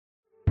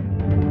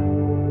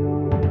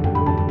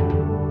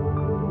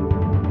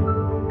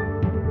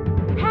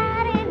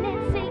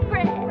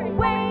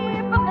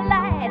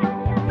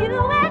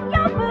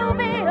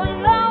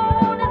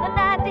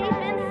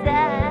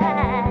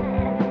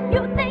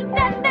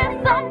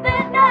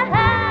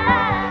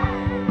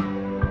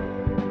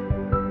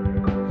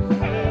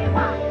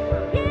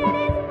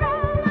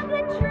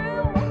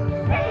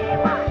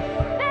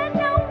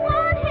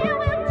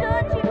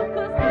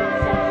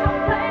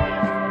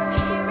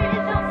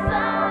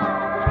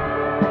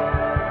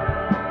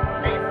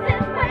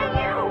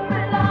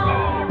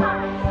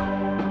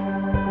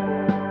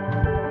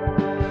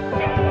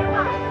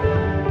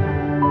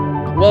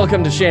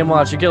Welcome to Shame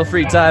Watch, a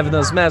guilt-free dive in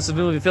those massive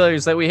movie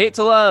failures that we hate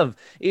to love.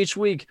 Each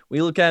week,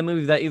 we look at a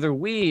movie that either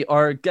we or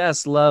our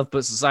guests love,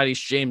 but society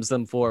shames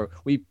them for.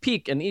 We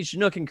peek in each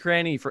nook and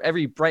cranny for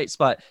every bright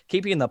spot,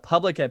 keeping the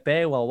public at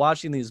bay while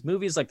watching these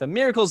movies like the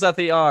miracles that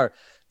they are.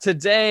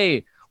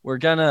 Today, we're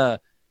gonna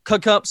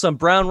cook up some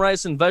brown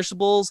rice and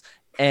vegetables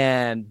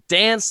and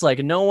dance like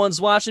no one's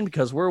watching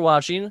because we're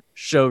watching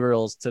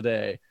Showgirls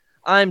today.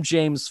 I'm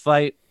James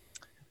Fight.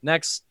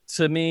 Next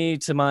to me,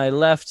 to my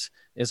left,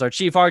 is our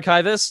chief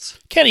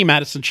archivist, Kenny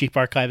Madison, chief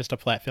archivist of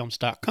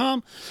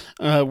platfilms.com.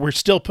 We're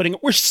still putting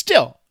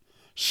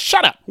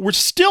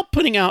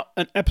out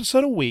an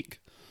episode a week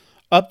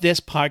of this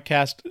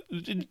podcast.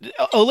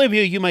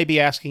 Olivia, you might be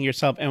asking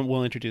yourself, and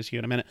we'll introduce you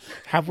in a minute,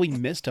 have we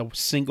missed a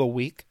single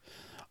week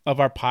of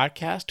our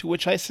podcast? To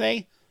which I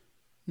say,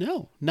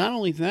 no. Not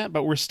only that,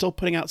 but we're still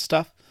putting out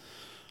stuff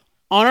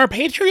on our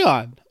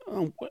Patreon,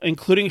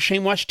 including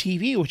Shame Watch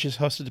TV, which is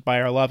hosted by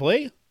our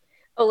lovely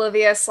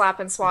Olivia Slap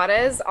and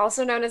Swades,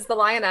 also known as the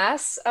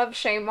Lioness of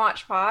Shame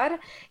Watch Pod.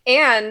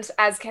 And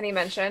as Kenny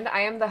mentioned,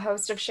 I am the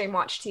host of Shame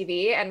Watch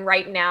TV. And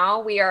right now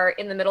we are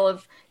in the middle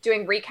of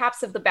doing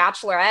recaps of The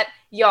Bachelorette.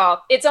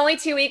 Y'all, it's only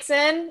 2 weeks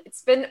in.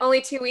 It's been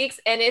only 2 weeks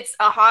and it's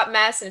a hot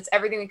mess and it's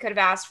everything we could have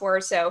asked for.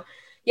 So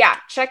yeah,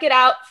 check it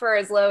out for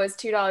as low as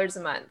 $2 a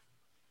month.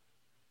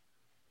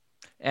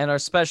 and our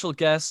special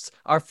guest,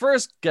 our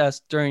first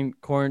guest during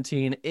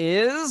quarantine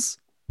is...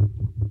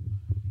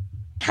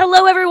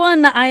 Hello,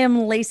 everyone. I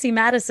am Lacey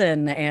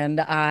Madison, and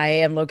I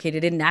am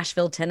located in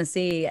Nashville,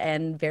 Tennessee,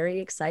 and very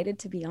excited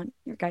to be on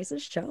your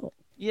guys' show.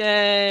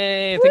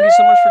 Yay! Thank you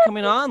so much for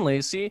coming on,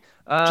 Lacey.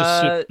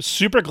 Just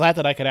super glad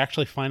that I could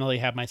actually finally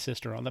have my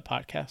sister on the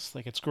podcast.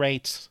 Like, it's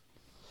great.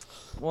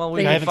 Well, we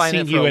I haven't haven't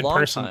seen seen you in long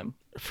person time.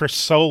 for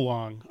so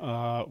long.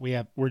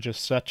 We're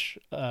just such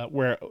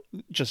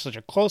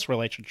a close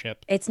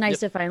relationship. It's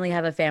nice to finally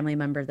have a family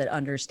member that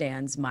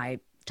understands my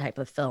type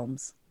of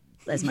films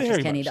as much Very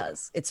as Kenny much so.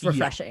 does. It's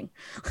refreshing.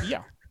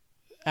 Yeah,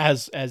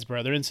 as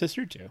brother and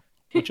sister do,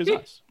 which is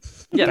us.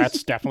 Yes.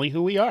 That's definitely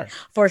who we are.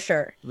 For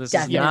sure. This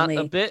Definitely. is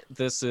not a bit.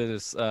 This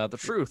is the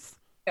truth.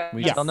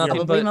 We Yes. tell nothing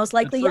Probably but most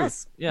likely the truth.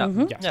 yes. Yeah.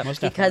 Mhm. Yes, Yeah.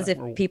 most Because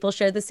definitely. if people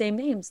share the same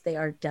names, they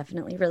are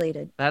definitely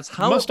related. That's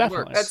how Most it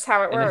definitely. works. That's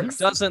how it And if works.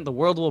 it doesn't, the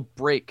world will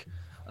break.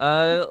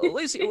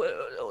 Lacey,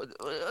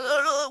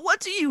 what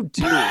do you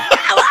do?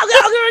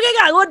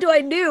 What do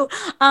I do?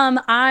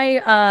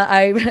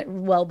 I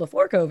well,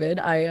 before COVID,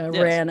 I Yes.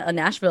 ran a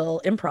Nashville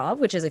Improv,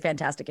 which is a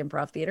fantastic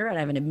improv theater, and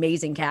I have an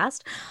amazing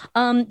cast.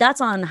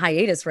 That's on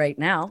hiatus right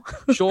now.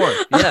 Sure,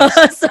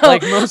 yes. So,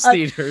 like most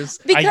theaters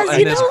because, I in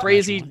you this know,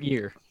 crazy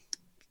year.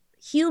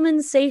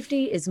 human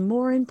safety is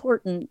more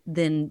important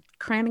than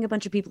cramming a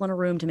bunch of people in a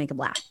room to make them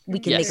laugh. We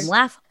can make Yes. them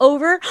laugh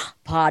over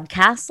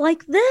podcasts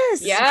like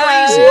this.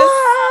 Yes.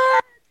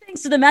 What?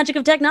 Thanks to the magic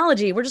of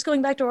technology. We're just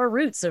going back to our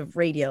roots of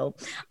radio.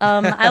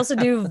 I also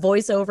do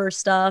voiceover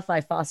stuff.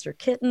 I foster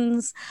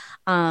kittens.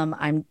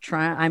 I'm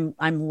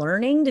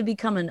learning to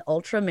become an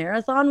ultra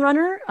marathon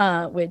runner,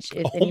 which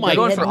if Oh my anybody You're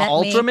going had for met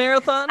ultra me,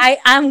 marathon?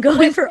 I'm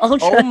going for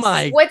ultra. Oh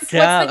my What's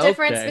god. the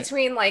difference okay.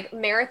 between like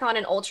marathon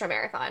and ultra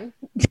marathon?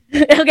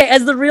 Okay,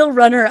 as the real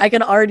runner, I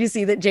can already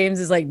see that James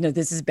is like, no,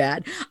 this is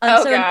bad.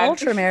 Oh, So God. an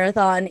ultra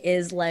marathon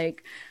is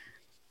like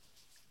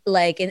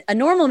a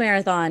normal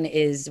marathon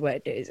is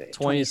what is it?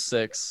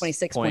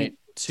 26.2.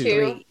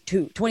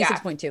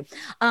 26.2.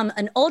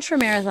 An ultra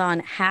marathon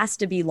has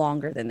to be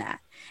longer than that.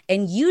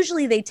 And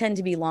usually they tend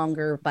to be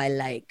longer by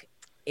like,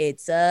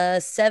 it's a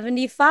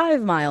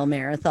 75-mile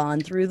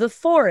marathon through the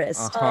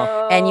forest.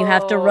 Uh-huh. And you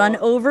have to run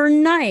Oh.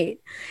 overnight.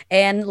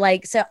 And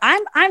like, so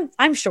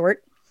I'm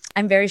short.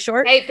 I'm very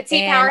short. Hey,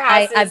 petite And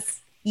powerhouses.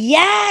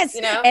 Yes.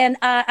 You know? And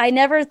I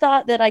never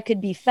thought that I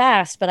could be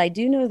fast, but I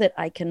do know that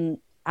I can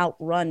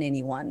outrun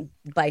anyone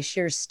by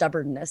sheer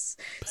stubbornness.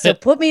 So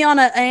put me on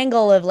an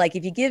angle of like,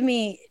 if you give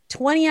me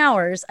 20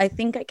 hours, I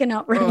think I can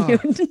outrun you.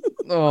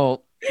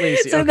 Oh,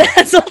 Lacey. So okay.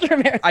 that's ultra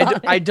marathon.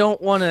 I don't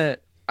want to.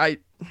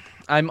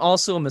 I'm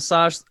also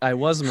I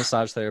was a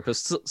massage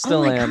therapist.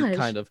 Still my am gosh.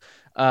 kind of.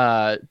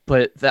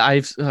 But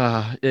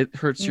it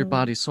hurts your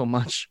body so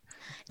much.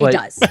 It But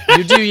does.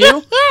 You do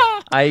you.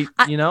 I'm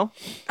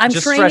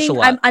just stretch a training.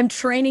 lot. I'm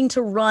training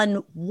to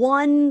run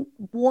one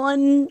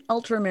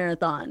ultra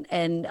marathon,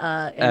 and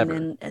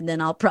Ever.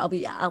 then I'll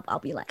probably I'll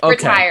be like Okay.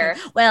 Retire.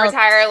 Well,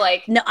 Retire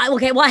like no,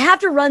 okay. Well, I have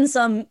to run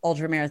some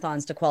ultra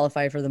marathons to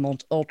qualify for the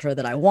ultra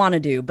that I want to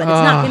do, but it's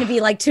not going to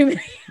be like too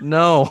many.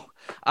 No.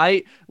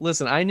 I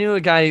knew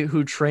a guy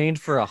who trained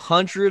for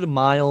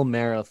 100-mile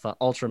marathon,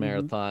 ultra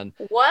marathon,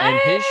 what? and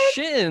his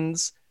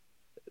shins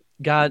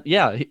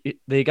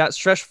they got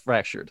stress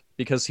fractured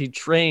because he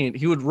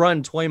would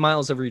run 20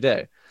 miles every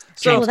day.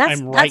 So Well, that's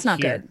I'm right that's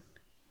not here. good.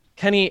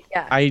 Kenny,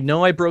 Yeah. I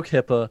know I broke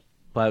HIPAA,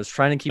 but I was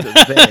trying to keep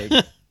it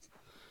vague.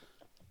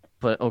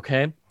 But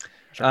okay.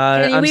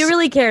 Kenny, I'm we s-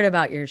 really cared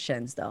about your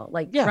shins, though.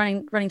 Like Yeah.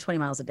 running 20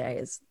 miles a day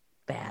is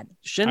bad.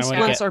 Shin I wanna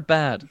splints get- are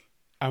bad.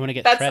 I want to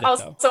get That's shredded,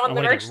 also though. on I the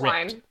wanna get merch ripped.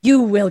 line.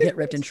 You will get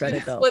ripped and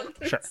shredded, though. With-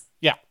 Sure.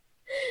 Yeah.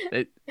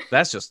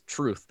 That's just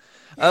truth.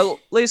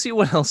 Lacey,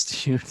 what else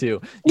do you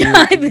do?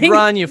 I You think-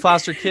 run, you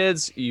foster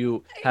kids,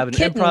 you have an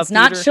Kittens, improv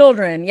not theater.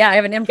 children. Yeah, I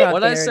have an improv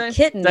What'd I theater.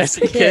 say? Kittens. Did I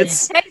say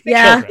kids?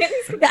 Yeah.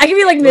 Children. I can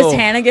be like Miss Oh.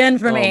 Hannigan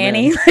from Oh, man.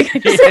 Annie.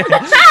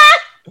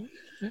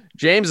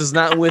 James is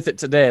not with it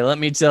today, let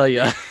me tell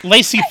you.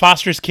 Lacey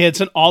fosters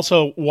kids and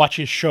also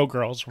watches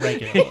Showgirls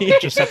regularly,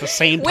 just at the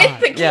same With time.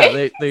 the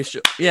Yeah, they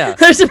show. Yeah.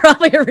 There's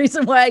probably a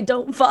reason why I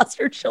don't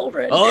foster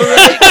children. All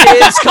right,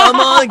 kids, come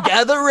on,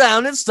 gather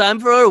around. It's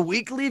time for our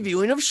weekly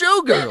viewing of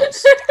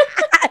Showgirls.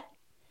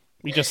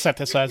 We just set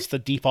this as the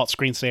default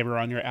screensaver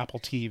on your Apple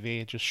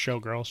TV. It just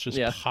Showgirls just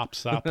Yeah.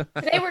 pops up.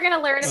 Today we're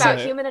gonna learn about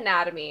So- human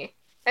anatomy.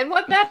 And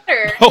what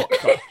better? Oh,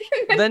 God.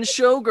 Then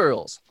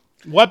Showgirls.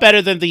 What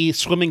better than the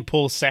swimming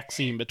pool sex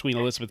scene between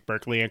Elizabeth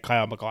Berkley and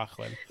Kyle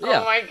MacLachlan? Yeah.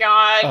 Oh my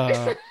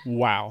god.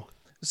 Wow.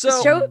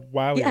 So Show-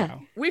 Wow. Yeah.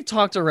 Wow. we've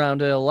talked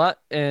around it a lot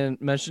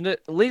and mentioned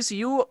it. Lacey,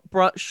 you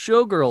brought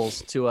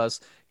Showgirls to us.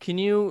 Can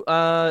you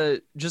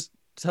just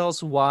tell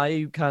us why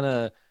you kind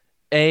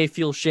of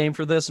feel shame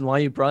for this and why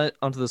you brought it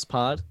onto this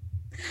pod?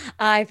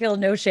 I feel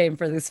no shame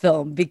for this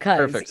film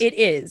because Perfect. it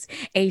is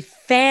a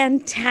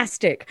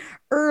fantastic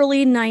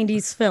early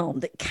 90s film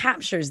that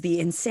captures the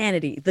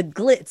insanity, the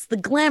glitz, the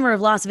glamour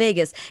of Las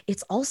Vegas.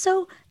 It's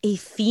also a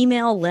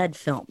female-led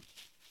film.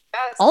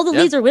 Yes. All the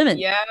Yeah. leads are women.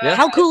 Yeah.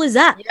 How cool is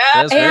that? Yes.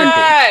 That's very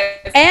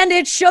Yes. And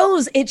it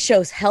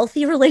shows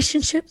healthy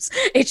relationships.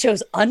 It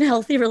shows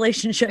unhealthy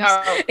relationships.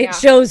 Oh, It yeah.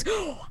 shows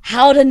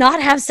how to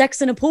not have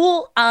sex in a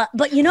pool.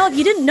 But you know, if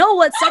you didn't know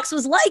what sex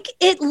was like,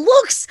 it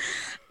looks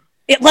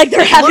like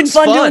they're having looks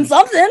fun fun. doing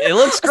something. It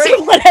looks great.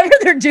 So whatever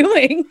they're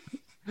doing.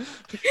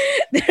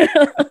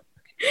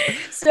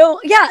 So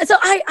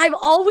I've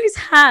always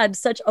had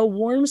such a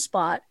warm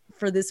spot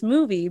for this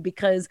movie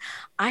because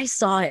I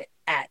saw it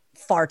at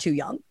far too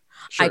young.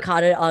 I Sure.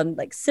 caught it on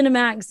like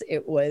Cinemax.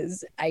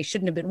 I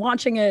shouldn't have been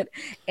watching it.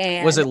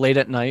 And Was it late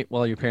at night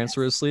while your parents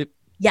were asleep?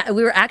 Yeah,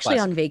 we were actually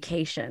Classic. on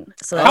vacation.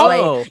 So that's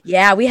Oh. why,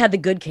 yeah, we had the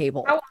good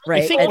cable, How old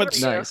right? I think were what's-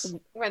 you Nice.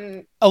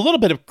 when A little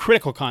bit of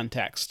critical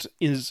context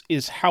is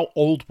how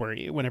old were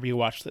you whenever you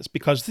watched this?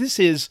 Because this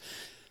is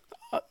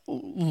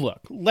look,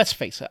 let's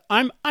face it.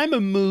 I'm a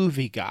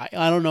movie guy.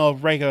 I don't know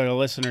if regular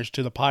listeners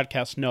to the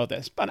podcast know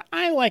this, but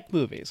I like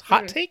movies.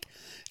 Hot take?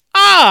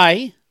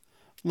 I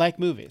like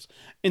movies.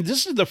 And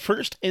this is the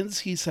first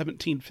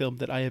NC-17 film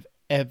that I have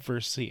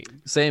ever seen.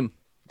 Same.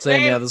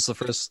 Same. Yeah, this is the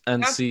first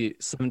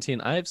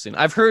NC-17 I've seen.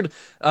 I've heard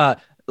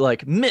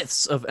like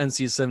myths of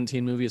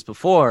NC-17 movies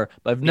before,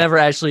 but I've never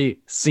actually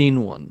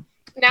seen one.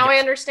 now I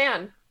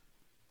understand.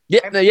 Yeah,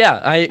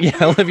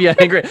 Olivia,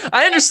 I agree.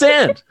 I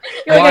understand.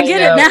 You're like, I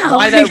get it now.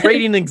 Why that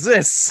rating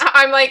exists.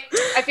 I'm like,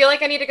 I feel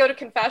like I need to go to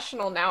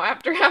confessional now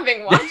after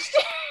having watched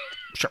it.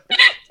 Sure.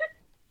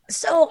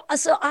 So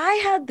I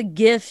had the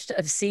gift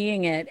of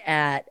seeing it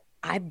at,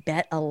 I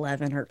bet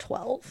 11 or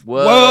 12.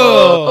 Whoa.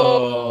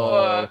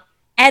 Whoa.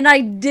 And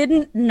I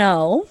didn't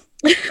know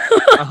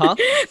Uh-huh.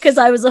 because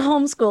I was a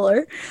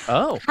homeschooler.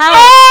 Oh, How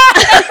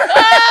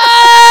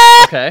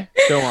okay.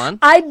 Go on.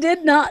 I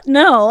did not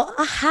know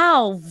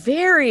how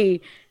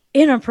very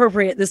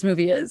inappropriate this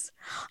movie is.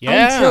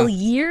 Yeah. Until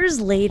years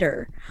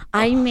later,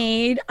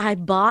 I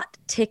bought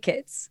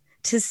tickets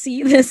to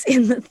see this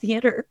in the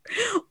theater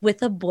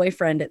with a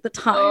boyfriend at the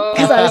time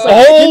because I was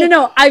like, Oh,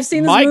 no, I've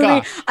seen this my movie.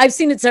 gosh. I've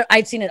seen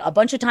it a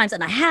bunch of times,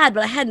 and I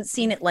hadn't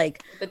seen it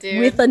like The dude.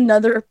 with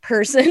another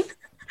person.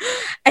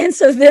 And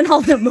so then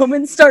all the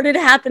moments started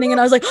happening,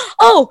 and I was like,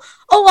 oh,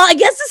 well, I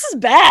guess this is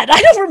bad.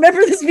 I don't remember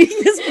this being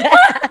this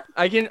bad.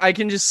 I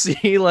can just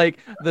see like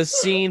the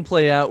scene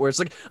play out where it's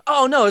like,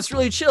 oh no, it's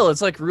really chill.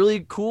 It's like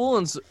really cool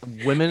and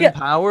women Yeah.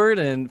 powered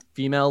and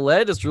female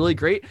led. It's really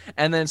great.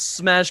 And then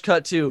smash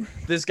cut to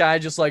this guy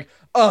just like,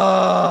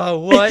 oh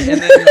what? And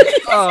then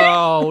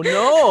oh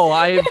no,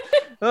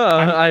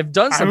 I've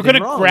done something I'm going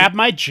to wrong. grab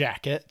my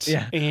jacket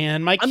Yeah.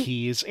 and my I'm-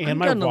 keys I'm and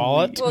my gonna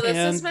wallet leave. Well, this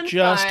has and been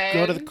just fun.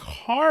 go to the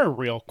car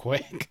real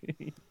quick.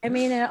 I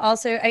mean,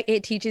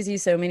 it teaches you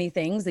so many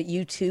things that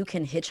you too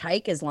can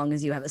hitchhike as long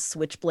as you have a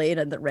switchblade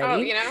at the ready. Oh,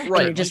 you know? And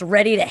Right. you're just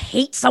ready to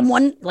hate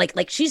someone.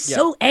 Like she's Yeah.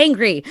 so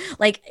angry.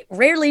 Like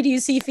rarely do you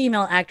see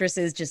female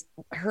actresses just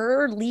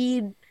her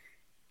lead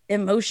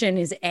emotion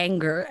is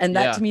anger, and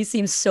that Yeah. to me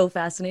seems so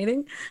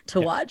fascinating to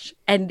watch,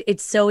 and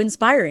it's so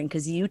inspiring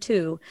because you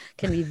too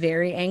can be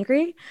very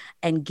angry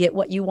and get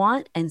what you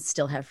want and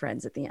still have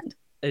friends at the end.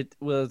 It's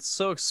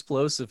so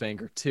explosive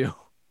anger too.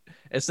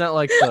 It's not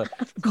like the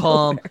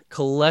calm,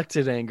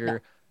 collected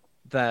anger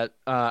that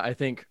I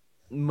think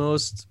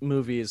most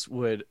movies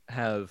would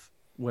have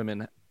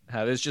women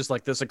have. It's just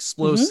like this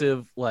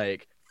explosive,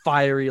 like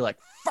fiery, like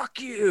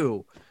fuck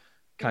you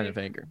kind of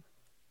anger.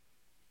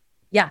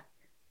 Yeah.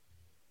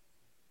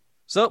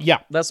 So Yeah.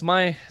 that's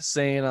my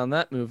saying on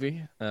that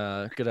movie.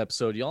 Good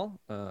episode, y'all.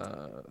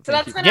 So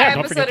that's been Yeah, our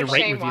don't forget episode to of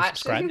rate, Shame review, Watch.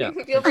 subscribe. Yeah.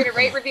 Feel free to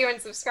rate, review,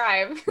 and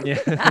subscribe.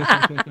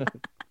 Yeah.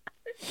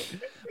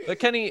 But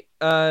Kenny,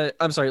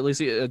 I'm sorry,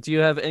 Lacey, do you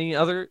have any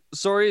other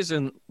stories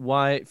and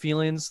why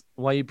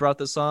you brought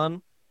this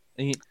on?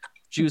 Any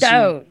juicy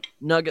So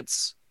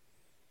nuggets?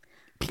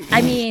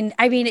 I mean,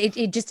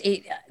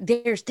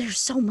 there's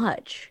so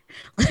much.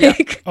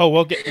 Like,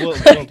 we'll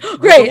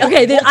great.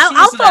 Okay, then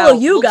I'll tease it follow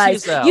out. you We'll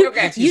guys. tease it out. You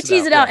Okay. you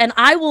tease it out, yeah. and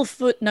I will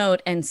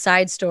footnote and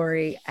side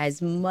story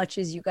as much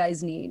as you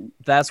guys need.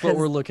 That's what 'Cause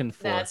we're looking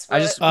for. that's I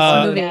just what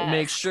wanted to movie-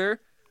 make sure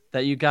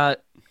that you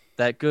got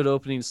that good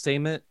opening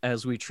statement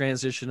as we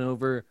transition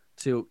over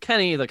to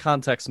Kenny, the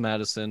context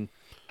Madison,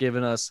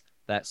 giving us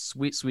that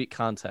sweet, sweet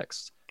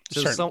context.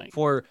 Certainly.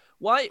 For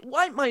why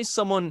might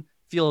someone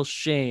feel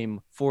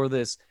shame for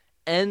this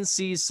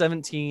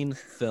NC-17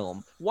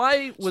 film?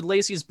 Why would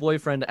Lacey's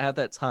boyfriend at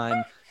that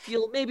time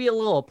feel maybe a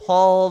little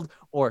appalled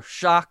or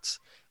shocked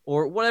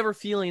or whatever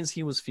feelings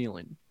he was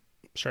feeling?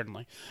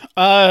 Certainly.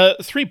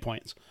 3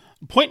 points.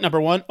 Point number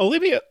 1,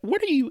 Olivia,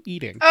 what are you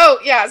eating? Oh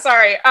yeah,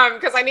 sorry.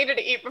 Because I needed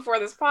to eat before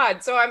this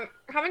pod, so I'm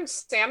having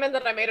salmon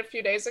that I made a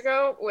few days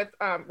ago with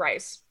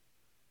rice,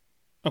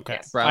 Okay.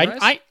 yes. Brown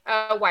rice?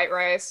 white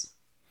rice.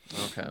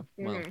 Okay.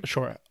 Well, Mhm.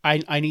 Sure.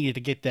 I needed to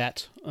get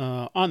that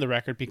on the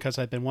record because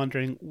I've been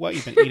wondering what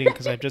you've been eating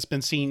because I've just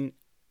been seeing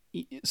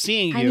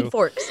Tiny you.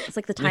 forks. It's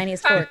like the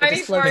tiniest fork. It Tiny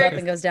just floats up forks.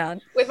 and goes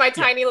down. With my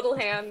tiny little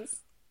hands.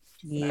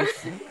 Yes.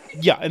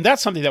 Yeah, and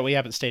that's something that we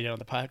haven't stated on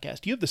the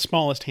podcast. You have the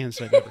smallest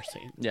hands I've ever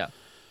seen. yeah,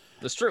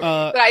 that's true.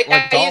 But I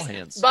like doll use,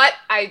 hands. But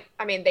I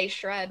mean, they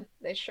shred.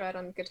 They shred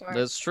on guitar.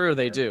 That's true.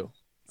 They do.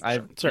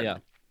 Certainly. Yeah.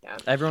 Yeah.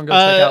 Everyone go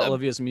check out Uh,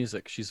 Olivia's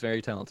music. She's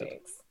very talented.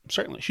 Thanks.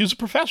 Certainly. She's a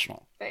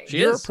professional. Thanks. She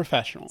You're is. a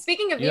professional.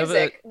 Speaking of You have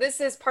music, this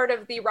is part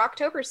of the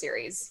Rocktober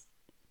series.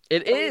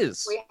 It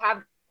is. We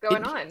have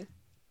going on.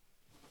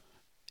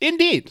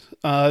 Indeed.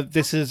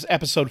 This is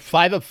episode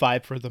 5 of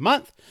 5 for the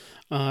month.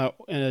 In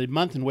a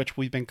month in which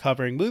we've been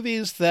covering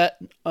movies that,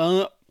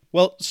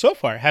 so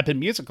far have been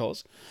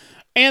musicals.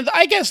 And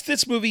I guess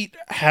this movie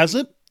has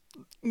a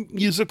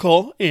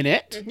musical in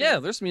it. Yeah,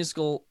 there's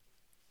musical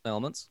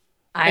elements.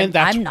 And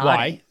that's I'm not.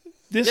 why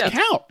this Yeah.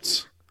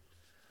 counts.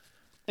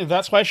 And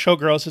that's why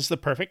Showgirls is the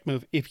perfect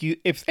move.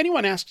 If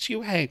anyone asks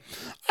you, hey,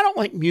 I don't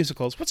like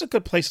musicals, what's a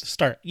good place to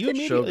start? You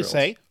immediately Showgirls.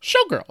 say,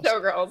 Showgirls.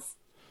 Showgirls.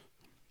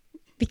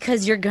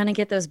 Because you're gonna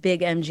get those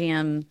big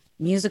MGM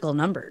musical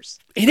numbers.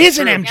 It is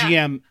an true.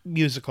 MGM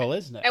musical,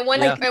 isn't it? And one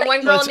Yeah. and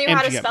one girl It's knew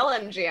how to MGM. spell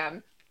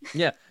MGM.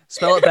 Yeah,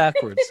 spell it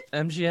backwards.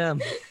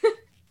 MGM.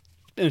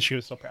 And she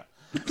was so proud.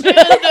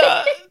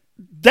 And,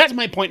 that's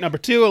my point number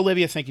 2.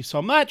 Olivia, thank you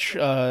so much.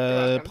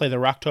 welcome. Play the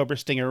Rocktober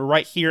stinger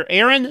right here,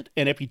 Aaron.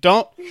 And if you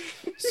don't,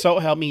 so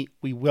help me,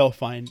 we will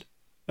find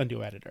a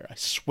new editor. I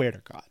swear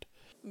to God.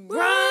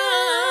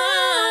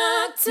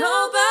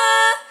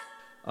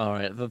 All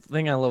right. The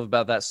thing I love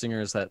about that singer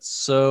is that's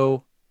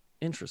so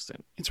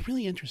interesting. It's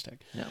really interesting.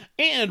 Yeah.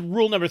 And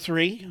rule number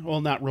 3,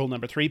 well, not rule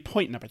number 3,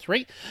 point number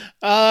 3.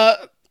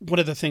 One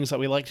of the things that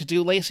we like to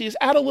do, Lacey, is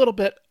add a little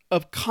bit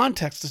of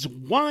context as to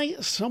why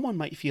someone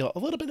might feel a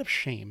little bit of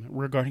shame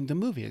regarding the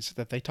movies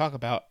that they talk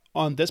about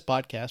on this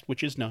podcast,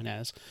 which is known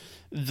as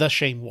The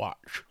Shame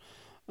Watch.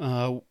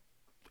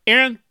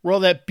 Aaron, roll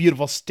that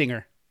beautiful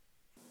stinger.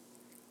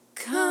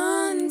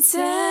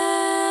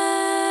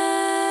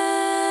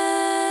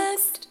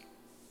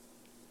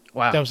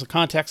 Wow. That was the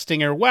context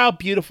stinger. Wow,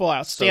 beautiful,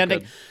 outstanding.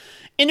 good.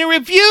 In a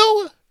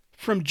review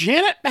from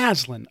Janet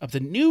Maslin of the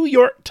New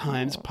York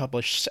Times,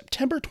 published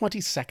September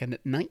 22nd,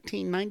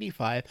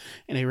 1995,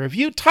 in a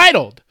review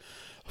titled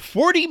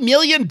 $40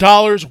 Million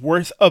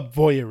Worth of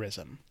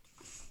Voyeurism.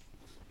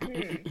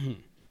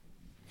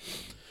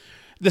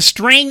 The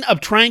strain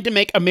of trying to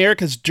make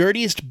America's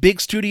dirtiest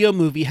big studio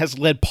movie has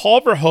led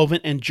Paul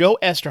Verhoeven and Joe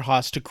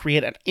Esterhaus to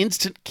create an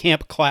instant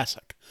camp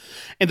classic.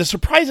 And the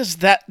surprise is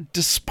that,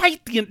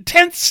 despite the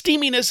intense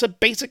steaminess of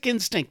Basic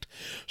Instinct,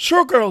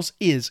 Showgirls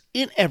is,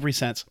 in every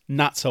sense,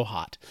 not so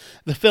hot.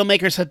 The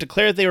filmmakers have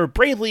declared they were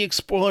bravely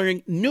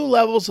exploring new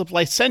levels of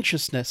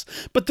licentiousness,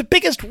 but the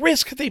biggest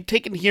risk they've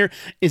taken here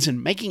is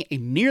in making a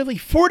nearly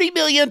 $40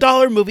 million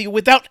movie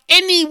without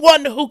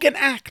anyone who can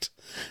act.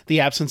 The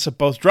absence of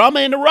both drama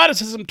and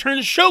eroticism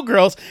turns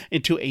Showgirls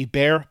into a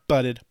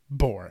bare-butted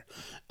bore.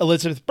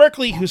 Elizabeth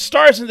Berkley, who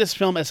stars in this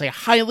film as a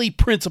highly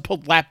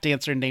principled lap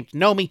dancer named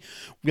Nomi,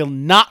 will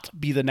not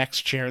be the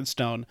next Sharon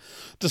Stone.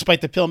 Despite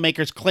the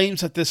filmmakers'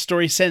 claims that this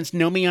story sends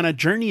Nomi on a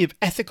journey of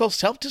ethical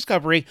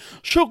self-discovery,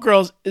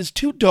 Showgirls is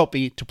too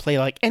dopey to play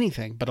like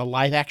anything but a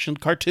live-action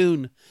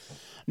cartoon.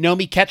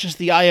 Nomi catches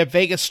the eye of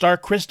Vegas star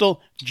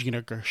Crystal,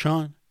 Gina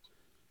Gershon.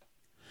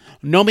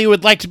 Nomi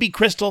would like to be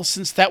Crystal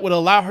since that would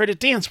allow her to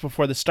dance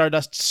before the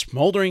Stardust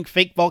smoldering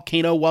fake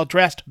volcano while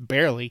dressed,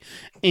 barely,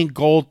 in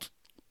gold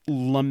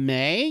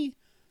lame?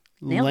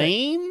 Nailed it.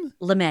 Lame?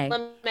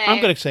 LeMay.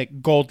 I'm going to say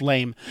gold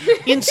lame.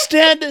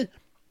 Instead,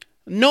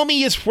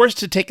 Nomi is forced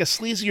to take a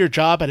sleazier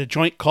job at a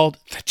joint called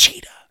The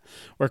Cheetah,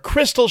 where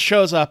Crystal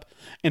shows up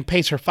and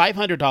pays her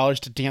 $500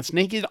 to dance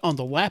naked on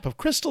the lap of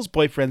Crystal's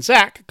boyfriend,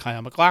 Zach,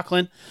 Kyle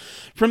MacLachlan.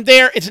 From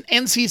there, it's an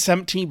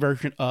NC-17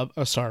 version of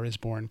A Star is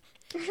Born.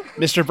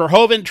 Mr.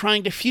 Verhoeven,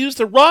 trying to fuse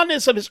the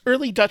rawness of his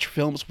early Dutch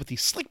films with the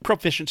slick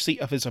proficiency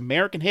of his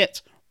American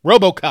hits,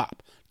 RoboCop,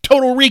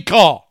 Total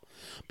Recall,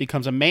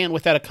 becomes a man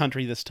without a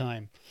country this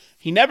time.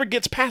 He never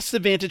gets past the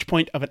vantage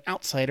point of an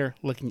outsider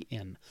looking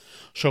in.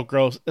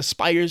 Showgirls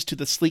aspires to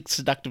the sleek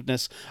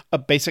seductiveness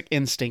of Basic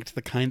Instinct,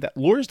 the kind that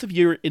lures the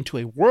viewer into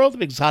a world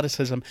of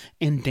exoticism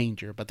and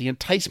danger, but the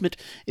enticement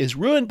is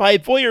ruined by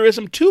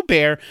voyeurism too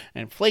bare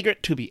and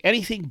flagrant to be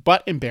anything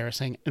but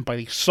embarrassing, and by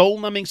the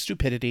soul-numbing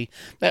stupidity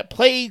that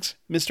plagues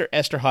Mr.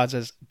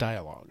 Esterhaz's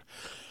dialogue.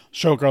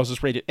 Showgirls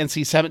is rated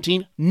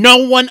NC-17. No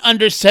one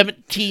under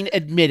 17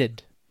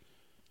 admitted.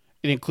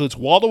 It includes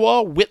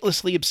wall-to-wall,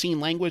 witlessly obscene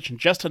language and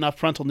just enough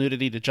frontal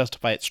nudity to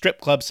justify its strip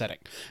club setting.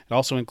 It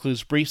also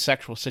includes brief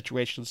sexual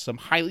situations, some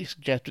highly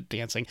suggestive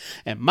dancing,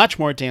 and much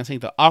more dancing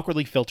that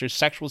awkwardly filters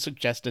sexual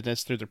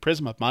suggestiveness through the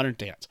prism of modern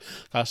dance.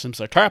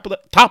 Costumes are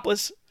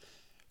topless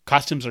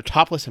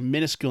and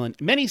minuscule in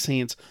many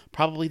scenes.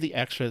 Probably the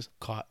extras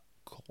caught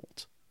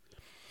cold.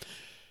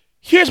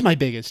 Here's my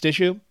biggest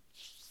issue.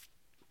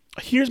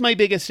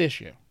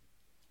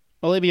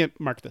 Olivia,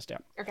 mark this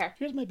down. Okay.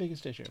 Here's my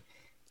biggest issue.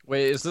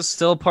 Wait, is this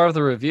still part of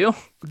the review?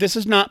 This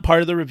is not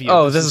part of the review.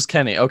 Oh, this is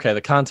Kenny. Okay,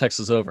 the context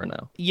is over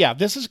now. Yeah,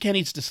 this is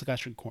Kenny's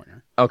discussion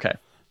corner. Okay.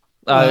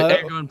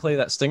 Eric, go and play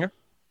that stinger.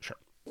 Sure.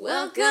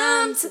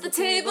 Welcome to the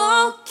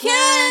table,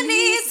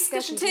 Kenny's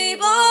discussion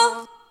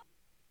table.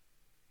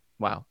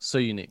 Wow, so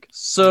unique.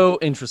 So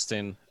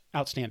interesting.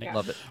 Outstanding.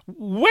 Love it.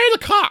 Where are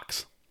the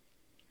cocks?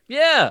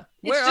 Yeah,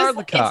 where are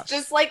the cocks?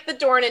 It's just like the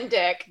Dorn and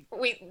Dick.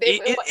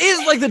 It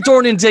is like the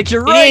Dorn and Dick,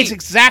 you're It right! is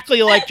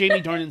exactly like Jamie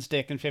Dornan's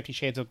dick in 50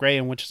 Shades of Grey,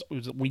 in which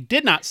we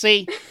did not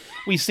see.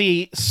 We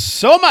see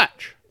so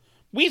much.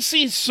 We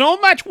see so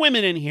much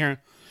women in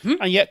here,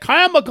 and yet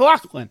Kyle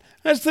MacLachlan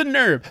has the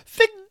nerve,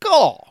 the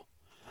gall,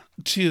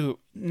 to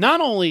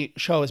not only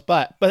show his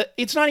butt, but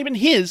it's not even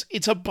his,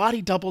 it's a body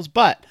double's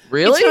butt.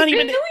 Really?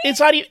 It's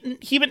not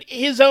even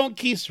his own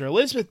keister.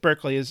 Elizabeth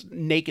Berkley is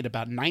naked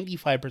about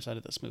 95%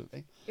 of this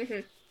movie. Mm-hmm.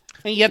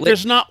 And yet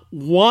there's not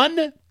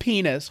one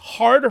penis,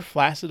 hard or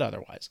flaccid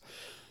otherwise.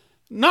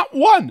 Not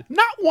one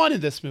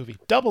in this movie.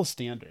 Double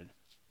standard.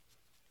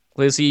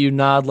 Lacey, you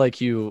nod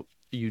like you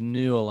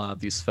knew a lot of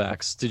these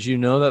facts. Did you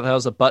know that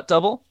was a butt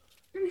double?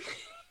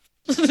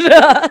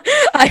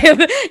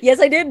 Yes,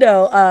 I did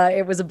know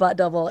it was a butt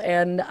double,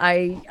 and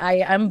I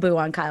am boo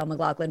on Kyle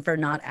MacLachlan for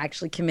not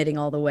actually committing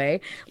all the way.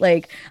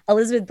 Like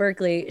Elizabeth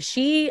Berkley,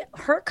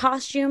 her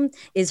costume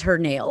is her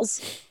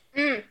nails.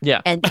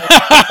 Yeah, and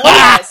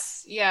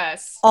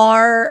yes,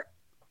 are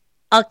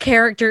a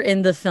character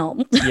in the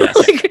film. Yes,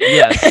 Like,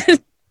 yes.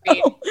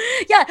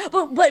 Yeah,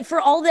 but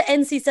for all the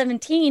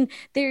NC-17,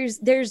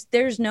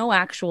 there's no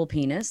actual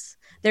penis.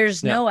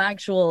 There's no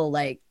actual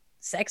like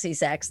sexy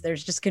sex.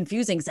 There's just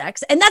confusing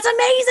sex, and that's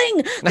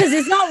amazing because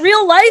it's not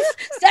real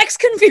life sex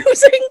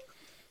confusing.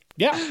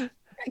 Yeah.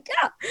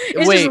 Yeah,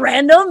 it's just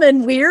random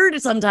and weird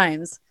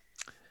sometimes.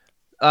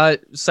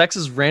 Sex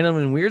is random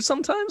and weird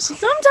sometimes.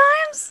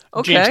 Sometimes.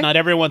 Okay. James, not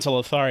everyone's a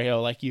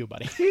Lothario like you,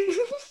 buddy.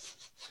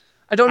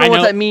 I don't know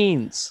what that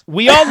means.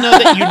 We all know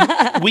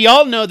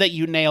that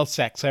you nail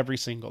sex every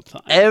single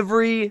time.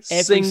 Every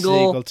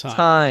single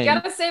time. You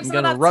gotta save I'm some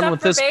of gonna that run stuff with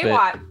for this bit.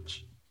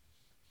 Baywatch.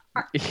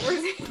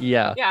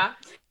 Yeah. Yeah.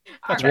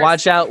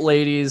 Watch out,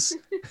 ladies.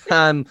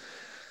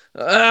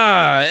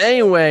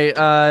 Anyway,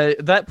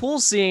 that pool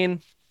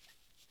scene,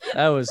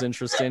 that was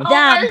interesting.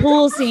 That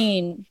pool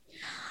scene.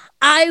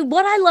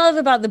 What I love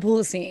about the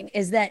pool scene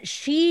is that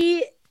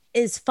she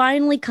is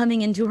finally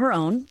coming into her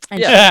own,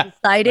 and she's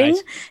deciding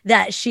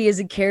that she as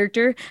a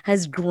character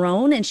has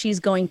grown, and she's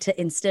going to,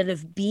 instead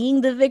of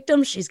being the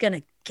victim, she's going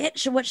to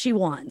get what she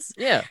wants.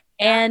 Yeah.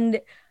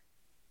 And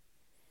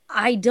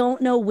I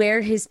don't know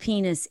where his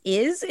penis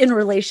is in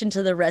relation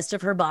to the rest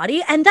of her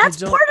body, and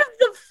that's part of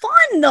the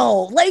fun,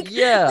 though. Like,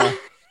 yeah.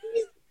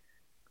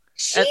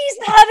 She's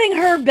having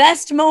her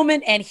best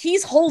moment, and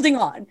he's holding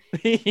on.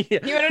 You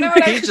want to know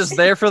what He's just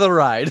there for the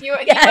ride. You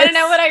want to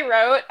know what I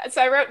wrote?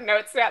 So I wrote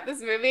notes about this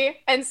movie,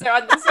 and so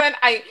on this one,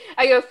 I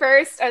go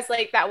first. I was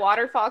like, that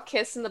waterfall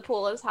kiss in the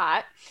pool is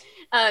hot.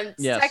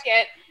 Yes.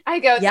 Second, I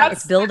go, yeah,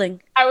 it's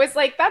building. I was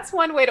like, that's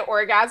one way to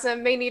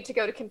orgasm. May need to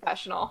go to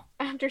confessional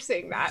after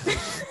seeing that.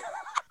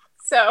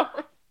 So,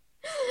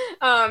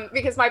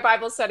 because my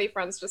Bible study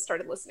friends just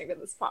started listening to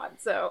this pod,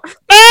 so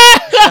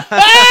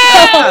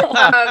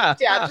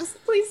yeah,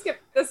 just please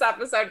skip this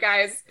episode,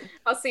 guys.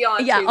 I'll see y'all on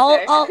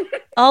Tuesday.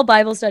 all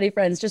Bible study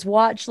friends, just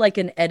watch like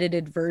an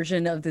edited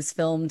version of this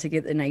film to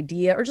get an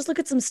idea, or just look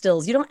at some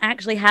stills. You don't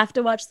actually have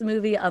to watch the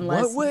movie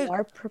unless you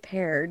are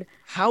prepared.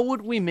 How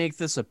would we make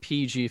this a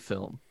PG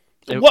film?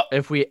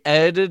 If we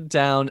edited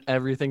down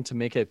everything to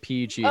make it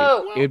PG,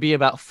 it would be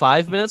about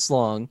 5 minutes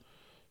long.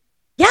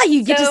 Yeah,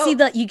 you get to see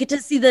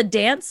the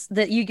dance,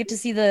 you get to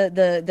see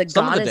the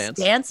goddess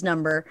dance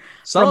number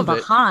from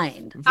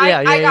behind.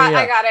 I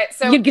got it.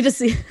 So you get to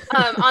see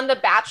on The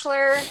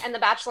Bachelor and The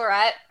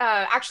Bachelorette.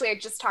 Actually, I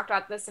just talked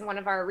about this in one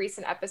of our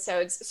recent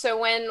episodes. So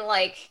when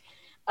like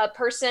a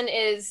person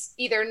is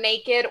either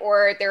naked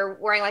or they're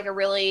wearing like a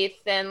really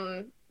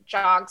thin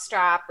jog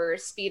strap or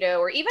Speedo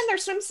or even their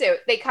swimsuit,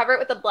 they cover it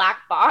with a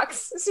black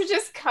box. So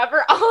just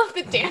cover all of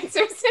the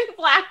dancers in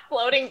black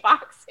floating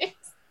boxes.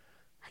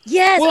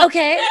 Yes, Well-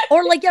 okay.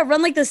 Or like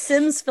run like the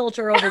Sims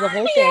filter over the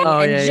whole thing Oh,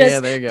 and yeah, just there you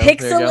go, there you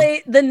go.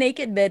 pixelate the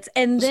naked bits.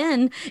 And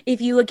then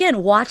if you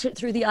again watch it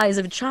through the eyes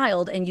of a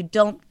child and you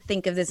don't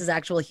think of this as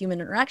actual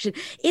human interaction,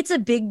 it's a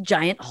big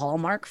giant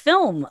Hallmark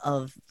film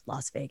of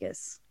Las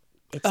Vegas.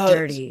 It's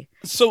dirty,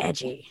 So,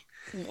 edgy.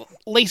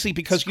 Lacey,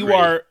 because you great.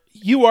 are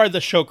the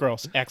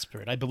showgirls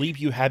expert. I believe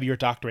you have your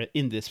doctorate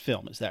in this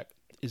film. Is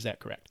that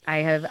correct? I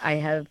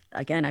have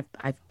again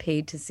I've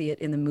paid to see it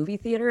in the movie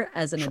theater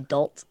as an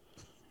adult.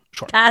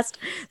 Sure. Past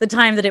the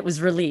time that it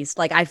was released,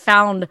 like I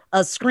found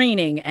a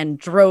screening and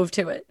drove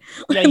to it.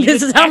 Yeah, you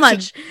This is didn't how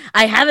much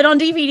I have it on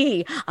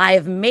DVD. I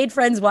have made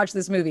friends watch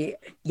this movie.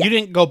 Yeah. You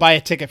didn't go buy a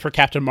ticket for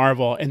Captain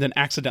Marvel and then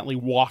accidentally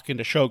walk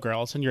into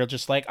Showgirls, and you're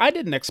just like, I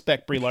didn't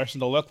expect Brie Larson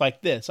to look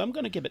like this. I'm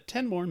going to give it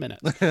 10 more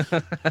minutes.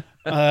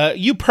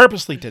 You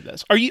purposely did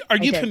this. Are you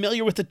did.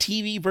 familiar with the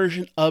TV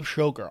version of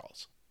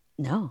Showgirls?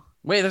 No.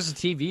 Wait, there's a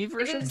TV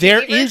version?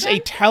 There TV is a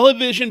version?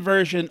 television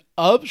version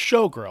of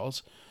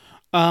Showgirls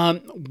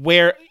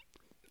where,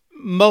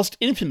 most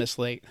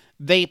infamously,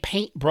 they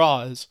paint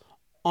bras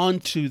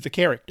onto the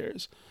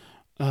characters.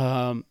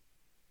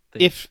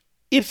 If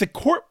the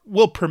court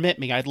will permit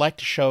me, I'd like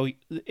to show.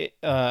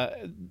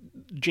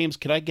 James,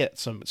 could I get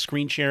some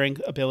screen sharing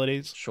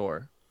abilities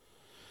Sure.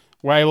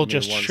 where I will Give me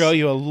just one show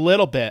you a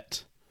little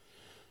bit?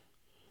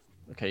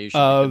 Okay, you should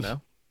be good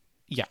now.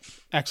 Yeah,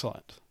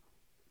 excellent.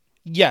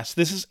 Yes,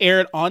 this is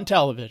aired on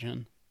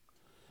television.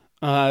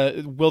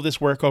 Will this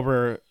work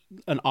over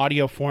an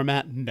audio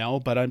format? No,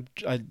 but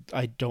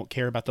I don't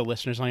care about the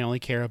listeners. I only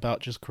care about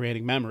just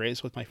creating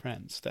memories with my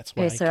friends. That's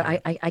why. Okay, so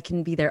I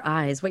can be their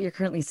eyes. What you're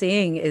currently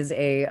seeing is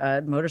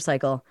a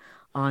motorcycle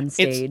on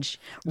stage.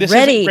 This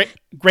ready. is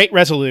great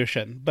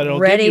resolution, but it'll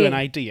give Ready. you an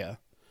idea.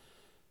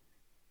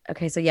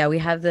 Okay, so yeah, we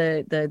have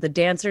the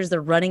dancers.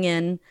 They're running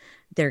in.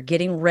 They're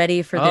getting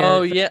ready for their Oh,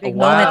 for yeah. the big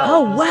Wow. moment.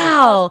 Oh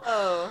wow.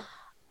 Oh.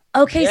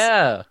 Okay,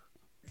 Yeah.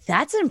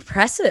 that's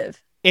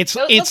impressive. It's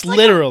So it it's looks like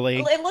literally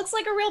it looks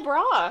like a real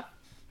bra.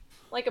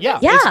 Like a yeah,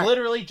 Yeah. it's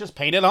literally just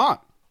painted on.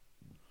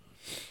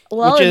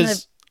 Well, Which and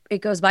is- it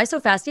goes by so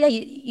fast. Yeah,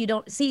 you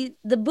don't see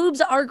the boobs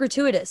are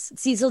gratuitous.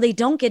 See, so they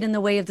don't get in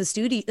the way of the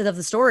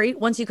story.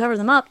 Once you cover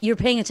them up, you're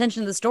paying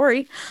attention to the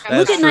story.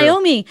 Look That's at true.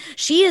 Naomi.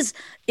 She is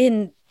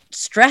in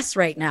stress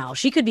right now.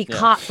 She could be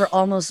caught for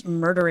almost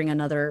murdering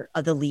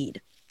the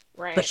lead,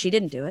 right. but she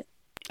didn't do it.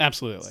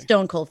 Absolutely.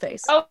 Stone cold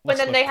face. Oh, Let's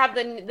and then look. they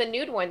have the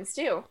nude ones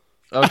too.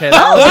 Okay,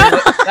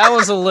 that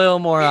was a little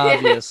more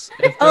obvious.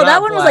 If Oh, they're that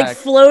not one was like black-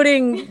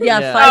 floating,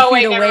 Yeah. 5 Oh feet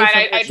wait, away never mind. from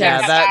I the take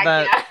Yeah, that chest.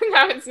 back. Yeah,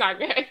 no, it's not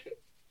good.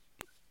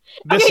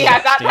 This Okay, is yeah,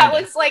 that outstanding.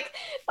 looks like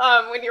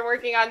when you're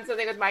working on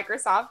something with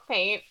Microsoft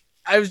Paint.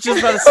 I was just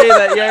about to say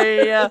that.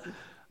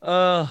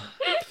 Yeah.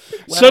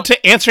 So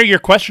to answer your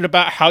question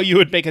about how you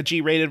would make a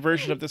G-rated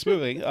version of this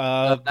movie,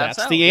 that's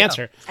that's how, the yeah.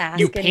 answer. Ask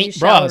You and you paint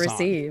shall bras on.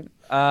 receive.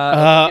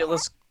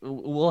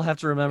 We'll have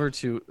to remember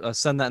to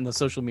send that in the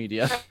social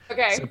media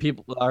Okay. so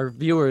our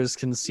viewers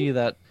can see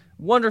that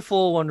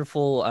wonderful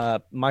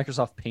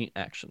Microsoft Paint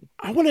action.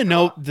 I want to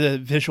know the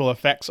visual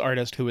effects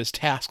artist who is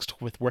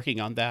tasked with working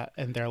on that,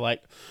 and they're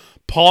like,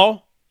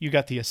 Paul, you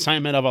got the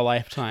assignment of a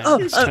lifetime.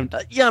 It's time-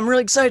 Yeah, I'm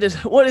really excited.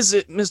 What is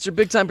it, Mr.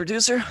 Big Time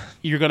Producer?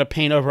 You're going to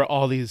paint over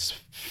all these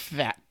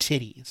fat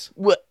titties.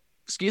 What?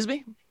 Excuse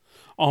me?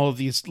 All of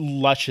these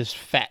luscious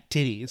fat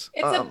titties.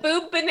 It's a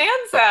boob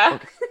bonanza.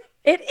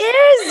 It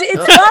is.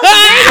 It's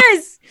Las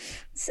Vegas.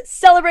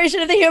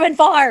 Celebration of the human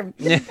farm.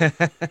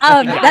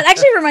 That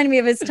actually reminded me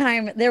of his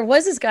time. There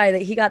was this guy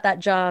that he got that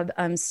job.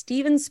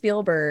 Steven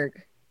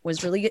Spielberg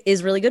is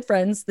really good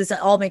friends. This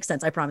all makes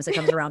sense. I promise it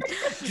comes around.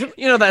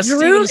 You know that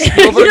Drew, Steven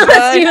Spielberg you know that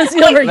guy? Steven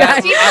Spielberg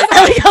guy.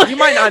 That- you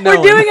might not know We're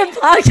him. doing a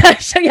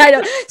podcast show. Yeah, I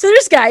know. So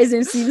there's guy, his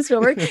name's Steven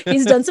Spielberg.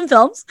 He's done some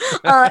films.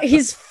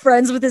 He's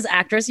friends with his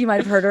actress. You might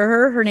have heard of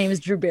her. Her name is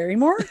Drew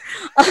Barrymore.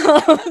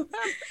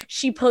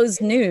 She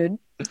posed nude,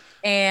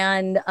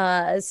 and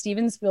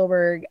Steven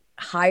Spielberg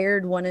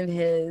hired one of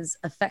his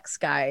effects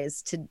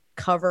guys to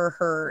cover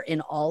her in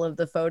all of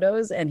the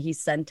photos, and he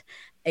sent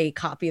a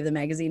copy of the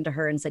magazine to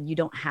her and said, "You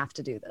don't have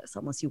to do this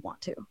unless you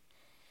want to."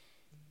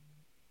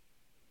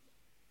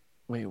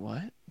 Wait,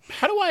 what?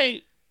 How do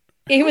I...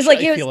 He was should like,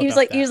 I he feel was about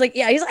like, that?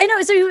 yeah, I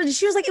know. So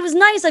she was like, it was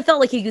nice. I felt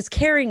like he was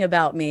caring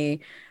about me,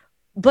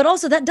 but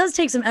also that does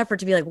take some effort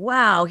to be like,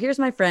 wow, here's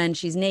my friend.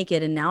 She's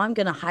naked, and now I'm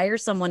going to hire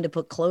someone to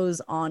put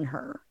clothes on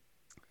her.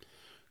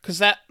 Because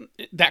that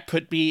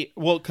could be...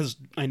 Well, because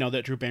I know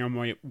that Drew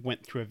Barrymore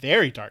went through a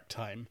very dark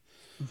time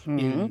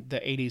in the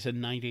 80s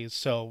and 90s,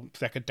 so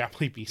that could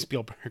definitely be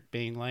Spielberg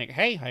being like,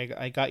 hey,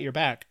 I got your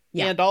back.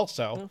 Yeah. And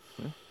also,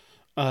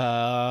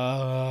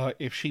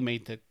 if she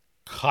made the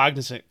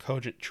cognizant,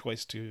 cogent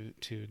choice to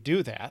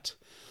do that...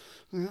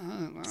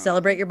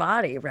 Celebrate your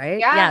body, right?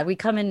 Yeah. We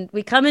come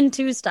in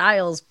two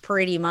styles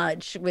pretty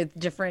much with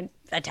different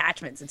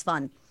attachments. It's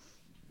fun.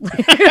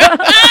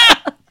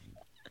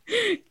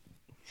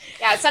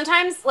 Yeah,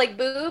 sometimes like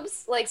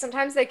boobs, like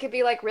sometimes they could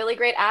be like really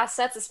great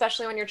assets,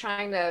 especially when you're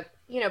trying to,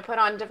 put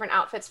on different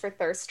outfits for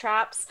thirst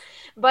traps.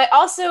 But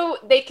also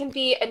they can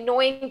be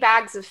annoying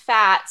bags of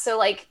fat. So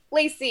like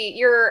Lacey,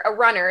 you're a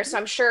runner, so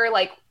I'm sure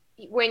like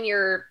when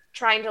you're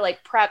trying to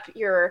like prep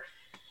your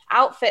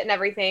outfit and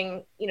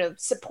everything,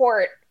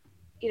 support,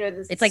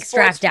 It's like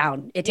strapped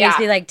down. It takes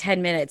me like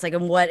 10 minutes. Like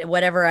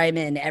whatever I'm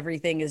in,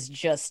 everything is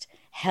just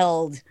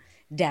held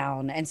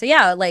down. And so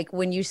like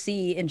when you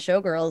see in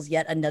Showgirls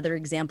yet another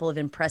example of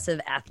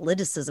impressive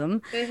athleticism,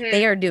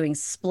 they are doing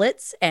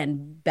splits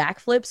and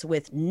backflips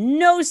with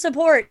no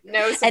support.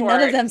 And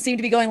none of them seem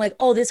to be going like,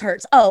 oh, this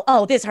hurts.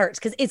 Oh, this hurts,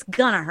 because it's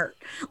gonna hurt.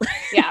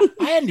 Yeah.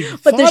 I hadn't even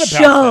But thought the about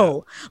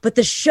show, but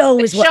the show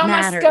is what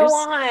matters. Must go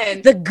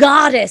on. The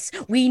goddess.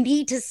 We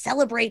need to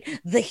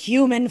celebrate the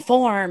human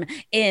form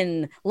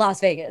in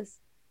Las Vegas.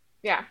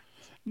 Yeah.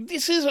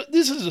 This is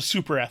a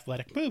super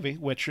athletic movie,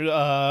 which for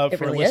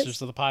really listeners is.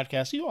 to the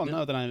podcast, you all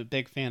know that I'm a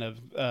big fan of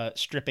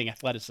stripping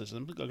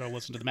athleticism. Go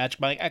listen to the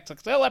Magic Mike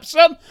XXL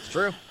episode. It's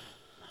true.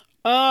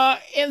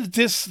 And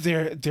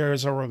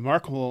there's a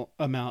remarkable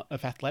amount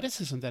of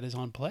athleticism that is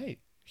on play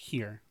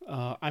here.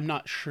 I'm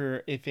not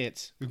sure if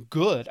it's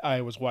good. I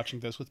was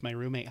watching this with my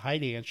roommate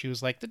Heidi, and she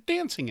was like, the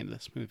dancing in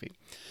this movie,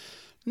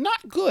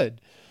 not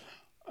good.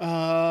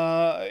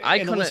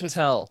 I couldn't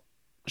tell.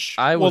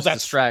 I was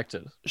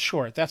distracted.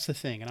 Sure, that's the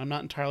thing. And I'm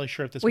not entirely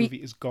sure if this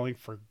movie is going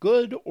for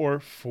good or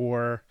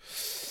for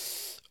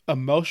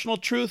emotional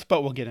truth,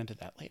 but we'll get into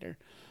that later.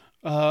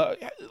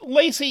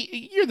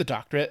 Lacey, you're the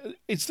doctorate.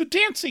 Is the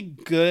dancing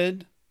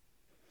good?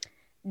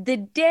 The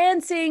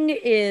dancing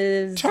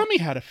is... Tell me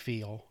how to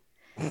feel.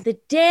 The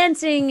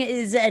dancing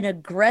is an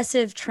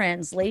aggressive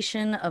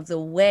translation of the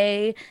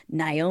way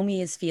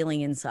Naomi is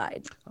feeling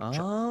inside.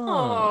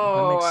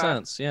 Oh, that makes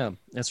sense. Yeah.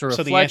 It's a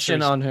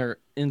reflection on her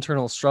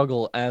internal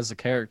struggle as a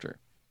character.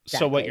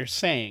 So what you're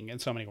saying, in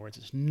so many words,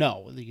 is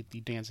no, the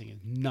dancing is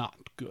not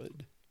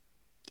good.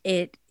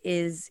 It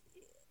is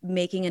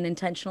making an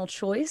intentional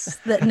choice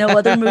that no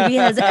other movie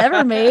has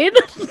ever made.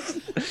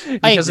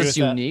 Because it's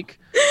unique.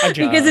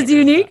 Because it's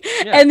unique.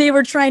 Yeah. And they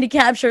were trying to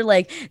capture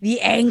like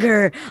the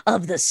anger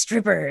of the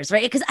strippers,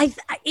 right? Because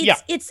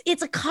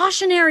it's a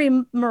cautionary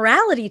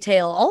morality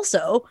tale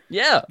also.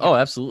 Yeah. Oh,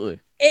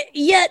 absolutely.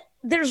 Yet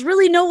there's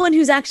really no one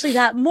who's actually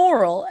that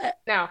moral.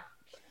 No.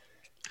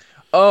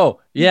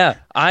 Oh, yeah.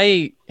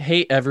 I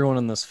hate everyone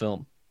in this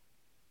film.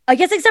 I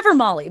guess except for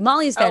Molly.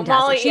 Molly's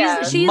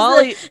fantastic.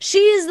 Molly,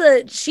 she's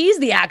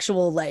the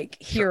actual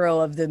like hero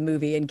of the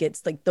movie and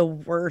gets like the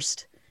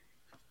worst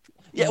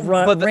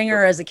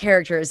ringer as a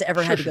character has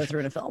ever had to go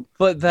through in a film.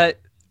 But that,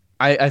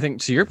 I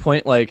think to your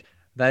point, like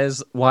that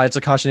is why it's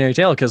a cautionary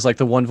tale, because like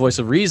the one voice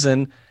of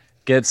reason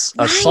gets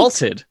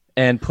assaulted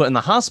and put in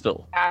the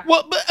hospital.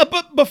 Well,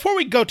 but before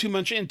we go too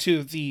much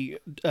into the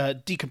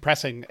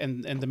decompressing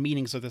and the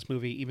meanings of this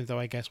movie, even though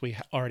I guess we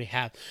already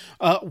have,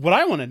 what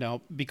I want to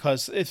know,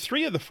 because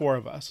 3 of the 4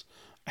 of us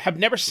have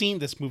never seen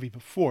this movie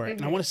before,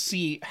 and I want to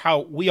see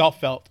how we all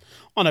felt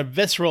on a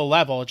visceral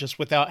level, just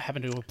without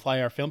having to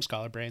apply our film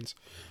scholar brains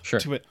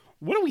to it.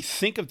 What do we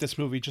think of this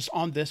movie just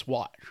on this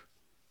watch?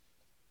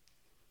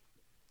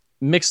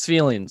 Mixed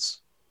feelings,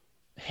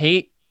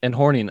 hate, and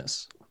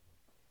horniness.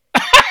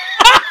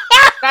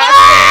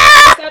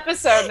 That's this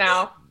episode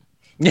now.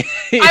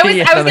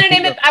 I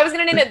was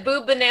gonna name it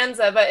Boob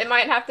Bonanza, but it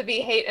might have to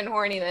be hate and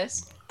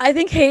horniness. I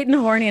think hate and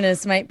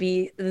horniness might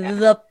be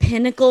the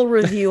pinnacle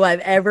review I've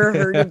ever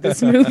heard of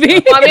this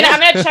movie. Well, I'm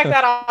gonna check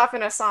that off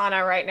in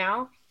Asana right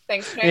now.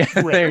 Thanks, Nick.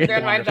 For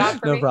doing my job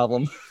for me. No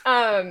problem.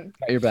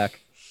 Got your back.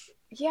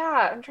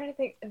 Yeah, I'm trying to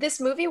think. This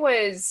movie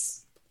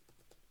was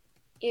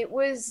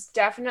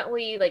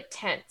definitely like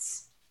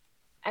tense.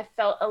 I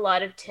felt a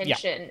lot of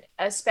tension,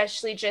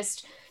 especially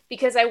just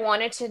because I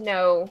wanted to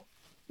know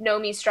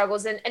Nomi's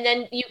struggles, and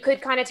then you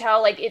could kind of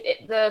tell like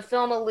the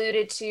film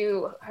alluded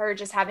to her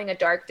just having a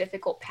dark,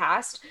 difficult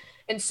past,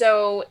 and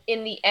so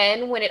in the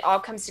end when it all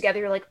comes together,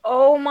 you're like,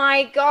 oh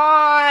my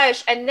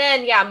gosh. And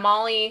then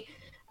Molly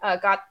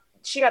got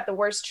the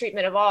worst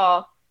treatment of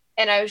all,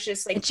 and I was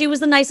just like, and she was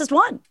the nicest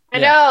one. I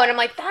know, and I'm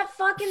like, that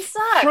fucking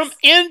sucks. From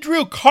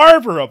Andrew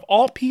Carver of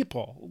all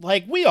people.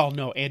 Like, we all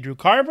know Andrew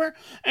Carver,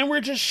 and we're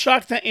just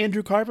shocked that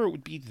Andrew Carver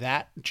would be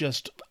that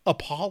just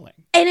appalling.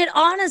 And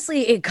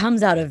it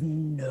comes out of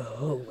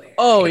nowhere.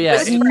 Oh,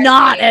 yeah. It's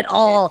not at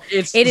all.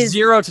 It is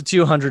 0 to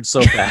 200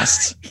 so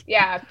fast.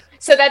 Yeah.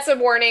 So that's a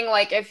warning,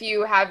 like, if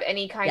you have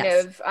any kind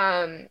of,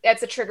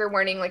 that's a trigger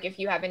warning, like, if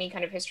you have any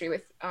kind of history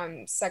with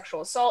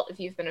sexual assault,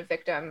 if you've been a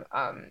victim,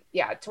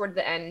 toward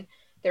the end,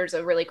 there's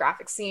a really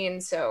graphic scene,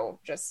 so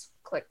just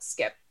click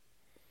skip.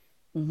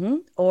 Mm-hmm.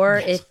 Or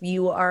if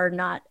you are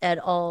not at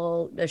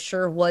all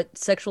sure what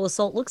sexual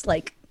assault looks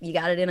like, you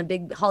got it in a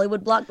big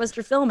Hollywood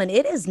blockbuster film, and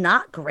it is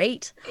not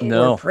great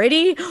or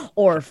pretty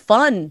or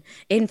fun.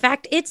 In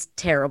fact, it's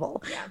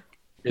terrible. Yeah.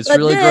 It's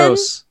really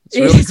gross.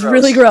 It's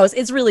really gross.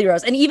 It's really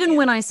gross. And even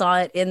when I saw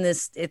it in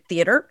this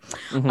theater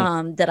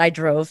that I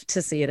drove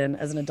to see it in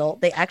as an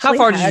adult, they actually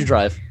How far did you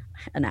drive?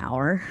 An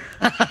hour.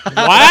 Wow!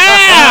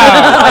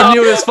 I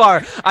knew it was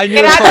far. I knew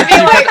it was far. You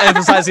kept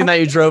emphasizing that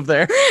you drove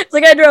there. It's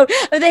like I drove.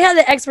 But they had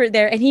the expert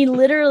there, and he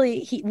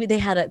literally they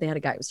had a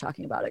guy who was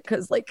talking about it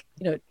because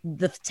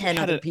the 10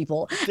 other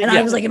people, and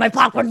I was like in my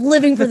popcorn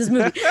living for this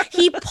movie.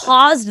 He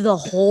paused the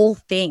whole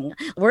thing.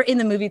 We're in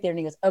the movie theater, and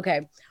he goes,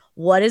 "Okay,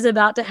 what is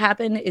about to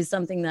happen is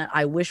something that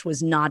I wish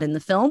was not in the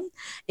film.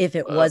 If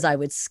it was, I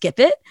would skip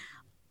it.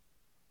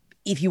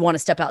 If you want to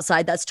step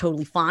outside, that's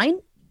totally fine.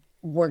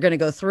 We're going to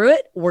go through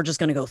it. We're just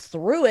going to go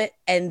through it.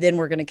 And then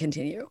we're going to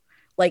continue."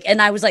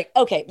 And I was like,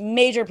 okay,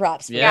 major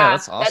props. Yeah,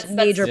 that's awesome.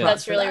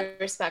 That's really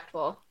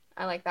respectful.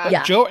 I like that.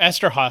 But Joe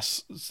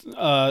Esterhaus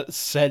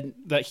said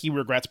that he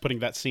regrets writing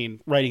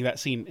that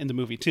scene in the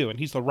movie too, and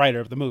he's the writer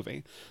of the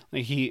movie.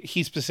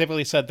 He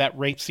specifically said that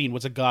rape scene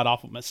was a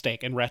god-awful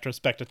mistake, in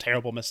retrospect, a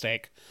terrible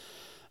mistake,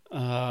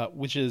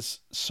 which is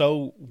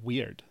so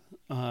weird.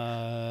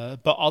 But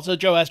also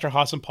Joe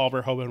Esterhaus and Paul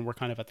Verhoeven were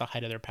kind of at the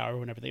height of their power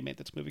whenever they made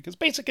this movie, because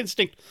Basic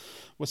Instinct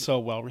was so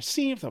well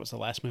received. That was the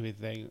last movie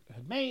they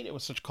had made. It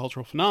was such a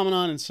cultural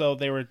phenomenon, and so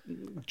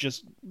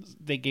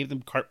they gave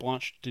them carte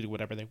blanche to do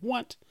whatever they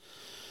want.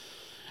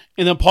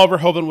 And then Paul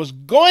Verhoeven was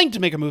going to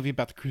make a movie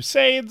about the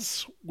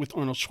Crusades with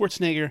Arnold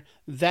Schwarzenegger.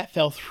 That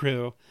fell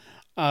through.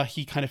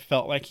 He kind of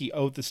felt like he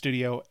owed the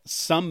studio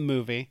some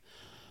movie,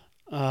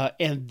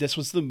 and this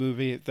was the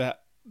movie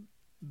that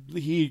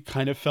he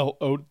kind of felt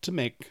owed to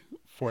make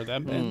for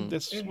them, and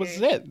this was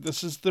it.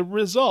 This is the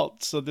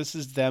result. So this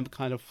is them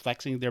kind of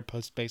flexing their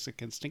post-Basic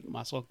Instinct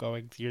muscle,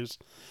 going,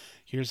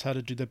 here's how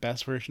to do the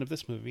best version of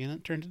this movie, and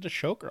it turned into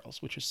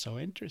Showgirls, which is so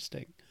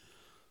interesting.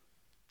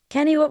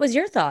 Kenny, what was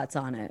your thoughts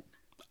on it?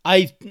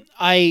 I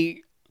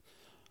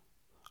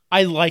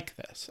like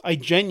this. I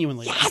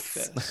genuinely like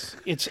this.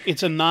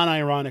 It's a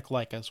non-ironic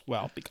like as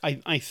well.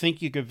 I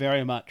think you could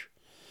very much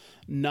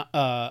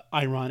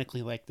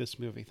ironically like this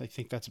movie. I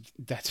think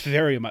that's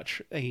very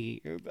much a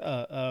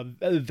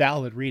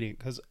valid reading,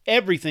 because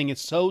everything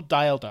is so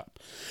dialed up.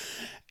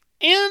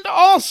 And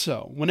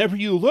also, whenever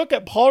you look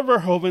at Paul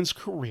Verhoeven's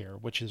career,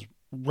 which is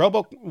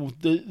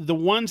the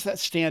ones that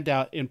stand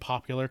out in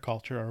popular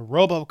culture are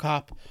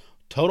RoboCop,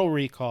 Total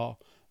Recall,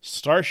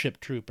 Starship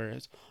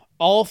Troopers,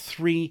 all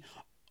three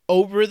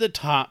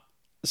over-the-top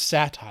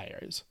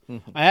satires.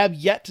 Mm-hmm. I have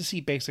yet to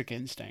see Basic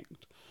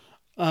Instinct.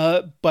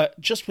 But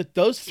just with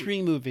those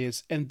three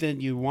movies, and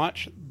then you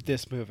watch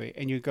this movie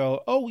and you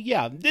go, oh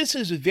yeah, this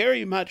is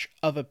very much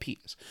of a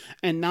piece.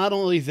 And not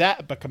only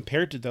that, but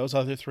compared to those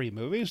other three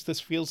movies, this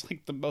feels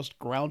like the most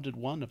grounded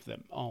one of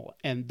them all,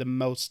 and the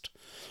most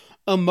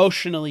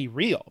emotionally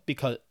real,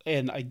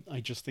 and I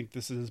just think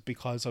this is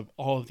because of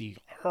all of the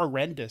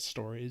horrendous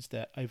stories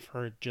that I've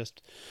heard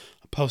just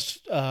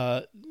post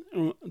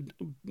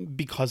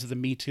because of the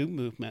Me Too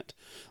movement.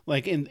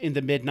 Like in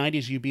the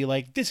mid-90s, you'd be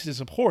like, this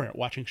is abhorrent,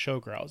 watching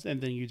Showgirls,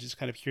 and then you just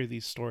kind of hear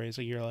these stories,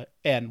 and you're like,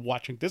 and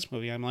watching this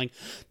movie, I'm like,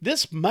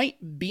 this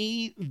might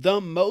be the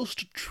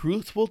most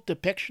truthful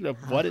depiction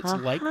of what it's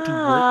like to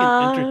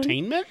work in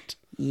entertainment.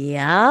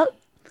 Yeah,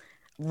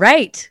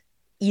 right.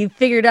 You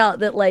figured out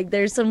that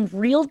there's some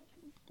real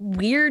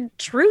weird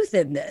truth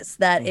in this,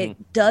 that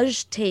it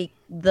does take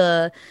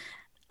the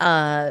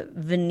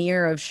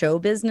veneer of show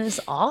business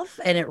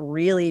off, and it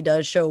really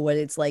does show what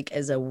it's like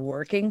as a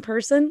working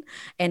person,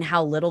 and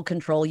how little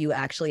control you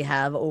actually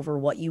have over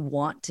what you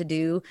want to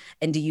do,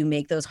 and do you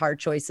make those hard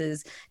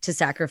choices to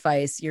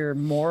sacrifice your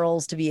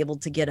morals to be able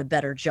to get a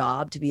better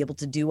job, to be able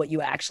to do what you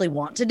actually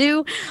want to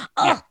do.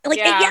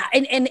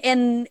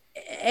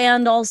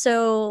 And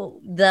also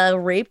the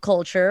rape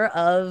culture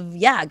of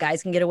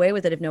guys can get away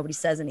with it if nobody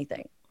says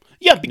anything.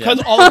 Because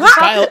all of the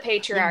style the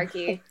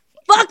patriarchy.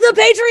 Fuck the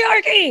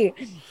patriarchy.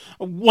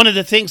 One of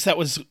the things that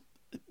was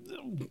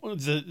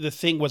the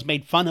thing was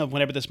made fun of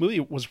whenever this movie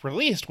was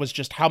released was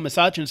just how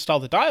misogynist all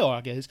the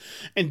dialogue is.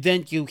 And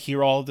then you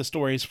hear all the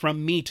stories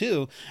from Me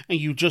Too, and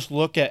you just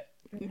look at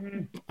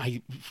you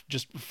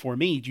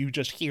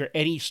just hear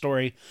any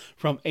story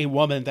from a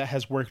woman that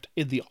has worked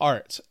in the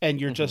arts,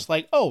 and you're just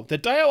like, oh, the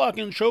dialogue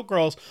in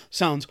Showgirls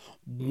sounds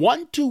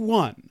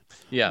 1-to-1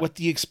 what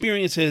the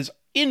experience is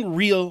in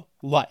real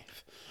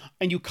life.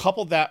 And you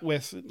couple that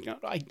with,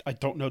 I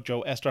don't know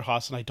Joe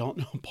Esterhaus, and I don't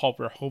know Paul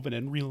Verhoeven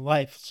in real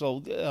life,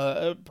 so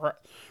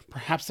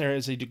perhaps there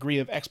is a degree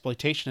of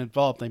exploitation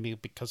involved. I mean,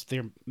 because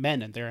they're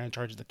men and they're in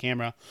charge of the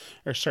camera,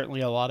 there's certainly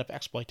a lot of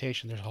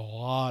exploitation. There's a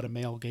lot of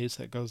male gaze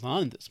that goes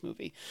on in this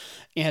movie.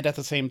 And at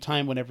the same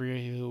time, whenever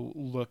you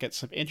look at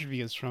some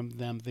interviews from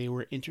them, they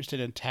were interested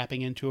in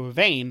tapping into a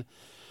vein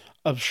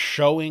of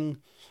showing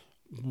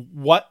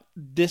what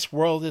this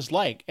world is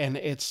like, and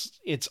it's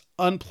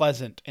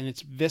unpleasant, and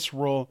it's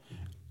visceral,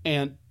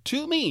 and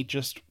to me,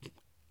 just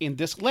in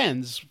this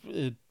lens,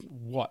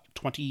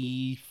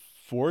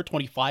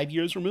 25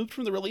 years removed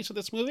from the release of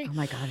this movie. Oh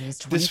my god, it is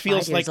 25 this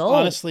feels years like old.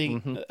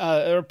 Honestly,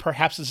 or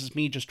perhaps this is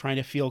me just trying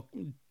to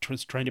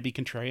be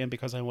contrarian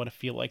because I want to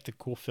feel like the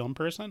cool film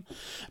person,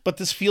 but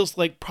this feels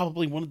like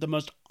probably one of the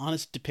most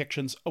honest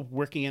depictions of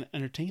working in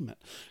entertainment.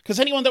 Because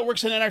anyone that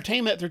works in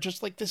entertainment, they're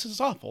just like, this is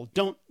awful,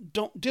 don't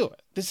do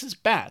it, this is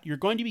bad, you're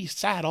going to be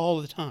sad all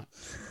the time.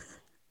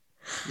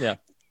 Yeah.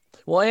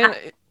 Well,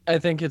 and I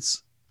think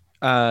it's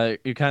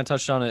you kind of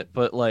touched on it,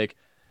 but like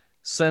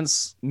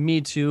since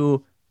Me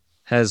Too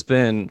has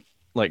been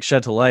like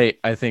shed to light,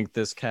 I think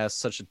this casts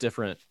such a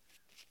different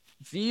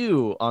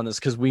view on this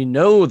because we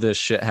know this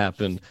shit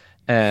happened.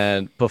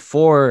 And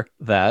before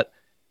that,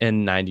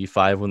 in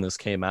 '95 when this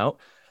came out,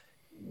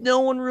 no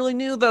one really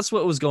knew that's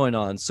what was going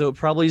on. So it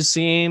probably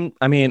seemed,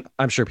 I mean,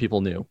 I'm sure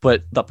people knew,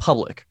 but the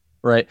public,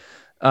 right?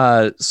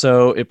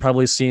 So it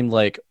probably seemed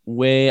like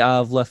way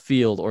out of left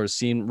field or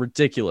seemed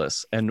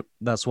ridiculous. And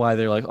that's why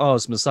they're like, oh,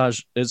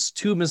 it's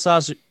too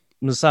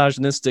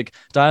misogynistic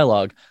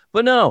dialogue.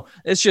 But no,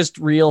 it's just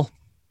real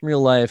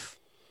life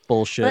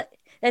bullshit. But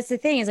that's the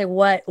thing is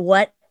like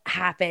what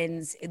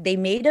happens? They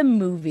made a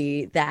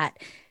movie that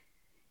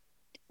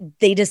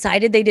they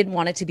decided they didn't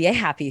want it to be a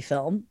happy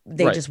film.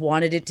 They Right. just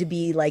wanted it to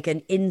be like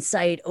an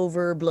insight,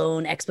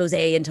 overblown expose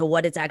into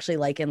what it's actually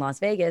like in Las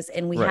Vegas.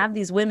 And we Right. have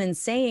these women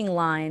saying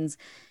lines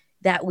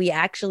that we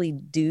actually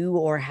do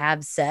or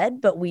have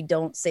said, but we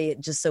don't say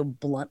it just so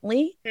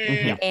bluntly.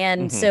 Mm.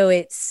 And Mhm. so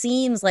it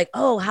seems like,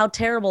 oh, how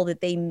terrible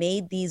that they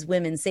made these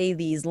women say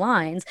these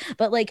lines.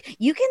 But like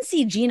you can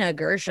see Gina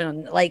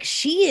Gershon, like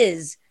she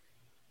is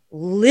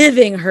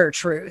living her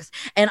truth.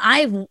 And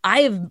I've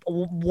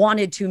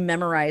wanted to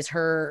memorize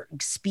her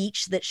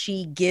speech that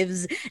she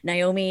gives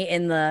Naomi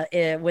in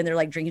the when they're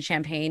like drinking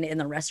champagne in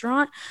the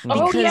restaurant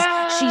Oh, because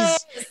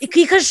yes.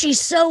 she's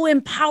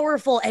so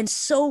powerful and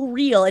so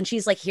real. And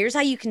she's like, here's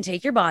how you can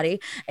take your body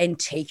and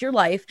take your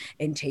life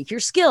and take your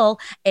skill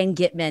and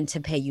get men to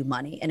pay you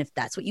money. And if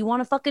that's what you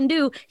want to fucking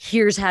do,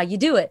 here's how you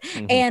do it.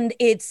 Mhm. And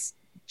it's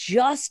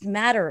just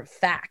matter of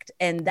fact.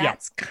 And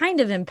that's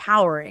kind of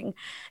empowering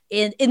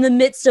in the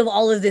midst of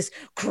all of this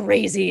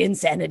crazy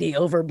insanity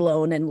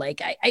overblown. And like,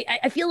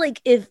 I feel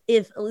like if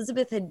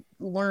Elizabeth had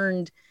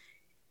learned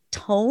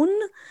tone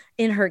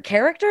in her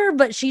character,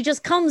 but she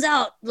just comes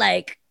out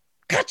like,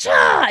 gotcha,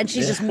 and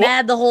she's just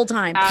mad the whole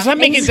time. Because I'm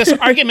making this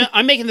argument.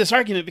 I'm making this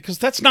argument because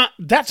that's not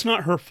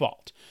her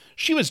fault.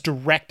 She was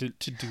directed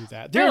to do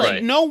that. There's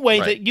Right. no way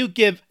Right. that you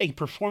give a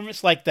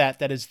performance like that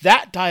is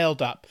that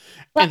dialed up.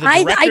 But and the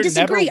I director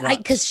disagree never once-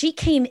 because she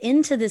came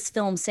into this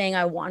film saying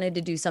I wanted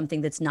to do something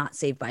that's not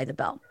Saved by the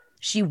Bell.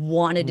 She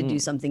wanted to do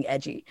something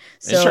edgy.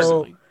 So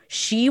Certainly.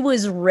 she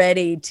was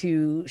ready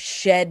to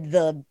shed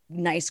the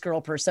nice girl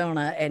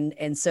persona.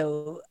 And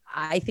so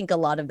I think a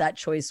lot of that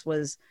choice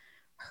was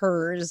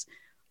hers.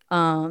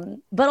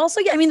 But also,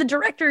 yeah, I mean, the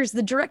directors,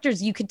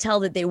 you could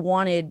tell that they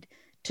wanted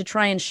to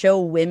try and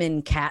show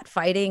women cat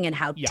fighting and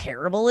how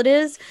terrible it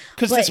is.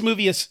 because this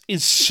movie is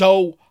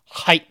so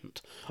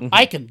heightened.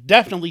 I can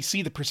definitely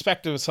see the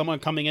perspective of someone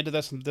coming into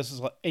this,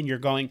 and you're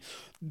going,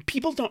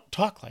 people don't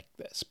talk like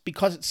this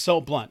because it's so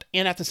blunt.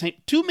 And at the same,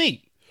 to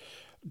me,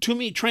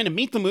 trying to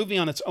meet the movie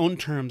on its own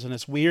terms and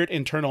its weird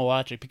internal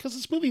logic, because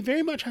this movie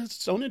very much has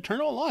its own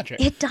internal logic.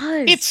 It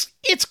does.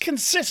 It's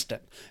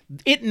consistent.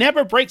 It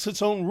never breaks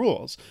its own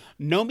rules.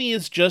 Nomi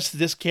is just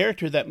this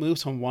character that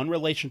moves from one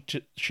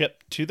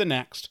relationship to the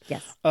next.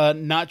 Yes.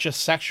 Not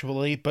just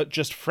sexually, but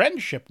just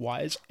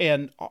friendship-wise.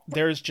 And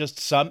there's just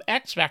some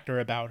X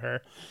factor about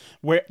her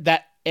where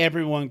that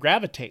everyone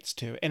gravitates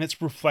to, and it's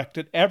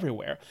reflected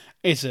everywhere.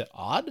 Is it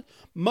odd?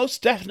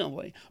 Most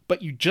definitely.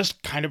 But you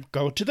just kind of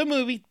go to the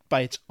movie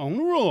by its own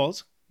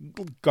rules,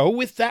 go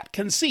with that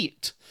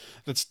conceit.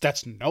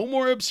 That's no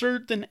more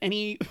absurd than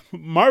any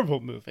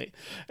Marvel movie.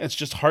 It's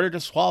just harder to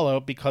swallow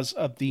because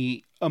of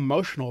the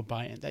emotional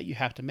buy-in that you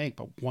have to make.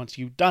 But once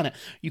you've done it,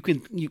 you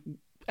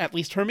at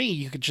least for me,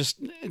 you could just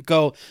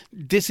go,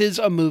 this is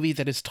a movie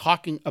that is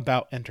talking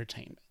about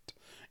entertainment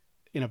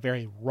in a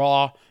very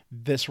raw,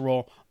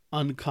 visceral,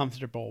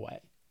 uncomfortable way.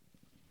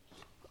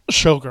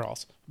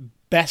 Showgirls,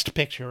 best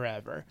picture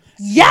ever.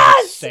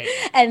 Yes! Insane.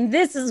 And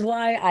this is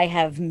why I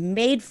have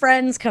made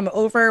friends come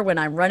over when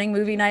I'm running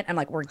movie night. I'm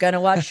like, we're gonna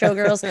watch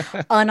Showgirls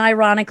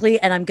unironically,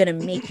 and I'm gonna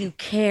make you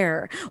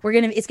care.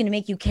 It's gonna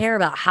make you care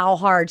about how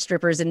hard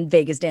strippers and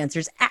Vegas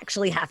dancers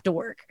actually have to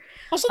work.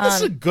 Also, this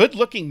is a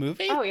good-looking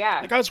movie. Oh,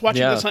 yeah. Like, I was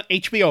watching Yeah. this on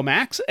HBO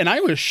Max, and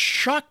I was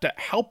shocked at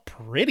how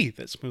pretty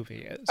this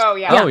movie is. Oh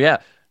yeah. Oh yeah.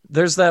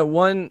 There's that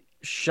one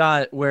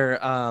shot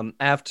where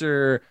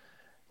after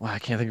I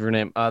can't think of her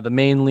name. The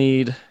main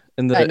lead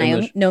in the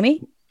Naomi?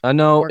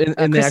 no Or,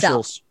 in the Chriselle.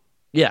 actual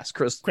yes,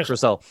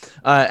 Chriselle.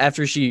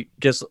 After she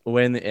gets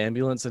away in the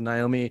ambulance and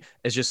Naomi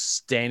is just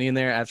standing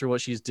there after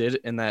what she's did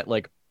and that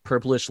like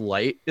purplish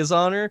light is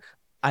on her.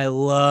 I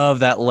love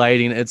that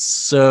lighting. It's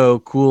so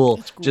cool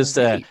It's just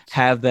to great.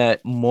 have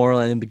that moral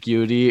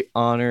ambiguity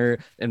on her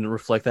and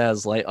reflect that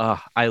as light.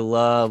 I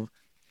love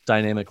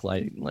dynamic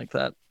lighting like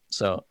that.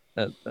 So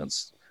that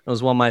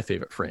was one of my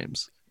favorite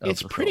frames. of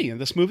It's the pretty, film.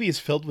 and this movie is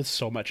filled with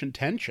so much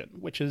intention,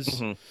 which is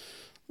Mhm.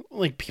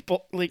 like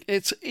people like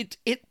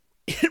it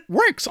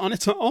works on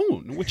its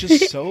own, which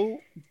is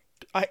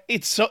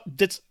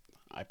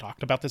I've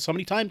talked about this so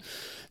many times.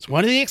 It's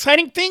one of the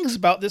exciting things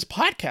about this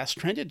podcast,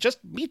 trying to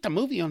just meet the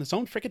movie on its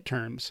own freaking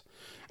terms.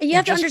 And you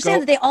have to just understand go-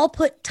 that they all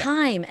put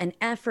time and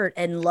effort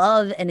and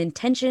love and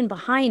intention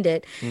behind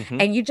it.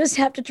 Mhm. And you just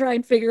have to try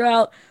and figure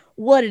out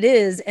what it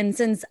is. And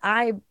since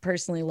I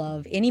personally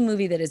love any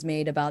movie that is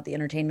made about the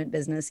entertainment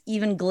business,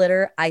 even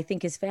Glitter, I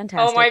think is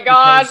fantastic. Oh my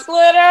God, because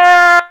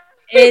Glitter!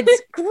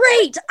 it's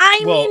great.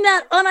 I Well, mean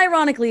that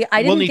unironically.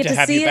 I We'll didn't need get to to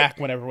have see you it. back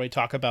whenever we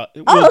talk about.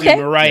 Oh, We'll okay.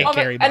 do Mariah Oh,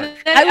 Carey. and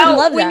Mark. then, I would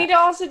love we that. need to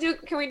also do.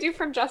 Can we do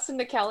from Justin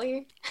to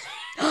Kelly?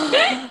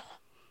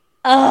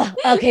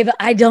 Okay, but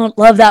I don't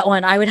love that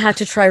one. I would have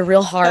to try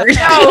real hard. No,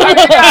 I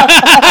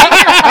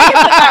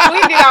mean, we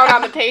can do that one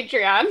on the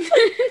Patreon.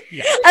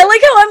 I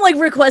like how I'm like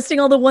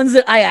requesting all the ones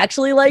that I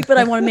actually like, but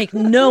I want to make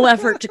no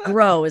effort to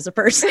grow as a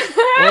person.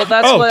 Well,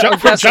 that's what our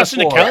from guests are Justin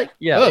to for. Kelly?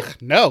 Yeah. Ugh,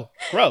 no.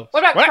 Gross.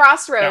 What about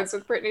Crossroads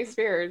with Britney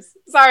Spears?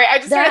 Sorry, I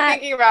just started That-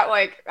 thinking about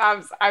like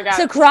I got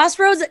So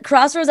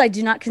Crossroads, I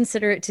do not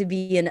consider it to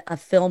be a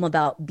film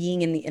about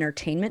being in the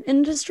entertainment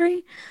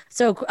industry.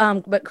 So,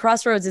 but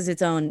Crossroads is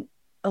its own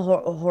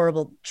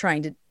horrible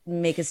trying to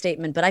make a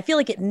statement, but I feel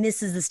like it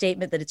misses the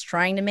statement that it's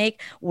trying to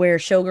make, where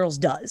Showgirls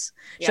does.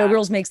 Yeah.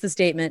 Showgirls makes the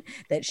statement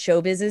that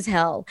showbiz is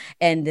hell,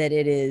 and that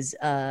it is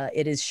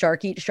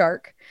shark eat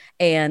shark,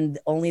 and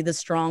only the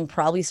strong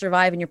probably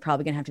survive, and you're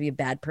probably gonna have to be a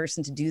bad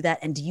person to do that.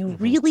 And do you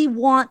really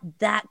want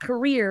that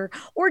career,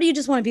 or do you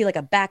just want to be like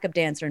a backup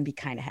dancer and be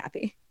kind of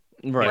happy?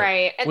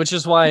 right. And- Which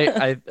is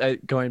why I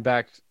going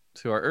back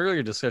to our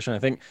earlier discussion, I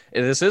think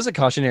this is a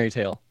cautionary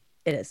tale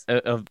It is.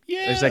 of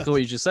Yeah. exactly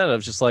what you just said,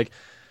 of just like,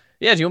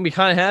 yeah, do you want to be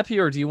kind of happy,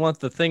 or do you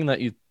want the thing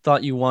that you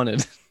thought you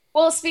wanted?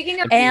 Well,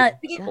 speaking of And-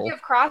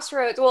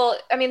 Crossroads, well,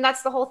 I mean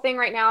that's the whole thing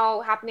right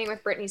now happening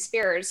with Britney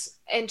Spears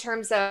in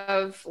terms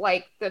of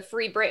like the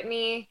Free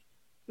Britney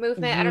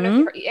movement. I don't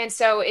know, and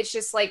so it's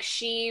just like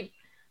she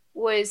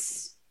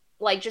was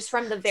like just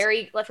from the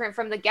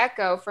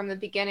get-go, from the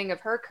beginning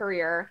of her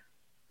career,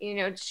 you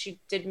know, she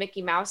did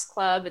Mickey Mouse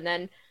Club, and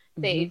then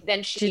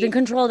she's been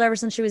controlled ever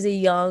since she was a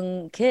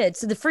young kid.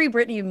 So the Free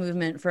Britney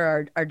movement,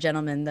 for our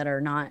gentlemen that are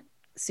not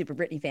super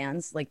Britney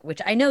fans, like, which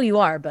I know you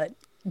are, but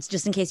it's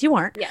just in case you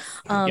aren't.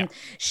 Yes.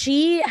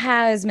 She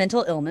has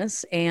mental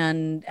illness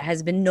and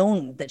has been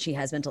known that she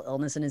has mental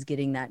illness and is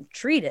getting that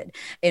treated.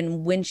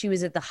 And when she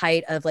was at the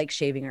height of like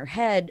shaving her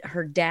head,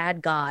 her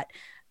dad got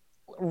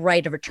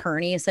right of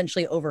attorney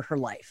essentially over her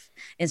life.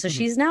 And so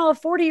she's now a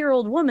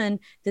 40-year-old woman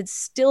that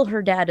still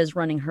her dad is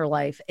running her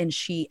life, and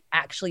she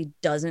actually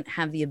doesn't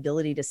have the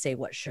ability to say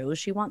what shows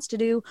she wants to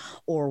do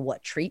or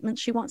what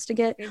treatments she wants to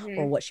get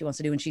or what she wants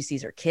to do when she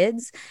sees her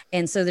kids.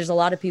 And so there's a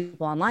lot of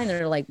people online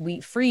that are like, we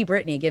free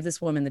Britney, give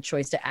this woman the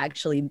choice to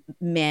actually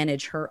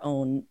manage her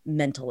own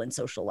mental and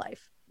social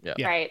life. Yeah.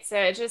 Right. So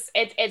it's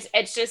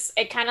just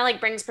it kind of like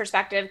brings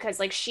perspective, because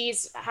like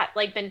she's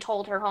like been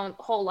told her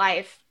whole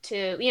life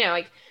to, you know,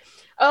 like,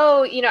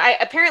 oh, you know,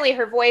 apparently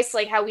her voice,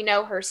 like how we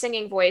know her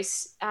singing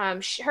voice,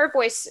 her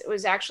voice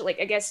was actually,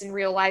 like, I guess in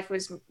real life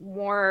was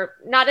more,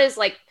 not as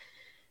like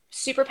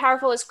super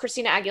powerful as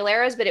Christina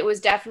Aguilera's, but it was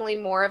definitely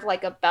more of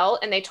like a belt,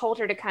 and they told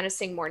her to kind of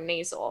sing more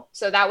nasal.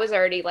 So that was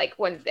already like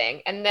one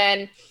thing. And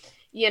then,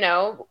 you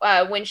know,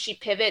 when she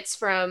pivots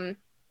from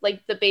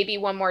like the Baby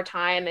One More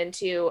Time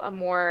into a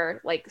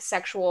more like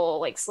sexual,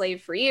 like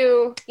Slave for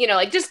You, you know,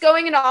 like just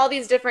going into all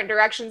these different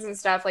directions and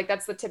stuff, like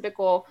that's the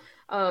typical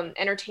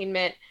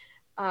entertainment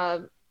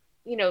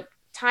you know,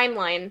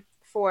 timeline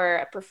for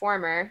a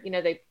performer, you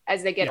know,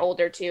 as they get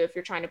older too, if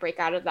you're trying to break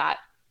out of that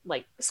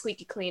like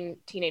squeaky clean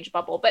teenage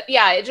bubble. But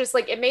yeah, it just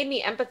like, it made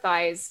me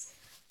empathize,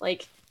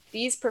 like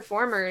these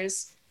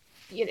performers,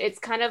 you know, it's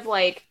kind of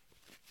like,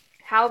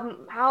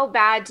 how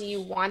bad do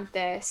you want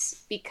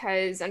this?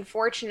 Because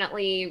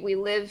unfortunately we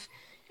live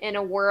in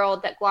a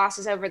world that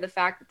glosses over the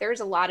fact that there's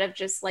a lot of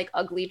just like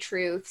ugly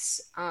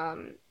truths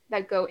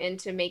that go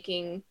into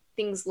making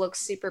things look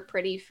super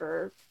pretty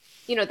for,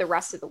 you know, the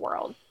rest of the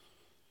world.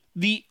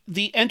 The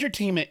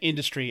entertainment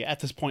industry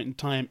at this point in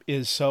time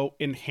is so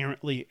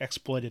inherently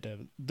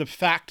exploitative. The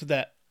fact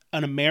that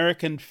an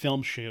American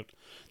film shoot,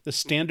 the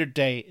standard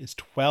day is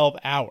 12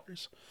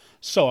 hours.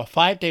 So a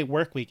 5-day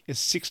work week is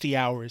 60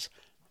 hours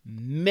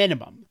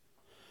minimum.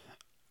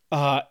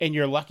 And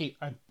you're lucky.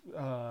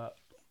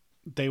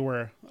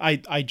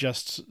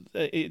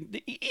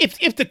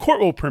 If the court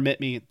will permit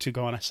me to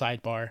go on a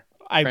sidebar,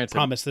 I Granted.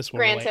 promise this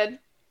will relate. Granted.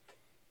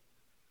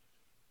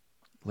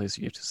 Liz,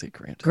 you have to say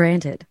granted.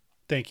 Granted.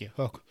 Thank you.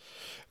 Oh,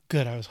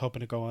 good. I was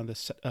hoping to go on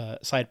this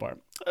sidebar.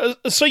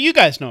 So you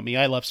guys know me.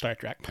 I love Star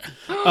Trek.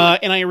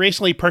 And I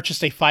recently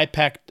purchased a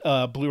 5-pack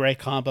Blu-ray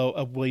combo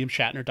of William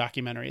Shatner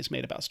documentaries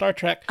made about Star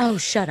Trek. Oh,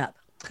 shut up.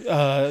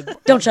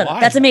 Don't Don't shut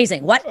up. That's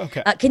amazing. What?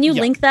 Okay. Can you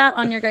Yeah. link that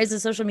on your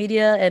guys' social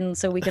media, and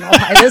so we can all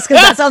buy this?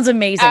 Because that sounds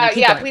amazing. Keep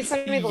Yeah, going. please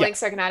send me the link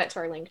so I can add it to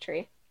our link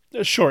tree.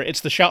 Sure.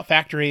 It's the Shout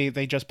Factory.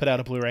 They just put out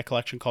a Blu-ray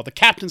collection called the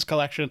Captain's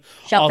Collection.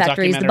 Shout all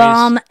Factory is the documentaries.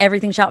 bomb.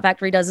 Everything Shout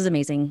Factory does is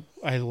amazing.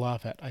 I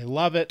love it. I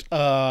love it.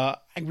 I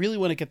really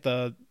want to get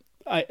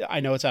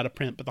I know it's out of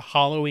print, but the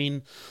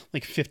Halloween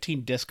like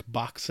 15-disc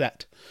box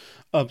set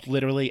of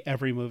literally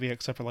every movie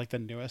except for like the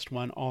newest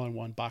one, all in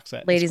one box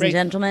set. It's Ladies and great.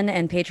 gentlemen,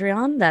 and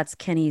Patreon, that's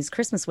Kenny's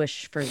Christmas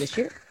wish for this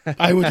year.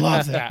 I would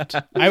love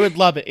that. I would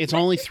love it. It's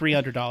only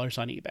 $300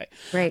 on eBay.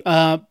 Right.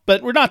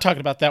 But we're not talking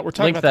about that. We're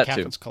talking Link about the that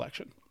too. Captain's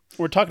Collection.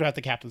 we're talking about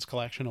the Captain's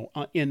Collection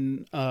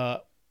in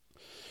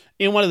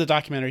one of the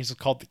documentaries. It's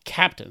called The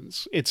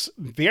Captains. It's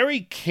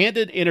very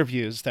candid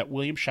interviews that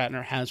William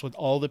Shatner has with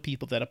all the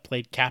people that have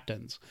played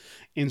captains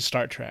in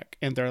Star Trek.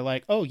 And they're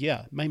like, oh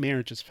yeah, my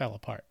marriage just fell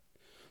apart.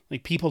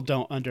 Like, people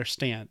don't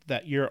understand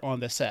that you're on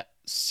the set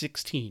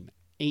 16,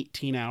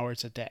 18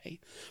 hours a day,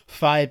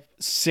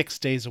 5-6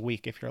 days a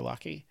week if you're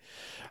lucky.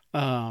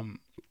 I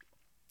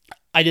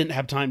didn't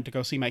have time to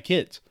go see my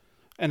kids.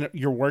 And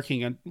you're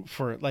working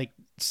for like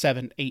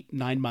 7, 8,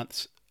 9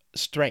 months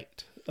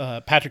straight.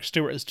 Patrick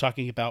Stewart is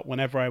talking about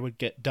whenever I would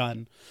get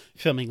done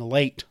filming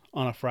late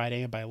on a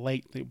Friday, and by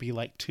late, it would be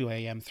like 2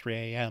 a.m., 3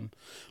 a.m.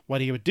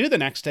 What he would do the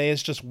next day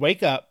is just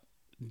wake up,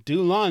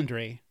 do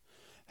laundry,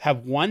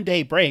 have 1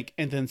 day break,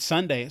 and then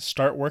Sunday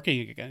start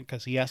working again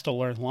because he has to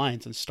learn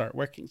lines and start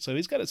working. So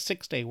he's got a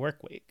 6-day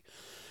work week.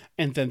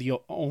 And then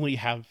you'll only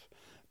have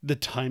the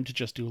time to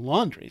just do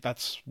laundry.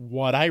 That's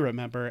what I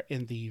remember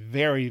in the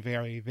very,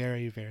 very,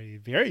 very, very,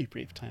 very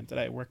brief time that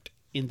I worked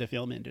in the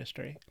film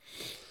industry.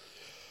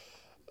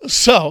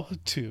 So,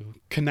 to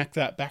connect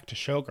that back to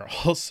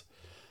Showgirls,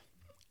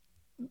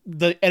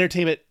 the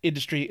entertainment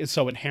industry is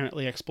so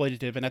inherently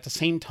exploitative, and at the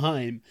same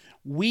time,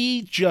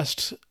 we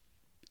just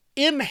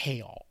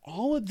inhale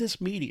all of this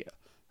media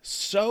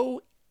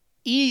so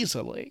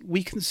easily.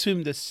 We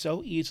consume this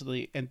so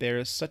easily, and there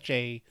is such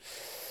a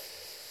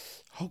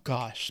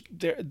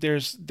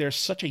there's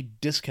such a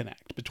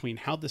disconnect between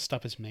how this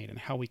stuff is made and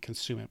how we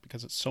consume it,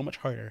 because it's so much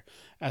harder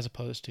as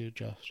opposed to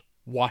just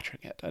watching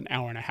it. An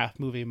hour and a half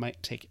movie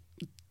might take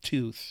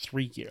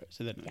 2-3 years,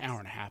 and then an hour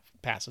and a half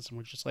passes and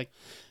we're just like,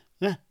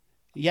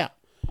 yeah.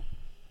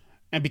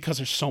 And because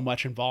there's so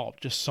much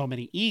involved, just so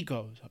many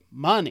egos,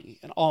 money,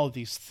 and all of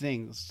these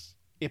things,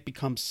 it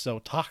becomes so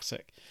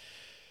toxic.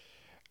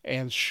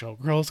 And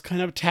Showgirls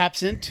kind of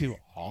taps into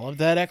all of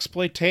that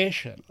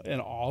exploitation and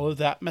all of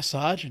that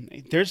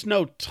misogyny. There's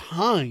no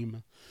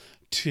time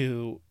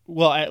to,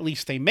 well, at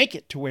least they make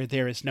it to where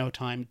there is no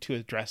time to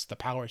address the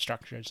power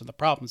structures and the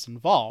problems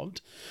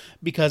involved,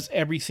 because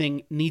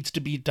everything needs to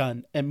be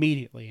done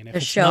immediately. And if the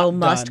it's show not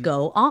must done,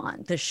 go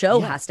on. The show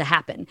has to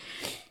happen.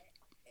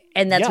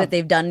 And that's what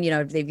they've done. You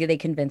know, they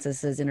convince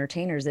us as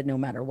entertainers that no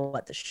matter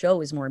what, the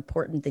show is more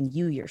important than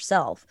you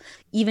yourself,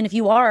 even if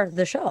you are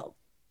the show.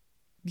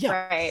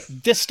 Yeah, right.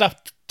 This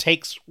stuff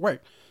takes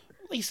work.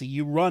 Lisa,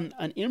 you run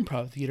an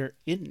improv theater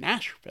in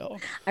Nashville.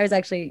 I was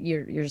actually,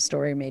 your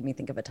story made me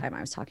think of a time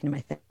I was talking to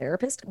my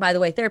therapist. By the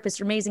way, therapists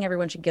are amazing.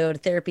 Everyone should go to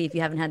therapy if you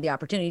haven't had the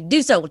opportunity to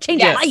do so. It will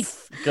change your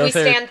life. We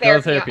stand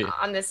therapy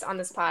on this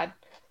pod.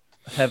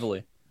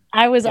 Heavily.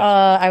 we were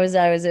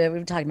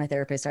talking to my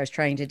therapist. I was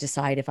trying to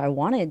decide if I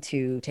wanted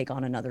to take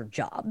on another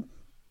job.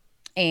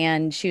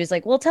 And she was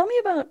like, well, tell me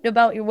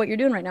about what you're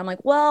doing right now. I'm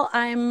like, well,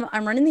 I'm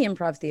running the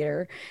improv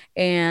theater,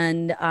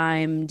 and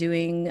I'm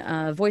doing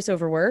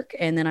voiceover work.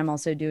 And then I'm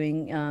also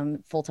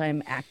doing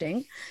full-time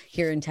acting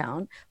here in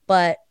town.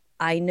 But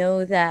I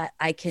know that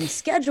I can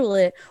schedule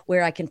it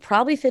where I can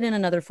probably fit in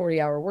another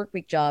 40-hour work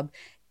week job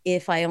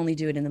if I only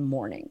do it in the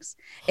mornings.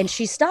 And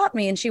she stopped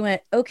me and she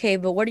went, okay,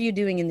 but what are you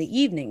doing in the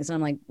evenings? And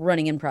I'm like,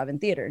 running improv and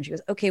theater. And she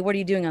goes, okay, what are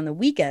you doing on the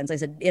weekends? I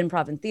said,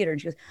 improv and theater.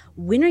 And she goes,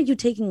 when are you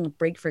taking a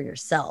break for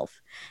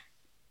yourself?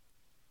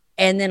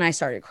 And then I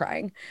started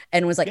crying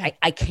and was like,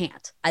 I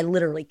can't. I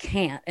literally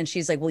can't. And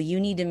she's like, well, you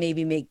need to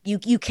maybe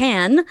you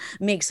can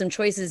make some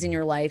choices in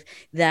your life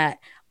that,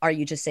 are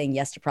you just saying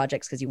yes to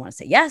projects because you want to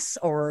say yes,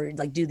 or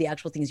like do the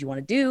actual things you want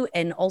to do?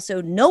 And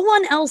also, no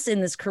one else in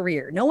this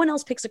career, no one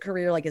else picks a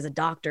career like as a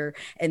doctor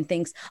and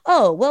thinks,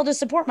 oh, well, to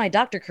support my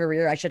doctor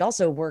career, I should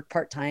also work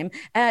part-time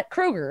at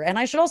Kroger, and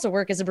I should also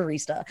work as a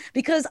barista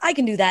because I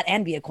can do that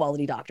and be a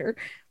quality doctor.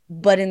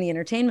 But in the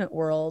entertainment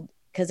world,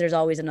 because there's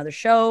always another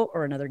show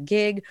or another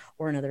gig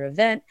or another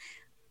event,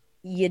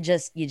 you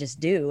just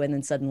do. And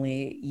then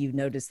suddenly you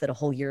notice that a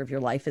whole year of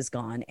your life is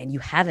gone and you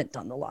haven't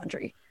done the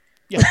laundry.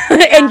 Yeah.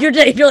 And you're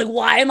like,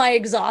 why am I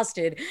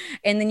exhausted?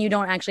 And then you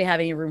don't actually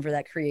have any room for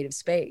that creative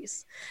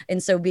space.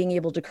 And so being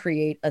able to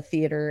create a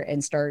theater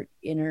and start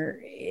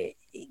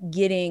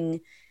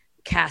getting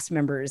cast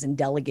members and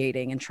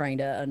delegating and trying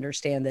to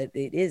understand that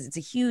it's a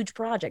huge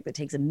project that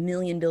takes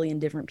 1 billion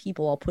different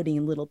people all putting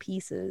in little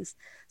pieces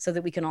so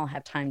that we can all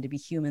have time to be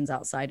humans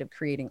outside of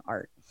creating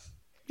art.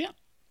 Yeah.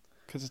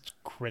 Because it's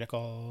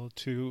critical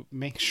to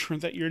make sure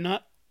that you're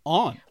not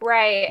on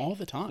all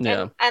the time.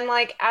 And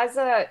like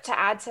to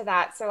add to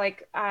that, so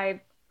like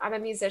I'm a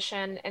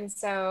musician, and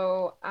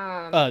so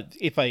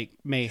if I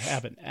may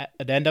have an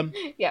addendum,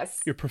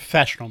 yes, you're a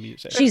professional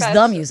musician. She's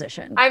the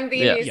musician. I'm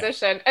the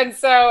musician. And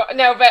so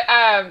no, but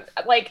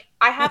like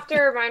I have to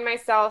remind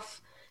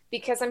myself,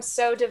 because I'm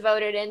so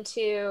devoted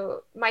into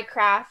my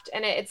craft,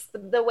 and it's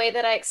the way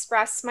that I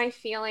express my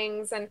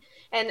feelings and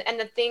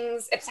the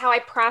things, it's how I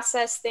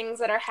process things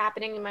that are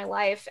happening in my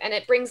life, and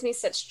it brings me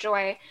such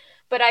joy.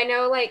 But I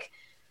know, like,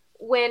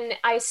 when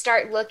I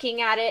start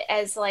looking at it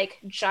as like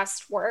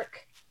just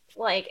work,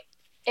 like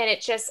and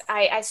it just,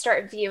 I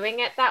start viewing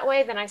it that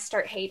way, then I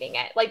start hating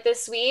it. Like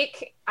this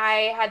week,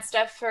 I had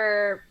stuff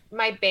for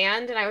my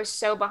band and I was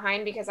so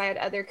behind because I had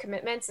other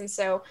commitments. And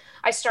so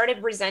I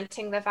started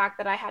resenting the fact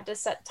that I had to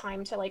set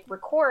time to like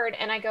record.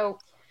 And I go,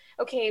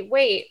 okay,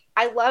 wait,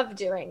 I love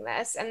doing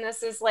this. And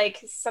this is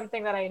like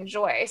something that I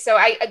enjoy. So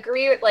I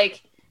agree with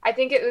like, I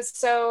think it was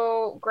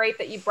so great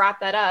that you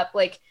brought that up.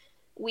 Like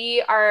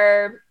we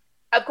are,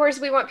 of course,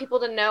 we want people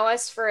to know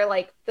us for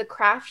like the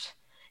craft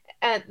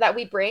that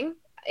we bring.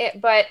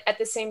 But at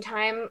the same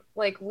time,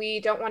 like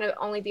we don't want to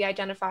only be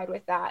identified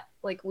with that.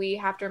 Like we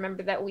have to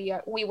remember that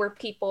we were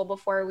people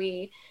before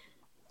we,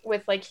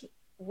 with like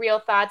real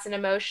thoughts and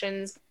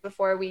emotions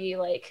before we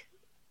like,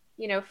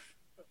 you know,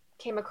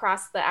 came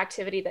across the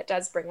activity that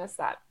does bring us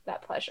that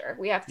pleasure.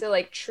 We have to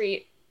like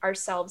treat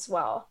ourselves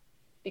well,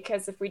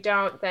 because if we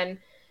don't, then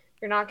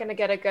you're not going to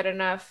get a good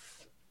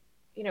enough,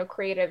 you know,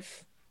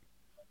 creative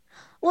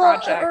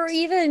project. Or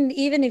even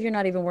if you're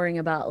not even worrying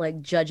about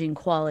like judging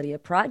quality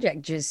of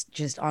project,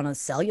 just on a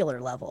cellular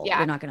level,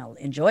 you're not going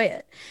to enjoy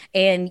it.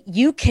 And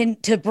you can,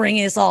 to bring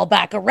us all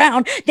back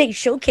around, they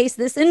showcase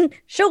this in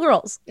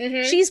Showgirls.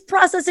 She's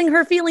processing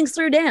her feelings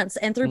through dance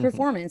and through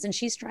performance, and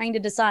she's trying to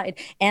decide,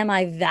 am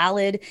I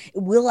valid?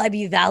 Will I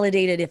be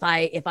validated if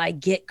I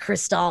get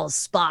Crystal's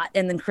spot?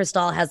 And then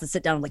Crystal has to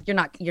sit down like, you're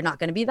not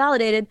going to be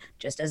validated,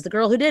 just as the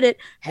girl who did it,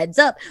 heads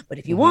up. But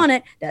if you want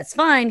it, that's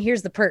fine.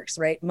 Here's the perks,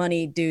 right?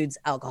 Money, dudes,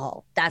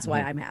 alcohol. That's why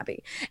I'm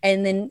happy.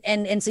 And then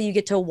and so you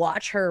get to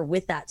watch her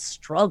with that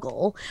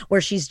struggle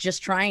where she's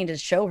just trying to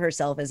show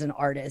herself as an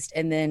artist.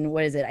 And then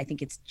what is it? I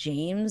think it's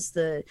James,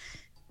 the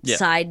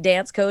side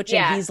dance coach.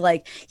 And he's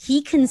like,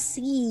 he can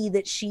see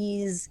that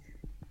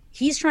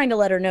he's trying to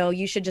let her know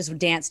you should just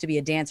dance to be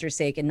a dancer's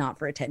sake and not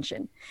for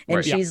attention.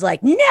 And she's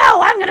like,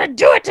 no, I'm going to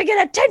do it to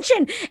get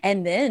attention.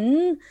 And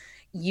then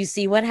you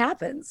see what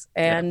happens,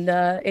 and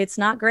it's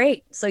not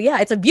great. So yeah,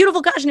 it's a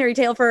beautiful cautionary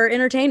tale for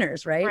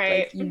entertainers, right?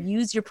 Like you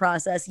use your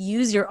process,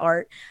 use your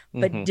art,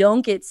 but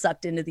don't get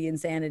sucked into the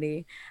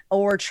insanity,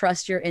 or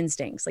trust your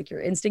instincts. Like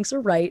your instincts are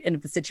right, and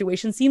if the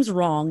situation seems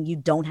wrong, you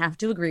don't have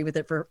to agree with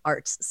it for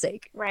art's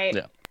sake. Right.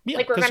 Yeah,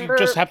 like remember, you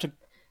just have to.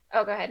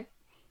 Oh, go ahead.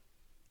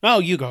 Oh,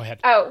 you go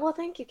ahead. Oh, well,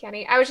 thank you,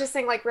 Kenny. I was just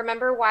saying, like,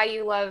 remember why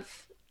you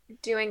love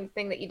doing the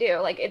thing that you do.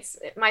 Like, it's,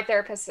 my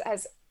therapist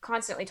has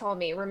constantly told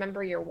me,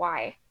 remember your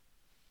why.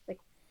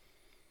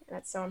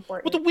 That's so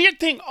important. Well, the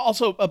weird thing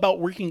also about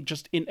working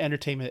just in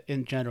entertainment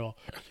in general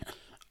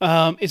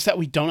is that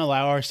we don't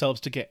allow ourselves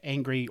to get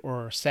angry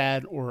or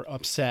sad or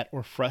upset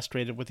or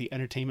frustrated with the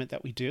entertainment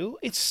that we do.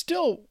 It's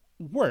still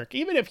work.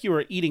 Even if you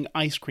were eating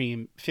ice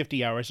cream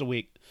 50 hours a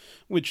week,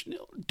 which,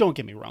 don't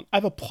get me wrong,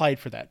 I've applied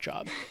for that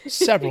job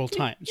several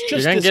times.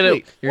 Just this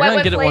week. You're going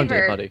to get it one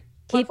day, buddy.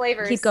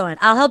 Keep going.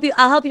 I'll help you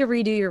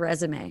redo your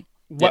resume.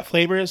 What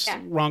flavors?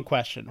 Yeah. Wrong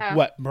question. Oh.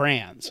 What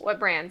brands? What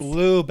brands?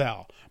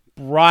 Bluebell,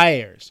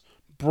 Breyers,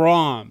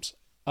 Brahms,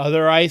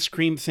 other ice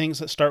cream things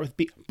that start with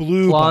B.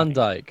 Blue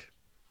Klondike.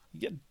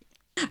 Yeah.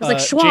 I was like,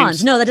 Schwann's.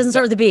 James, no, that doesn't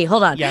start with a B.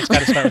 Hold on. Yeah, it's got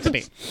to start with a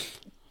B.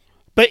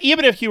 But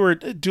even if you were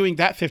doing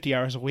that 50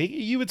 hours a week,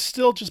 you would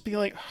still just be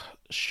like, oh,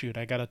 shoot,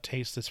 I got to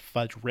taste this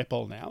fudge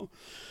ripple now.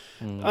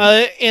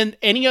 And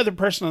any other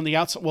person on the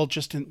outside, well,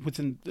 just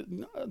within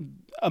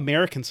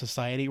American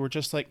society, we're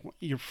just like,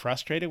 you're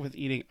frustrated with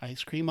eating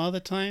ice cream all the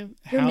time?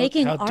 You're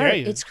making art.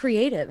 It's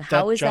creative.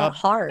 How is that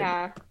hard?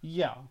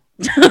 Yeah.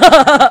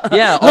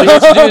 Yeah, all you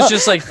have to do is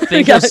just like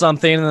think of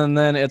something, and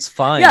then it's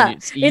fine. Yeah,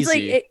 it's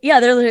easy. It's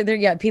like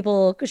they're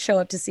people show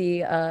up to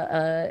see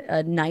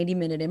a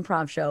 90-minute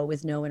improv show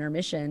with no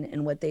intermission,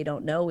 and what they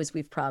don't know is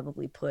we've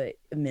probably put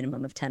a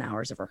minimum of 10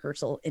 hours of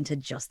rehearsal into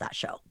just that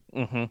show.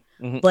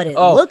 But it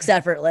looks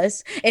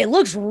effortless. It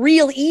looks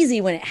real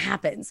easy when it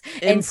happens.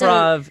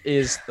 Improv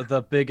is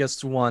the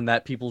biggest one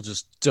that people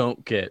just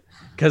don't get,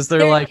 because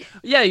they're like,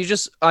 yeah, you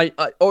just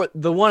or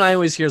the one I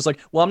always hear is like,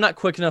 well, I'm not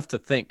quick enough to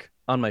think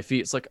on my feet.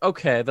 It's like,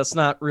 okay, that's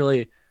not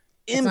really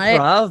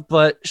improv,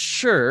 but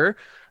sure.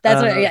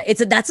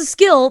 That's that's a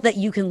skill that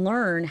you can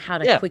learn how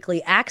to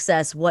quickly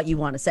access what you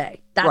want to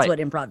say. That's what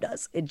improv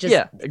does. It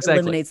just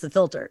eliminates the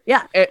filter.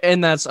 Yeah.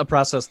 And that's a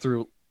process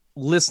through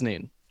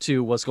listening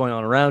to what's going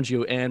on around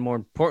you, and more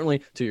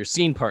importantly, to your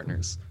scene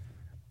partners.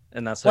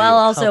 And that's how you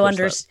also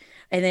understand.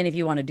 And then if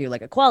you want to do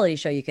like a quality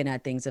show, you can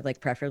add things of like,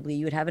 preferably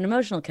you would have an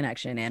emotional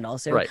connection, and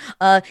also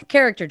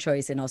character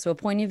choice, and also a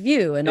point of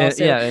view, and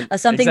also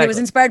something that was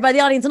inspired by the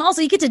audience. And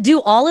also you get to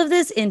do all of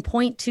this in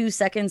 0.2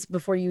 seconds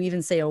before you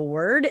even say a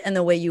word. And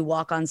the way you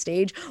walk on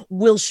stage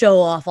will show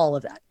off all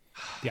of that.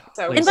 Yeah.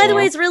 And by the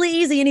way, it's really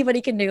easy.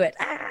 Anybody can do it.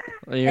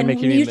 You're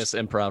making me miss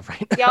improv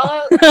right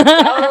now.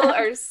 Y'all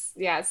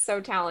are so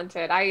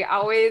talented. I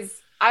always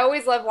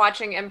love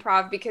watching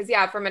improv because,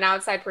 from an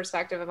outside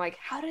perspective, I'm like,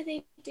 how do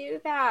they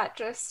do that?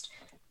 Just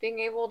being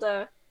able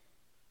to.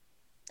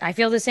 I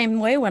feel the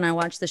same way when I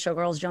watch the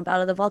Showgirls jump out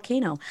of the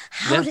volcano.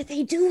 How did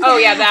they do that? Oh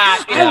yeah,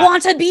 that. Yeah. I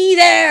want to be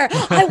there.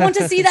 I want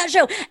to see that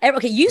show.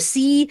 Okay, you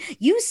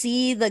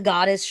see the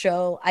Goddess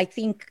show, I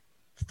think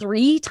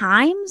 3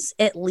 times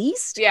at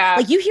least. Yeah.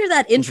 Like you hear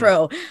that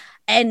intro,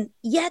 and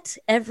yet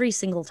every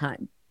single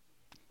time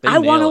I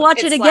want to watch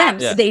It it again.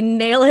 slaps. Yeah. They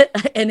nail it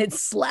and it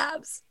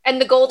slaps. And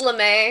the gold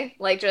lame,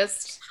 like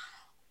just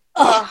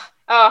Oh,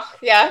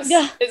 yes.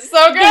 Yeah. It's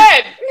so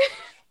good.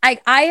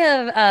 I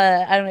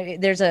have I don't know.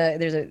 There's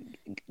a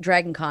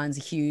Dragon Con's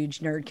a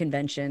huge nerd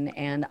convention,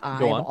 and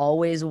I've on.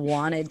 always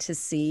wanted to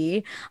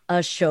see a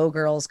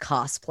Showgirls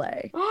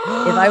cosplay. If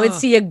I would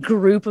see a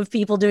group of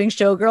people doing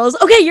Showgirls,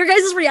 okay, your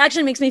guys'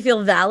 reaction makes me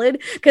feel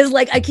valid because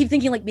like I keep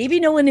thinking like maybe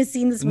no one has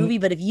seen this movie,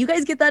 but if you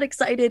guys get that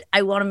excited,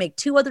 I want to make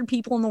 2 other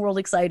people in the world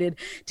excited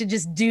to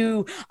just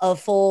do a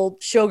full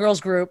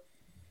Showgirls group,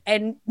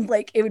 and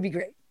like it would be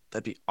great.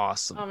 That'd be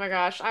awesome. Oh my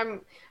gosh,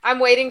 I'm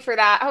waiting for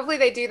that. Hopefully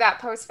they do that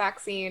post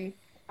vaccine.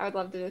 I would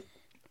love to.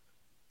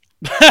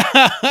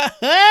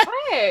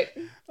 What?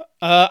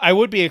 I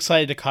would be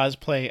excited to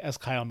cosplay as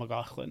Kyle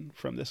MacLachlan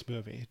from this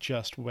movie,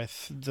 just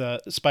with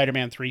the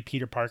Spider-Man 3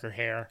 Peter Parker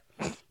hair,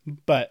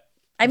 but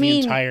I the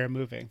mean, entire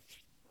movie.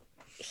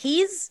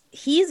 he's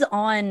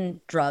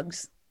on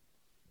drugs,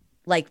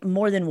 like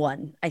more than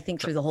one, I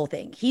think, through the whole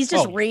thing. He's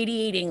just Oh.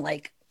 radiating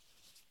like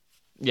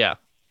Yeah.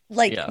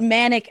 Yeah.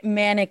 manic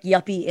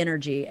yuppie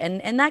energy,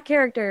 and that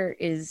character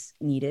is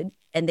needed,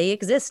 and they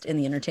exist in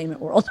the entertainment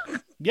world.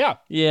 Yeah.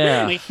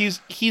 Yeah. Like, he's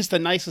the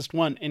nicest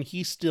one, and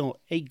he's still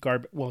a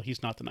garbage. Well,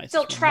 he's not the nicest.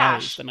 Still one.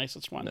 trash. Molly's the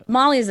nicest one.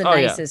 Molly's the Oh,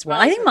 yeah. nicest one.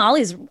 I think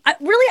Molly's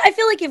I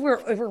feel like if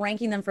we're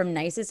ranking them from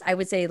nicest, I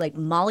would say like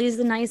Molly's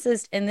the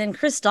nicest, and then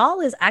Crystal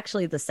is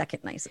actually the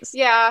second nicest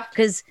Yeah.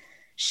 because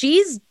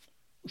she's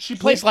She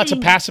plays lots of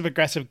Hippie. passive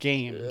aggressive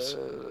games.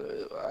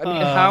 I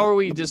mean, how are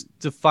we just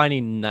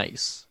defining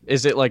nice?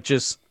 Is it like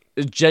just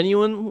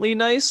genuinely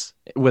nice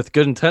with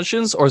good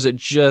intentions, or is it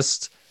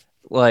just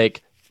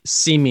like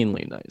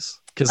seemingly nice?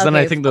 Because then I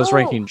Okay. think those Oh.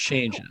 ranking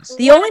changes.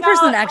 the What only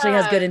person that about, actually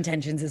has good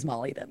intentions is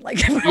Molly. Then, like,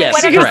 if we're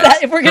Yes, gonna use correct,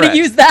 that, if we're gonna correct.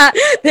 use that,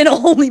 then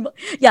only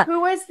yeah.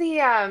 Who was the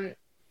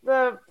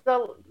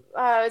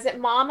is it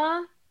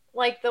Mama?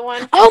 Like the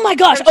one. Oh my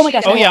gosh! Oh my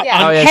gosh! Oh, yeah.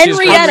 Yeah. Oh, yeah, she's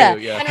cool Henrietta.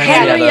 too, yeah.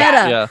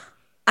 Henrietta. Yeah.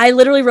 I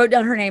literally wrote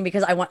down her name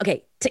because I want.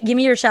 Okay, give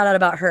me your shout out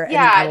about her. And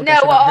then I Yeah. will No.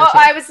 gush about Well, her too.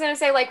 I was gonna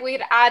say like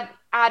we'd add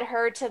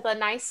her to the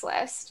nice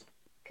list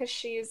because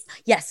she's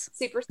Yes,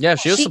 super. Yeah,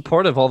 she was She-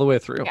 supportive all the way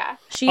through. Yeah.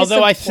 she's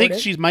Although I think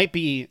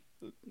supportive.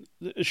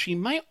 she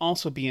might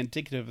also be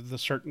indicative of the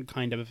certain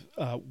kind of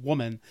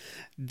woman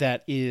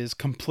that is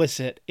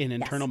complicit in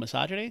internal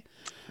misogyny.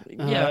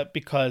 Yeah.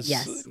 Because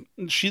Yes.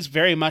 she's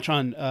very much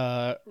on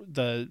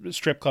the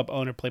strip club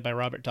owner played by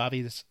Robert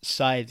Davi's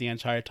side the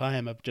entire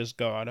time of just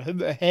going,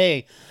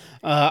 hey,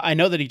 I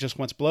know that he just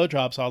wants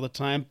blowjobs all the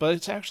time, but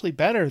it's actually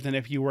better than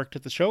if you worked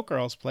at the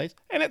showgirls place,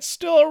 and it's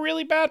still a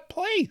really bad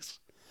place.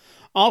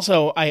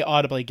 Also, I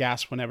audibly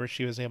gasped whenever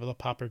she was able to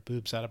pop her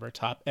boobs out of her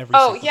top every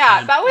Oh single yeah,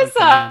 time. that was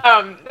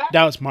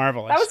That was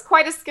marvelous. that was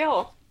quite a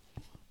skill.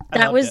 I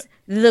That loved was it.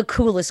 the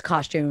coolest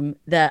costume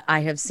that I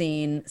have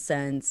seen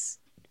since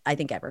I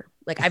think ever.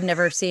 Like I've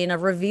never seen a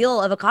reveal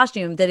of a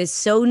costume that is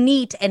so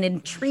neat and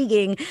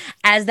intriguing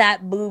as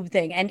that boob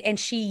thing, and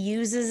she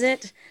uses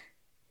it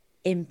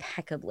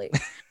impeccably.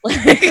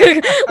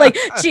 like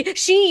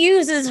she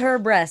uses her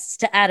breasts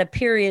to add a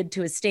period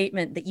to a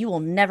statement that you will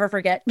never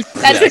forget.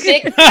 That's Yes.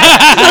 big.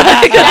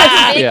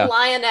 That's big Yeah.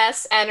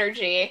 lioness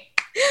energy.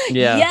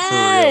 Yeah.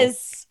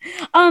 Yes.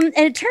 And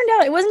it turned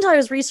out it wasn't until I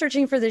was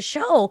researching for the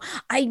show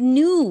I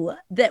knew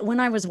that when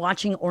I was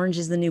watching Orange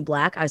Is the New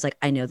Black, I was like,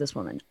 I know this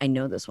woman. I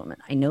know this woman.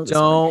 I know this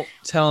woman. Don't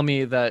tell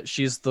me that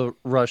she's the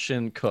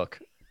Russian cook.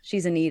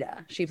 She's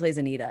Anita. She plays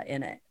Anita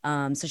in it.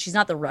 So she's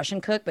not the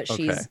Russian cook, but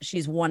Okay.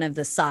 she's one of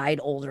the side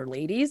older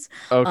ladies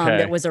Okay.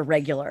 that was a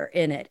regular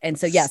in it. And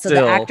so so Still.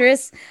 the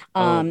actress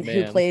Oh, who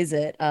man. plays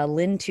it,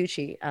 Lynn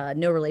Tucci,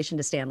 no relation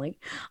to Stanley.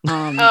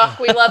 Oh,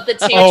 we love the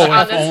teach Oh,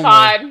 on if this only.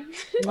 pod.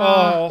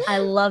 Oh. I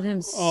love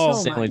him so Oh.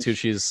 Stanley much.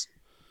 Tucci's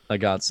a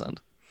godsend.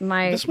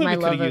 My This movie my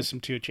could love have of used some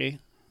Tucci.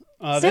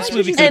 Stanley This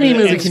movie Tucci's could Any have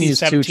movie been can an use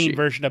NC-17 Tucci.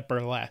 version of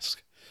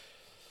Burlesque.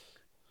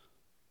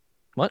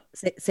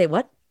 say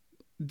what?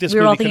 This We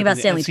were all movie thinking could have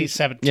about been an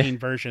Stanley Tucci. NC-17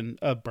 version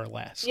of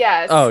Burlesque.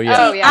 Yes. Oh, yeah.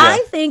 Oh yeah.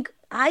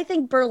 I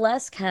think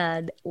Burlesque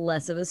had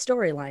less of a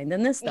storyline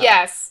than this. Though.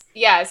 Yes.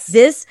 Yes.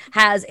 This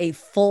has a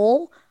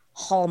full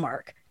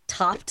Hallmark,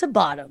 top to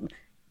bottom.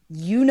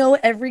 You know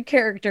every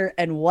character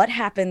and what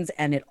happens,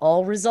 and it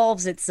all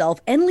resolves itself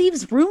and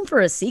leaves room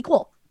for a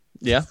sequel.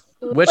 Yeah.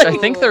 Which I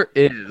think Ooh. there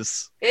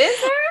is.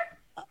 Is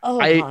there? Oh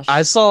gosh.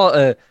 I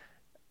saw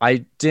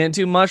I didn't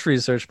do much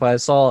research, but I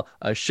saw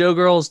a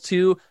Showgirls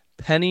 2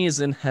 Pennies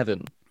in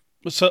Heaven.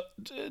 So,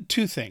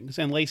 two things,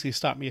 and Lacey,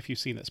 stop me if you've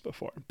seen this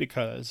before,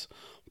 because,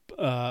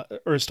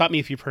 or stop me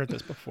if you've heard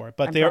this before.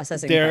 But I'm they're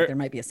processing the fact they're there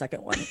might be a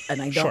second one,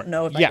 and I Sure. don't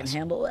know if I Yes. can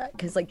handle that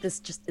because like this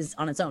just is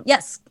on its own.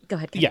 Yes, go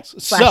ahead. Ken. Yes.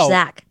 Slash So,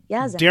 Zach.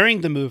 Yeah, Zach.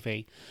 during the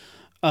movie,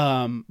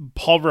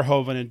 Paul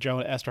Verhoeven and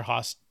Joan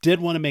Esterhaas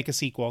did want to make a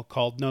sequel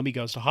called Nomi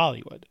Goes to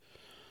Hollywood,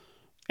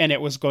 and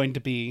it was going to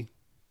be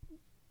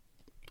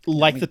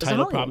like Nomi the Goes to title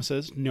Hollywood.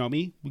 promises,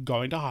 Nomi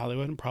going to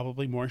Hollywood and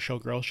probably more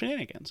showgirl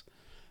shenanigans.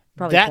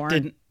 Probably that porn.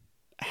 didn't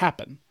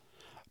happen.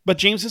 But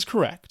James is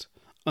correct.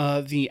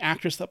 The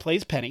actress that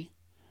plays Penny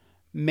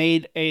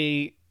made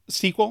a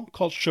sequel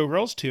called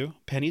Showgirls 2,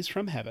 Pennies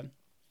from Heaven.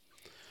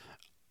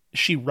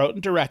 She wrote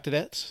and directed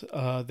it.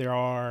 There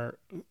are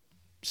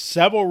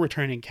several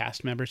returning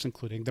cast members,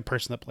 including the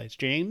person that plays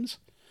James,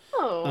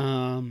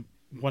 Oh.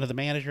 one of the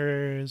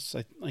managers,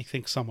 I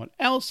think someone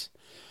else.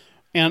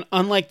 And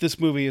unlike this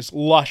movie's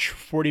lush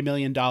 $40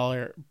 million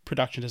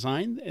production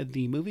design,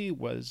 the movie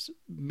was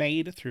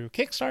made through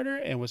Kickstarter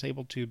and was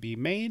able to be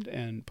made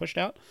and pushed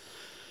out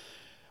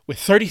with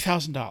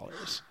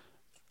 $30,000.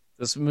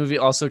 This movie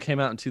also came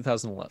out in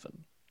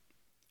 2011.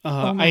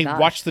 Oh my I gosh.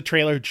 watched the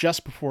trailer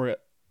just before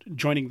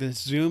joining this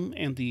Zoom,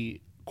 and the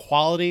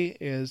quality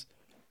is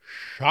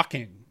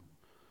shocking.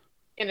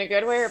 In a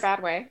good way or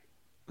bad way?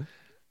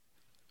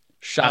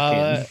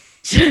 Shocking.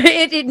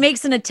 it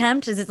makes an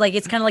attempt. It's like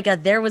it's kind of like a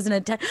there was an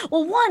attempt.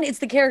 Well, one, it's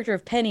the character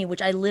of Penny,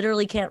 which I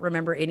literally can't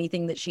remember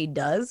anything that she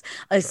does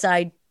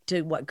aside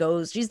to what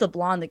goes. She's the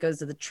blonde that goes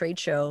to the trade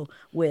show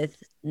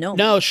with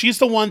No, she's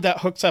the one that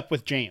hooks up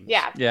with James.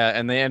 Yeah. Yeah,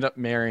 and they end up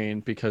marrying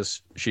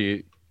because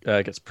she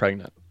gets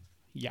pregnant.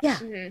 Yes. Yeah.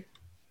 Mhm.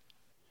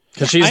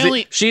 Because she's I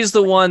only- she's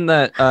the one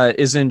that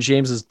is in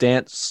James's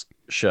dance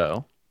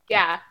show.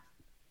 Yeah.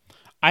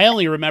 I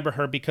only remember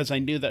her because I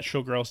knew that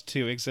Showgirls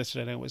 2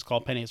 existed and it was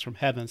called Pennies from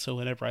Heaven. So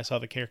whenever I saw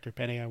the character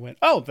Penny, I went,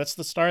 oh, that's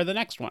the star of the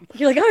next one.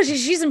 You're like, oh,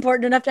 she's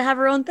important enough to have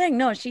her own thing.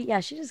 No, she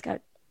just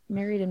got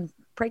married and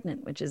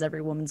pregnant, which is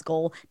every woman's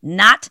goal.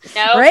 Not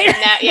No, right.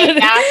 no,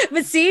 yeah.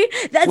 But see,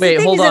 that's Wait, the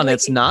thing hold is that, on, like,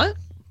 it's not?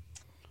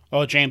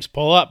 Oh, James,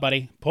 pull up,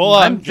 buddy. Pull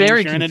up. I'm James,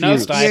 very you're in a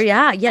confused. nosedive.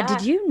 Yeah. Yeah.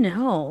 Did you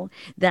know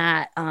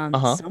that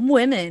some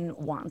women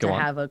want Go to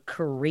on. have a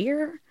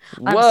career?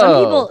 Some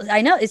Whoa. people,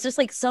 I know, it's just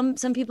like some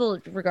people,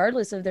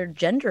 regardless of their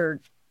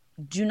gender,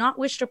 do not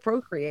wish to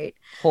procreate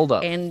Hold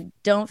up. and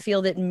don't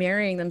feel that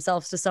marrying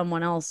themselves to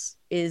someone else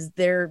is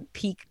their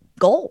peak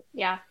goal.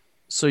 Yeah.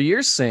 So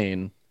you're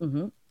saying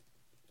hmm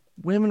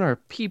women are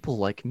people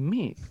like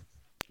me?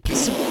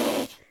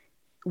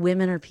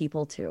 Women are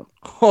people too.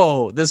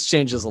 Oh, this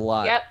changes a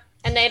lot. Yep.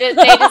 And they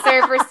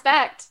deserve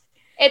respect.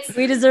 It's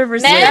We deserve men.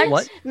 respect.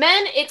 What?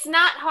 Men, it's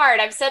not hard.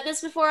 I've said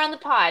this before on the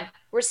pod.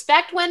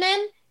 Respect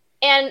women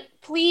and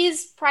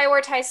please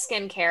prioritize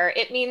skincare.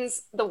 It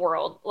means the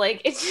world.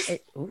 Like it's just,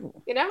 Ooh,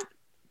 you know?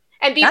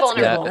 And people that's a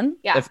in good our Yeah. one.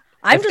 Yeah. If-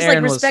 I'm if just Aaron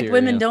like was respect here,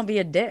 women, yeah. don't be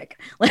a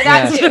dick. Like,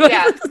 That too,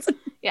 yeah.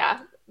 Yeah.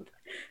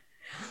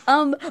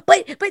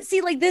 But see,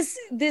 like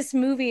this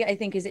movie I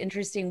think is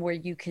interesting where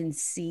you can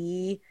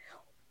see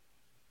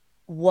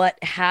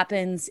what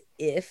happens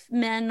if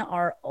men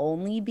are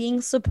only being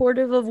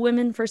supportive of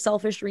women for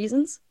selfish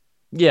reasons.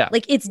 Yeah.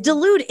 Like it's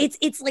diluted.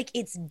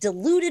 It's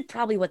diluted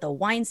probably what the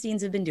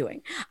Weinsteins have been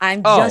doing.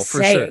 I'm Oh, just for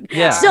saying. sure.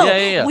 Yeah. So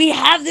Yeah. we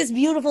have this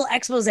beautiful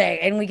expose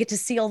and we get to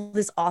see all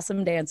this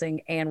awesome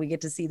dancing and we get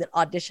to see that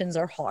auditions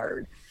are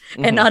hard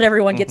Mhm. and not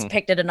everyone gets Mhm.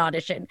 picked at an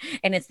audition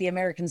and it's the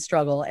American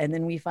struggle. And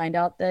then we find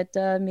out that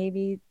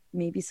maybe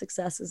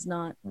success is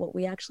not what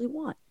we actually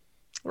want.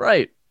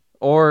 Right.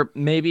 Or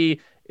maybe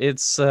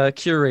it's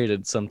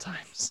curated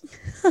sometimes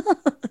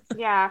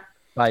Yeah.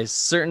 by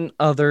certain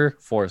other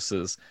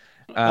forces.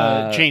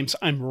 James,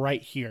 I'm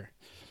right here.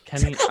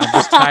 Kenny, I'm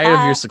just tired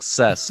of your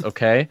success,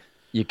 okay?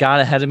 You got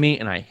ahead of me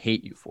and I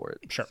hate you for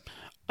it. Sure.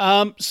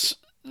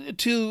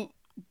 To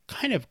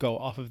kind of go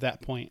off of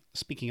that point,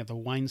 speaking of the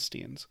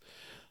Weinsteins,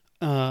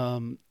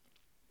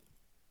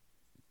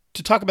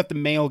 to talk about the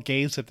male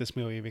gaze of this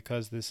movie,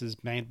 because this is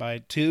made by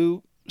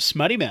two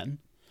smutty men.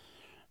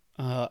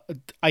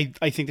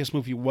 I think this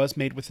movie was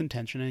made with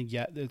intention, and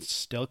yet it's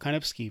still kind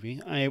of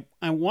skeevy.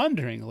 I'm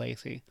wondering,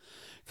 Lacey,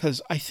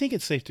 because I think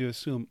it's safe to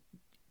assume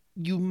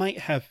you might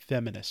have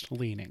feminist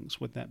leanings.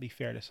 Would that be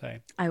fair to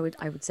say? I would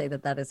say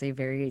that is a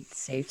very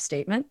safe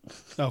statement.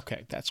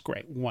 Okay, that's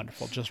great.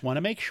 Wonderful. Just want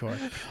to make sure.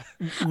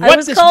 I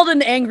was called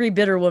an angry,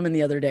 bitter woman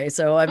the other day,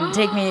 so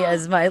take me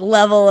as my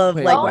level of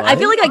Wait, like. what? I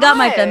feel like I got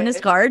my What?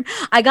 feminist card.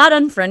 I got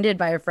unfriended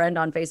by a friend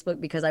on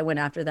Facebook because I went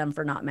after them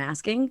for not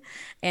masking,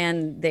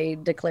 and they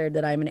declared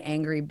that I'm an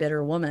angry,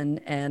 bitter woman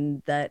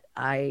and that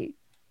I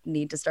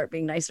need to start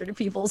being nicer to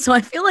people. So I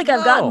feel like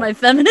I've gotten No. my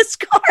feminist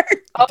card.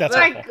 Oh That's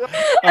my awful. god.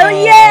 Oh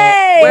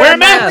yay! wear a I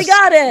finally mask.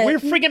 got it. Wear a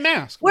friggin'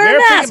 mask. Wear a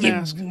mask.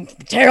 friggin'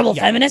 You terrible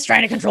feminist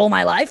trying to control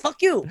my life.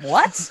 Fuck you.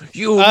 What?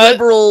 You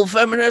liberal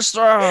feminist.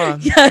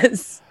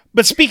 Yes.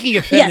 But speaking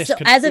of Yeah. feminist,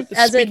 So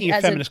as speaking a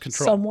of feminist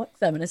control, somewhat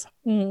feminist.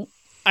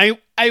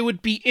 I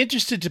would be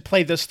interested to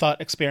play this thought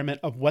experiment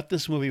of what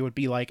this movie would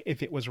be like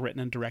if it was written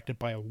and directed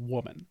by a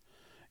woman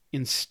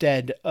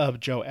instead of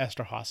Joe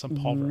Esterhaus and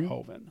Paul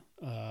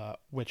Verhoeven,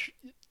 which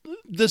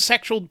the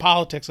sexual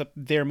politics of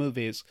their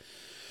movies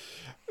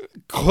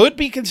could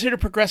be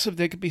considered progressive.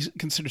 They could be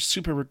considered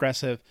super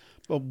regressive.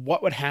 But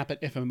what would happen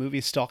if a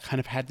movie still kind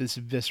of had this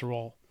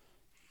visceral,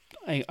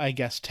 I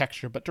guess,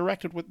 texture, but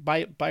directed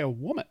by a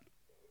woman?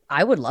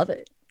 I would love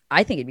it.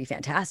 I think it'd be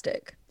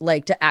fantastic.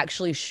 Like to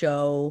actually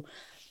show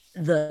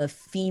the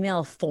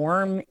female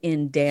form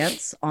in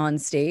dance on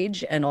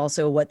stage and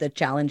also what the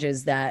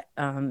challenges that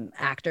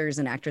actors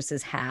and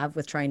actresses have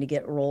with trying to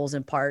get roles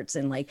and parts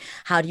and like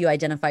how do you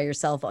identify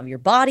yourself of your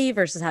body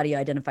versus how do you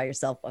identify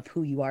yourself of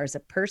who you are as a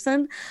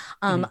person.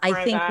 I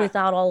Right think back.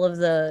 without all of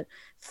the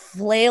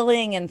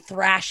flailing and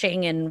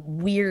thrashing and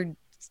weird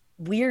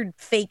weird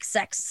fake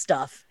sex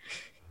stuff,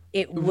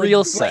 it would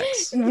Real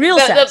sex. Real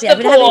The- sex. the Yeah,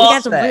 we'd have pool. to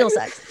have some real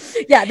sex.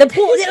 Yeah, the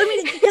pool. I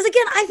mean, because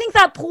again, I think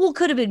that pool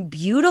could have been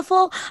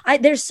beautiful.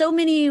 There's so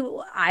many.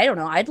 I don't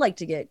know. I'd like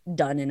to get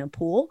done in a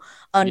pool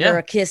under Yeah.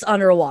 a kiss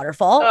under a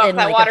waterfall. Oh, in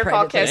that like a waterfall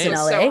private place kiss in was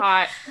LA. so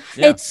hot.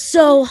 Yeah. It's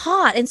so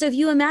hot. And so if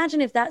you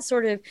imagine if that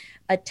sort of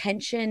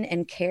attention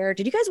and care.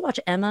 Did you guys watch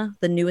Emma,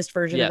 the newest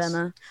version Yes. of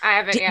Emma? I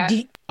haven't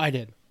yet. I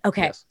did.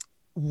 Okay. Yes.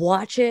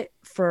 Watch it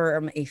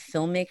from a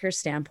filmmaker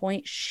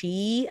standpoint.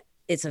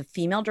 It's a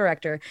female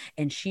director,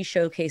 and she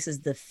showcases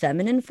the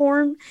feminine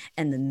form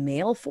and the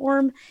male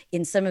form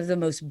in some of the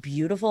most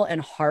beautiful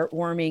and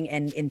heartwarming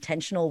and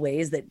intentional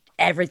ways that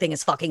everything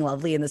is fucking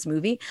lovely in this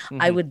movie.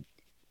 I would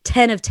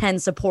 10 of 10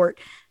 support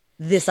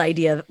this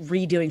idea of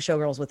redoing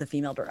Showgirls with a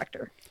female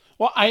director.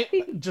 Well,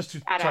 just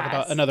to talk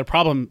about Badass. another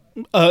problem,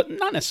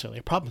 not necessarily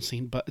a problem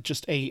scene, but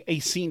just a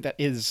scene that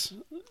is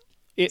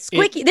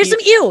Squeaky. There's some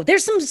ew.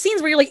 There's some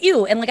scenes where you're like,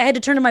 ew. And like I had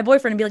to turn to my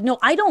boyfriend and be like, no,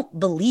 I don't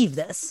believe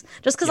this.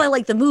 Just because I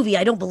like the movie,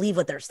 I don't believe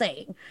what they're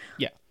saying.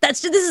 Yeah.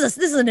 This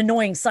is an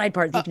annoying side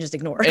part that you can just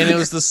ignore. And it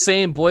was the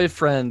same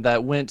boyfriend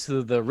that went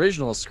to the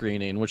original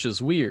screening, which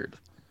is weird.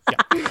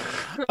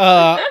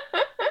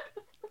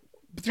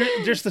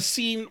 There's the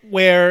scene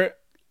where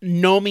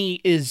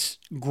Nomi is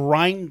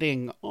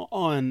grinding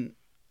on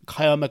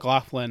Kyle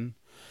MacLachlan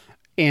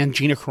and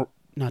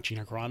not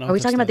Gina Carano. Are we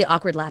talking about the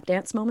awkward lap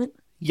dance moment?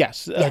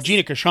 Yes, Yes.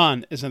 Gina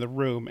Gershon is in the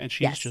room and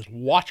she's Yes. just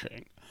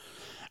watching,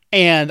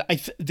 and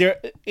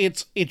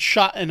it's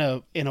shot in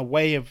a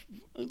way of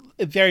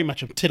very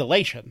much of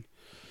titillation,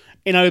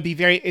 and I would be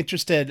very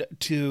interested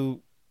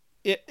to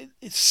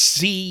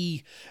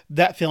see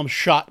that film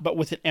shot, but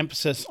with an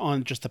emphasis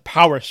on just the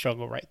power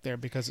struggle right there,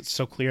 because it's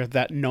so clear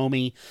that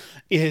Nomi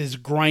is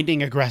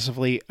grinding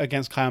aggressively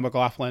against Kyle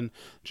MacLachlan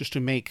just to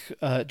make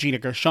Gina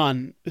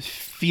Gershon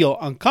feel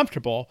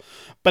uncomfortable,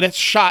 but it's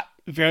shot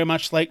very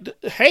much like,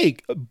 hey,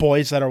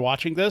 boys that are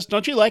watching this,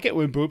 don't you like it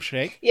when boobs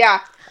shake? Yeah.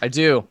 I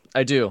do.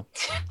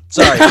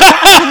 Sorry.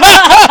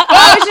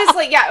 I was just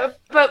like, yeah,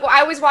 but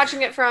I was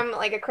watching it from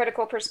like a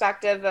critical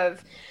perspective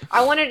of,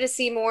 I wanted to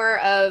see more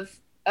of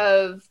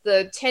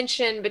the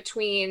tension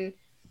between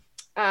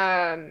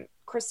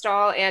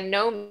Crystal and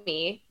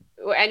Nomi,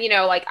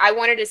 and like I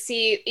wanted to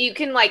see, you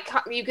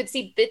could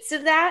see bits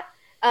of that,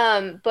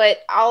 but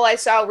all I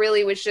saw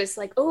really was just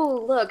like,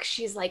 oh look,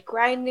 she's like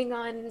grinding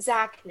on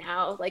Zach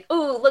now, like,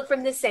 oh look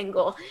from this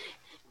angle,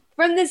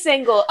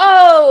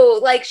 oh,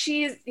 like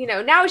she's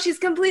now she's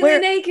completely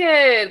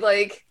naked,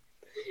 like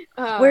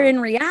Where in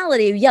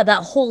reality, yeah,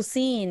 that whole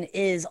scene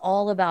is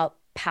all about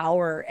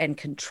power and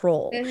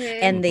control.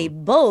 And they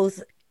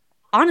both,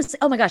 honestly,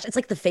 oh my gosh, it's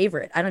like The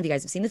Favorite. I don't know if you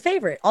guys have seen The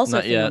Favorite. Also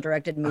Not a female yet.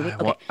 directed movie.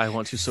 I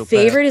want to so bad.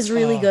 Favorite is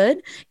really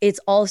good. It's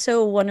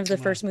also one of the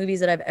first movies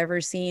that I've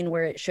ever seen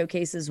where it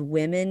showcases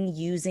women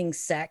using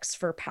sex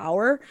for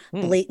power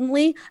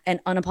blatantly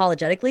and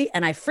unapologetically.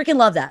 And I freaking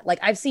love that. Like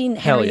I've seen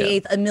Henry yeah.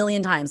 VIII a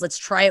million times. Let's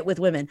try it with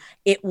women.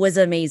 It was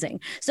amazing.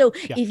 So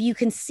if you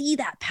can see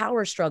that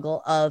power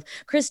struggle of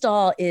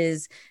Crystal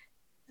is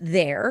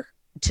there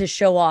to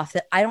show off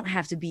that I don't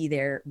have to be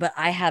there, but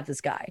I have this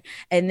guy.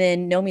 And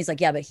then Nomi's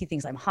like, yeah, but he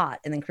thinks I'm hot.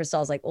 And then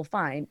Crystal's like, well,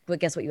 fine, but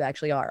guess what you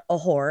actually are? A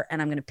whore,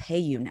 and I'm going to pay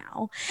you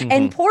now.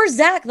 And poor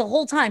Zach the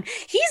whole time,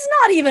 he's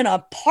not even a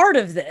part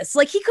of this.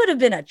 Like he could have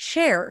been a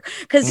chair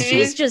because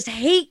she's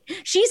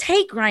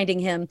hate grinding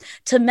him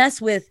to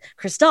mess with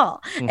Crystal.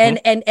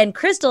 And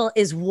Crystal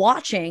is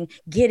watching,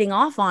 getting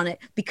off on it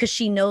because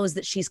she knows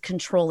that she's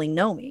controlling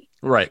Nomi.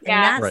 Right. And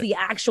Yeah. that's the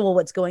actual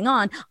what's going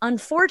on.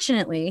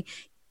 Unfortunately,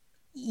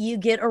 you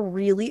get a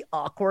really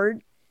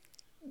awkward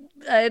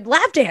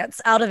lap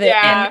dance out of it.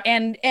 Yeah.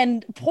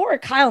 And poor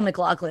Kyle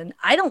MacLachlan,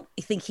 I don't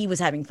think he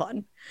was having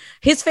fun.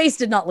 His face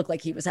did not look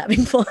like he was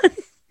having fun.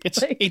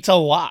 It's a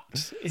lot.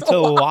 It's a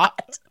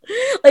lot.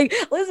 Like,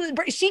 listen,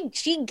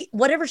 she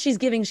whatever she's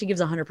giving, she gives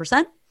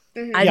 100%.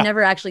 I've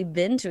never actually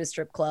been to a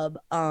strip club,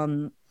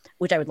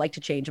 which I would like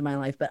to change in my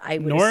life, but I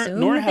would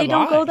assume that they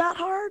don't go that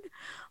hard.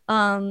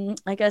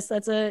 I guess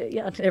that's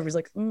everybody's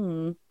like,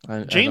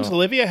 James,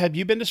 Olivia, have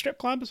you been to strip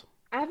clubs?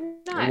 I have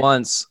not.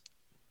 Once,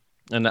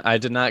 and I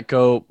did not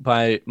go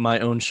by my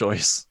own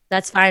choice.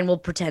 That's fine. We'll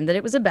pretend that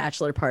it was a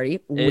bachelor party.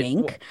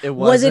 Wink. it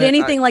Was it wasn't.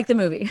 anything like the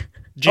movie?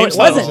 James it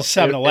thought it wasn't. was a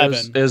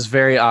 7-Eleven. It was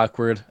very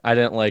awkward. I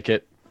didn't like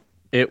it.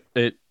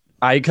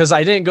 Because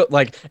I didn't go,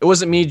 like, it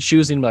wasn't me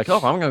choosing to be like, oh,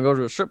 I'm gonna go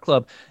to a strip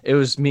club. It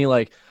was me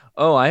like,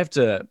 oh, I have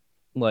to,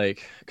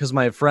 like, because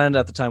my friend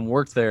at the time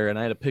worked there and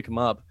I had to pick him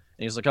up,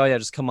 and he's like, oh yeah,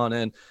 just come on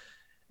in.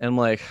 And I'm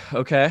like,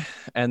 okay.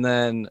 And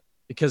then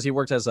because he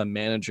worked as a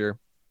manager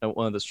at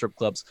one of the strip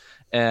clubs,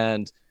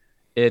 and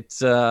it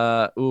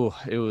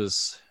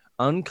was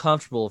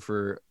uncomfortable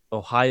for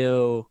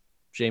Ohio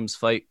James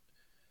Fight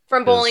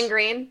From Bowling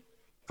Green.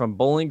 from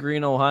Bowling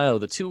Green, Ohio,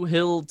 the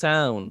two-hill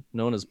town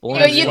known as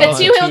Bowling The Green.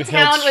 Two Ohio. Hill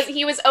Town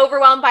he was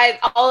overwhelmed by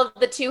all of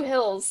the two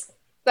hills.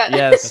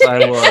 Yes,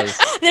 I was.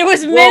 There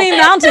was many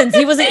mountains.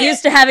 He wasn't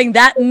used to having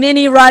that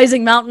many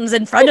rising mountains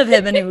in front of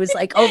him, and he was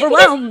like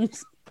overwhelmed.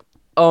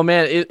 Oh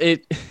man,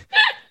 it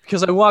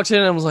because I walked in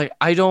and I was like,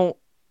 I don't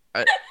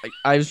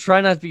I was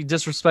trying not to be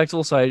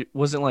disrespectful, so I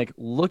wasn't like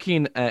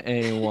looking at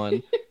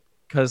anyone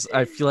because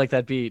I feel like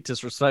that'd be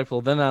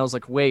disrespectful. Then I was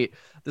like, wait,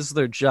 this is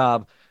their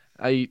job.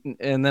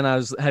 And then I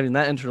was having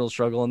that internal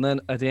struggle, and then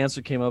the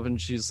answer came up,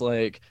 and she's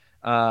like,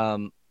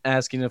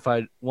 asking if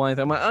I want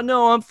anything. I'm like, oh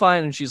no, I'm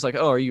fine. And she's like,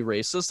 oh, are you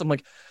racist? I'm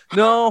like,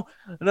 no,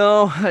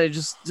 I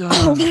just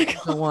Oh my God.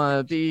 don't want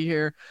to be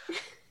here.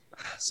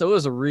 So it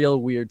was a real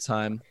weird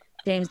time.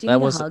 James, do you That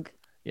need was- a hug?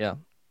 Yeah,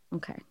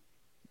 Okay.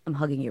 I'm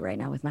hugging you right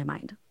now with my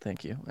mind.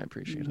 thank you. I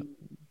appreciate it.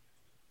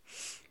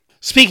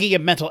 Speaking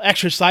of mental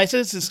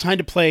exercises, it's time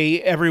to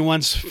play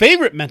everyone's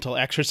favorite mental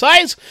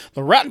exercise,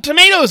 the Rotten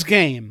Tomatoes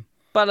game.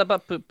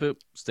 Ba-da-ba-poop-poop.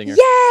 Stinger.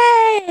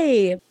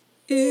 Yay!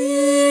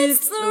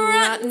 It's the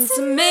Rotten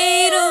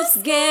Tomatoes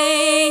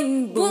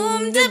game.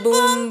 Boom da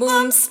boom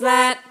boom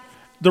splat.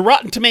 The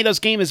Rotten Tomatoes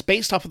game is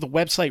based off of the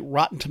website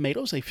Rotten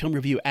Tomatoes, a film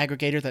review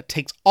aggregator that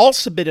takes all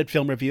submitted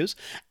film reviews,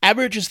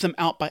 averages them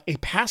out by a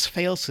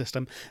pass-fail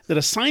system that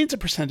assigns a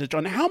percentage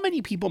on how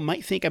many people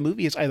might think a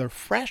movie is either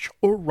fresh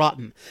or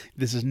rotten.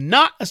 This is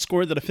not a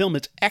score that a film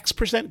is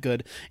X%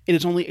 good. It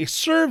is only a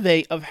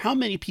survey of how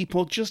many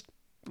people just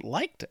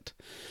liked it.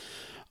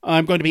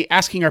 I'm going to be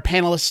asking our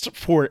panelists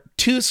for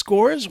 2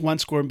 scores, one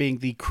score being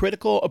the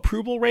critical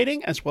approval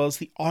rating as well as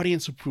the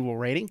audience approval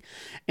rating.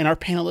 And our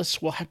panelists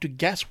will have to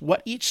guess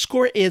what each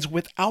score is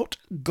without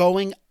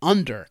going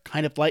under,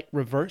 kind of like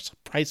reverse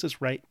Price is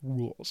Right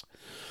rules.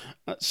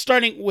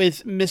 Starting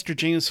with Mr.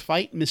 James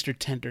Fight, Mr.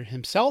 Tender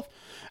himself.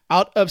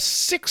 Out of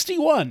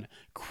 61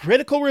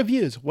 critical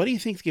reviews, what do you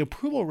think the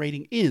approval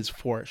rating is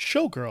for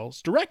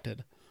Showgirls,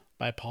 directed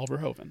by Paul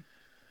Verhoeven?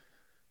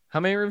 How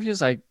many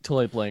reviews? I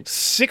totally blanked.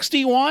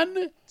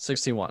 61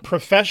 61.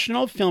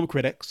 professional film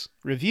critics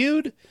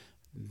reviewed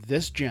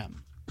this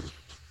gem.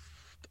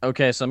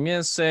 Okay, so I'm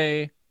gonna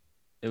say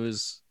I'm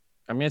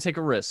gonna take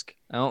a risk.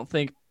 I don't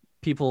think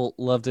people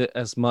loved it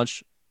as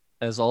much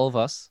as all of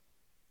us,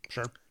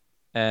 Sure.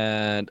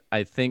 and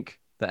I think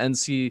the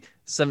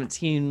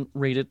NC-17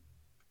 rated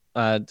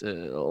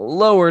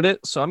lowered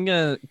it. So I'm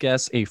gonna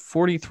guess a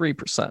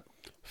 43%.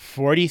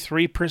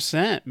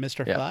 43%.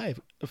 Mr. Yeah.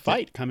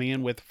 Fight coming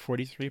in with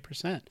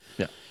 43%.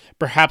 Yeah.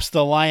 Perhaps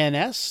the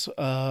lioness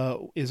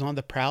is on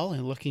the prowl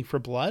and looking for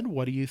blood.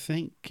 What do you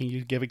think? Can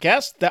you give a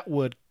guess? That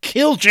would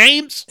kill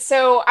James.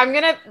 So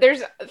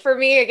there's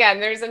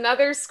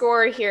another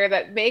score here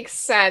that makes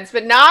sense,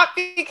 but not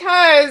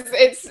because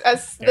it's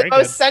the Very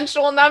most good.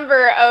 central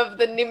number of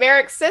the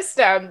numeric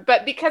system,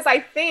 but because I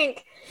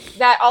think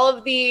that all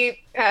of the,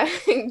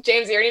 James,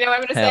 you already know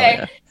what I'm going to Hell say.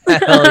 yeah.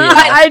 Hell yeah.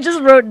 I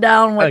just wrote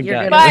down what I you're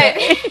got gonna But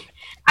say.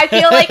 I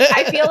feel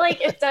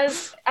like it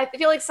does. I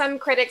feel like some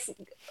critics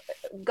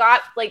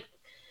got like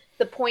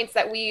the points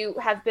that we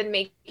have been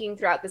making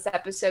throughout this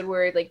episode,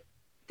 where like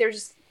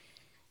there's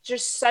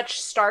just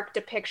such stark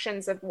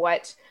depictions of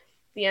what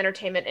the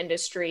entertainment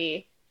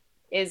industry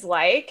is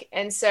like,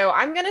 and so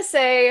I'm gonna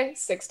say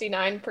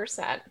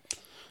 69%.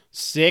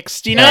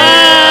 69.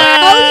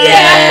 Oh,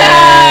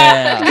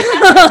 Yeah.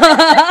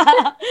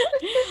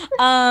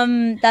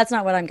 That's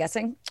not what I'm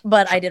guessing,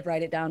 but I did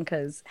write it down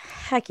because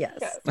heck yes.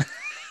 Yes.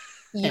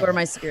 You are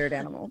my spirit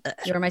animal.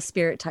 You are my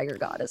spirit tiger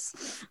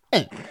goddess.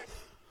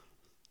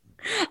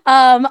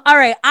 All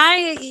right.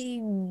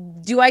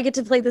 Do I get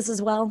to play this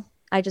as well?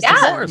 I just Yeah.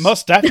 Of course.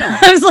 Most definitely.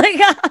 I was like,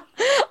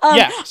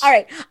 Yes. all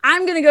right,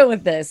 I'm gonna go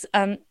with this.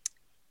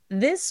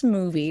 This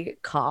movie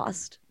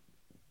cost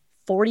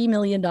 $40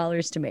 million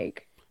to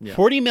make. Yeah.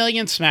 40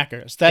 million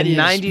smackers. That And is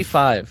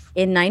 95.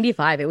 In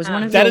 95. It was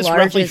one of that the is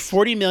largest.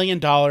 roughly $40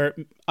 million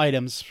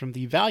items from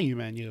the value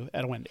menu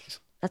at Wendy's.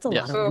 That's a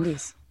Yeah. lot of Oof.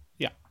 movies.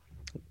 Yeah.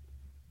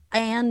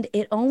 And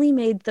it only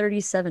made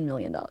 $37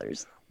 million.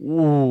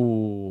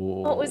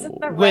 Ooh. What was it?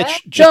 The red?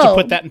 Which, just to So-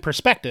 put that in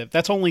perspective,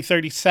 that's only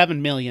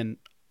 37 million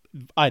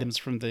items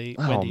from the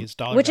Oh. Wendy's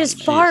dollar. Which is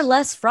value far menu.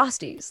 less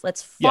Frosties.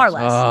 That's far Yes.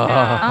 less.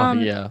 Oh,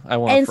 yeah. I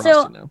want and a Frosty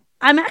so- now.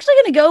 I'm actually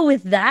going to go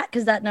with that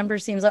because that number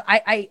seems like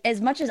I as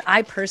much as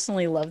I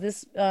personally love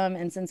this,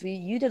 and since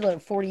you did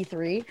like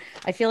 43,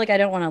 I feel like I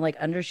don't want to like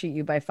undershoot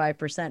you by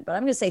 5%, but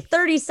I'm going to say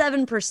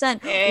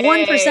 37%,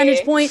 1 percentage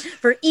Hey. point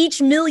for each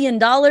 $1 million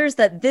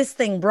that this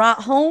thing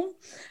brought home,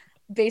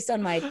 based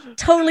on my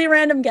totally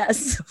random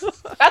guess.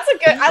 That's a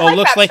good. I Oh, like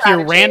looks that like your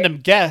strategy. random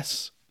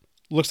guess.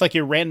 Looks like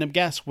your random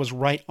guess was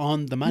right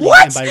on the money.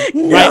 What? And by right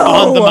No!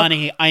 on the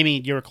money, I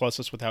mean you were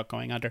closest without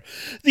going under.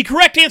 The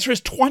correct answer is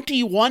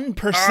 21%.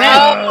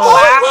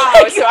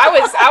 Oh, wow! So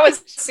I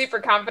was super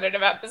confident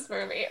about this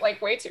movie,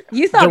 like way too.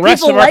 You thought The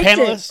rest people of our liked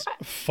panelists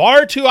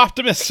far too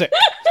optimistic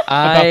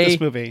about I this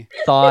movie.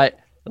 thought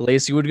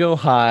Lacey would go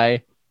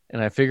high,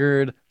 and I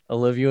figured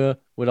Olivia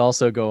would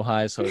also go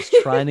high, so I was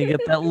trying to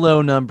get that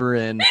low number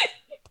in.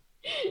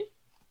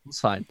 It's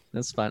fine.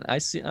 That's fine. I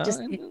see.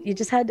 it. You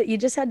just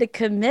had to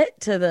commit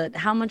to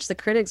how much the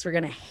critics were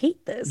going to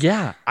hate this.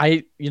 yeah,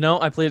 I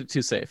played it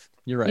too safe.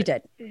 You're right. You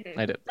did.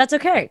 I did. That's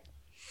okay.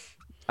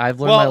 I've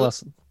learned my Well,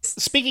 lesson.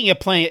 Speaking of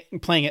playing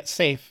it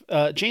safe,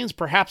 James,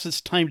 perhaps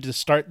it's time to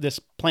start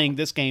playing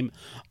this game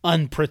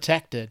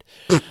unprotected.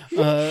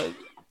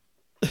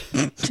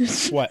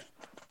 What?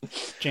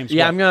 James.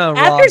 Yeah, what? I'm gonna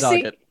raw After dog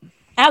see- it.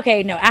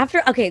 Okay, no.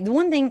 The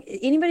one thing,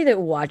 anybody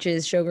that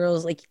watches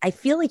Showgirls, like, I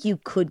feel like you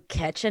could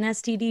catch an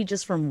STD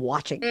just from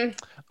watching.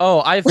 Oh,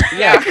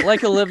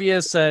 like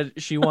Olivia said,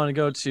 she wanted to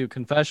go to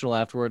confessional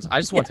afterwards. I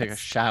just want to take a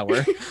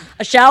shower.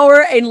 A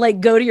shower and like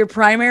go to your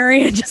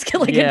primary and just get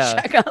like Yeah.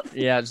 a checkup.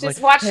 Yeah, Just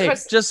like, watch hey,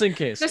 what's- just in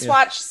case. Just yeah.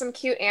 watch some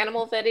cute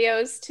animal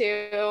videos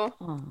too.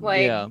 Oh.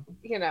 Like, Yeah.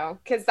 you know,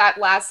 because that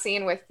last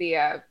scene with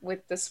the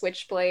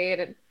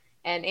switchblade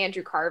and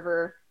Andrew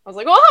Carver, I was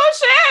like, oh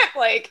shit!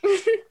 Like,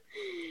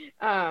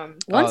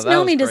 Once that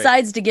Milne was great.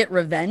 decides to get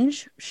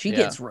revenge, she Yeah.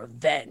 gets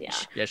revenge. Yeah.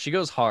 Yeah, she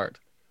goes hard.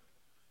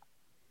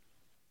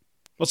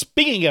 Well,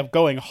 speaking of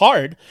going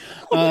hard,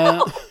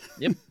 Yep.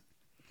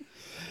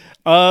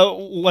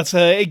 let's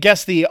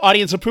guess the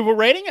audience approval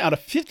rating out of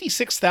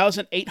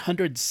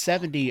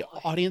 56,870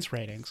 audience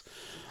ratings.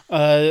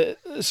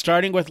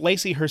 Starting with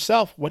Lacey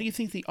herself, what do you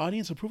think the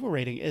audience approval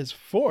rating is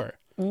for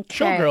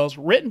Showgirls,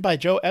 written by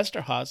Joe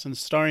Esterhaus and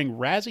starring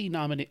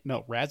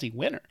Razzie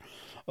winner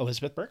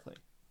Elizabeth Berkley?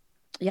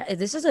 Yeah,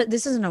 this is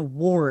an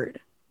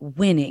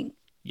award-winning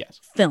Yes.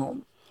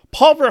 film.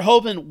 Paul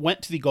Verhoeven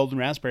went to the Golden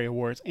Raspberry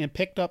Awards and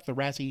picked up the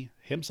Razzie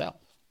himself.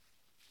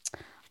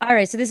 All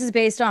right, so this is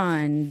based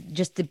on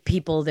just the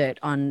people that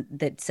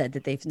said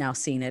that they've now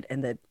seen it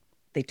and that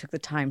they took the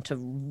time to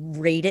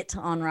rate it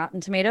on Rotten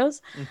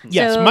Tomatoes.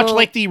 Yes, So- much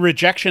like the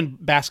rejection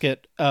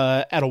basket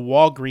at a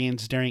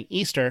Walgreens during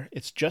Easter,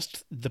 it's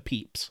just the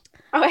peeps.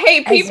 oh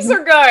hey, peeps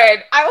are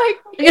good. I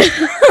like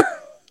peeps.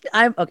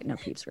 I'm okay. No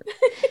peeps for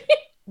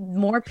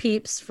more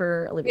peeps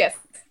for Olivia.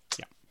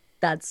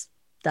 Yes.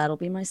 That'll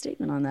be my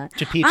statement on that.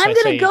 To peeps, I'm I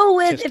gonna say go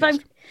with tisk if I'm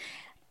tisk.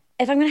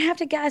 gonna have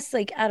to guess,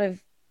 like out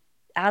of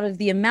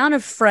the amount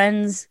of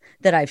friends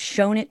that I've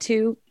shown it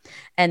to,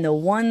 and the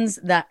ones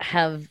that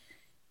have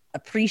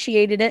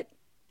appreciated it,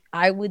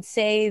 I would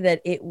say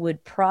that it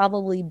would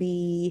probably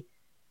be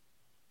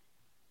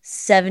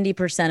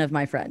 70% of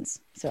my friends.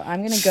 So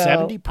I'm gonna go.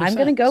 70%. I'm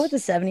gonna go with the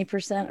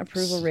 70%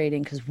 approval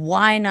rating because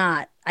why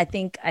not? I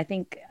think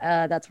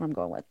that's what I'm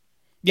going with.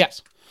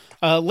 Yes.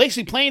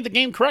 Lacey playing the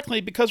game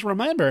correctly because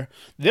remember,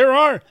 there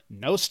are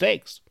no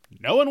stakes.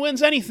 No one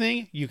wins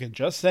anything. You can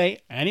just say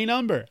any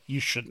number. You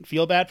shouldn't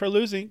feel bad for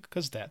losing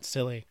because that's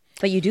silly.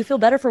 But you do feel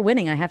better for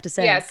winning, I have to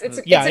say. Yes, it's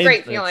Yeah, a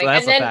great it's- feeling.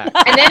 that's And a then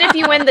fact. and then if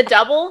you win the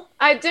double,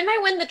 didn't I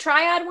win the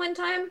triad one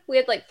time? We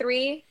had like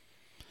 3.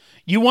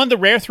 You won the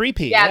rare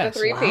three-peat. Yeah, yes. the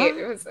 3-peat.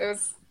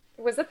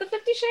 Was it the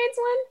 50 Shades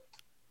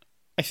one?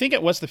 I think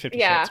it was the 50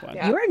 Yeah, Shades one.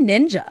 yeah. You're a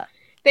ninja.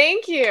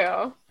 Thank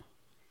you.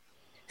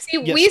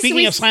 See, Yeah,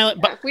 speaking of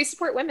silent but- we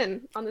support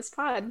women on this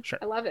pod. Sure.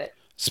 I love it.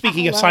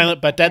 Speaking I of love silent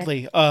it. but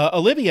deadly,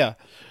 Olivia,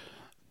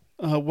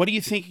 what do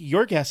you think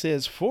your guess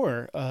is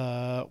for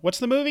what's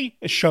the movie?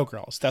 It's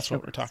Showgirls. That's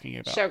what we're talking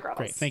about. Showgirls.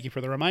 Great. Thank you for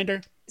the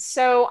reminder.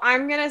 So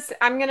I'm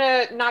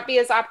gonna not be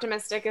as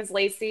optimistic as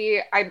Lacey.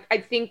 I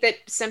think that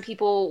some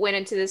people went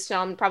into this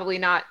film probably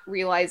not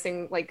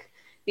realizing like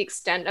the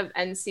extent of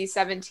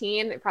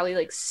NC-17. They're probably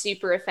like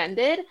super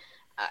offended.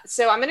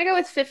 So I'm gonna go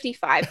with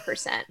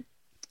 55%.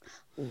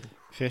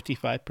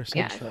 55%.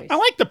 Yeah. I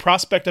like the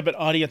prospect of an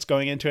audience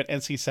going into an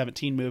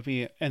NC-17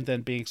 movie and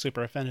then being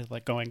super offended,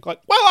 like going,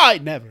 like, well, I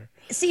never.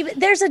 See, but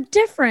there's a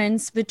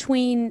difference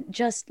between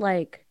just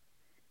like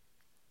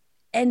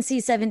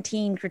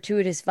NC-17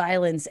 gratuitous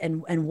violence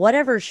and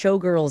whatever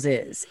Showgirls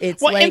is.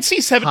 It's Well, like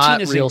NC-17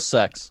 Hot is real a,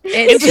 sex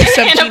it's,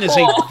 NC-17 is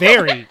a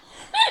very,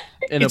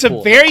 in it's a a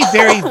pool. very,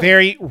 very,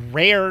 very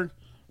rare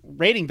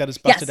rating that is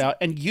busted Yes. out,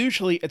 and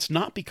usually it's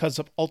not because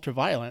of ultra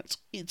violence.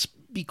 It's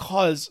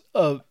because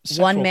of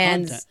sexual one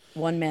content.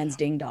 man's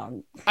ding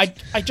dong. I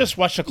just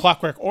watched A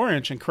Clockwork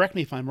Orange, and correct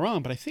me if I'm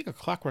wrong, but I think A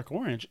Clockwork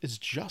Orange is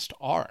just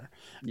R,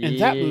 and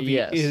that movie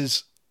Yes.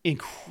 is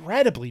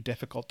incredibly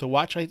difficult to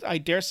watch. I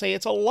dare say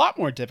it's a lot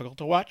more difficult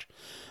to watch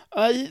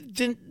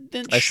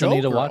than I still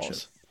need to watch Showgirls.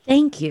 it.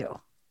 Thank you.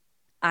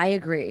 I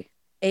agree.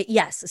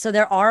 Yes. So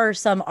there are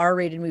some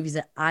R-rated movies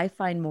that I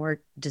find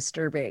more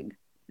disturbing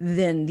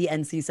than the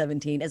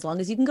NC-17, as long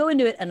as you can go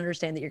into it and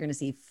understand that you're going to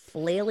see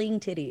flailing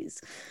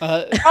titties.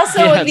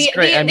 Also, Yeah, the it's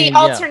great. I mean, the yeah.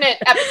 alternate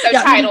episode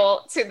Yeah.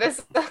 title to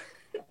this.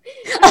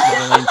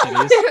 Flailing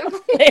titties.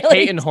 Hate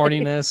Flailing and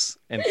horniness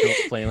and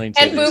flailing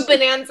titties. and Boob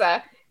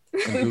Bonanza.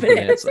 And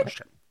boob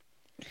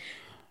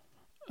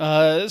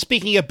bonanza.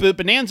 Speaking of Boob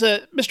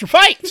Bonanza, Mr.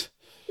 Fight,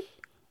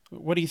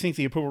 what do you think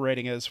the approval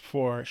rating is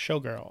for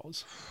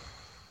Showgirls?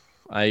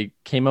 I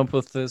came up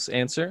with this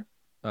answer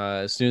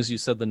as soon as you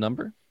said the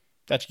number.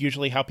 That's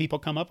usually how people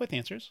come up with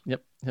answers.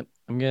 Yep.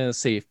 I'm gonna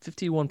say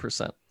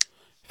 51%.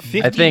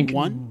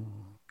 51?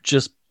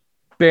 Just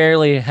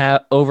barely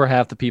over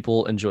half the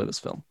people enjoy this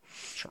film.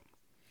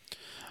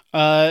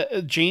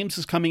 James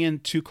is coming in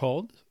too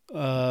cold.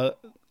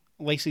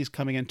 Lacey's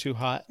coming in too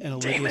hot, and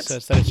Olivia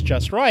says that it's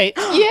just right.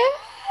 Yeah.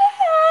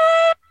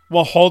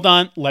 Well, hold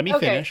on. Let me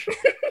Okay. finish.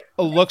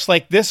 It looks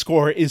like this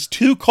score is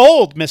too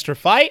cold, Mr.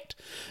 Fight.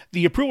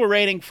 The approval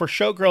rating for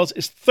Showgirls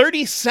is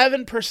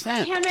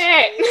 37%. Damn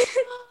it.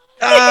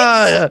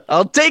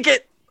 I'll take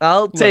it.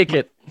 I'll take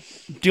it.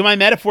 Do my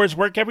metaphors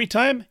work every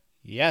time?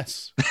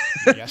 Yes.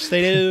 Yes,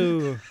 they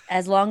do.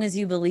 As long as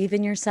you believe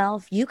in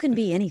yourself, you can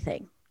be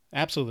anything.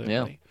 Absolutely.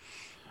 Yeah.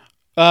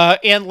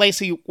 And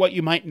Lacey, what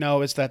you might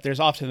know is that there's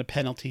often a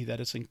penalty that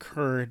is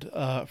incurred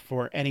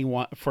for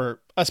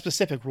a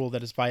specific rule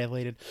that is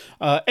violated.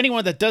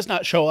 Anyone that does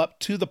not show up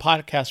to the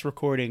podcast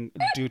recording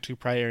due to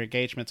prior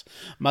engagements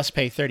must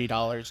pay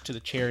 $30 to the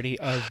charity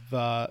of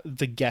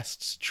the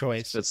guest's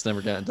choice. That's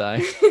never gonna die.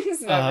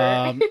 It's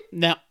never.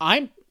 Now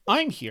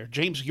I'm here.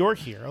 James, you're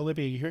here.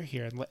 Olivia, you're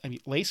here. And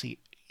Lacey,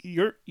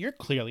 you're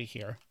clearly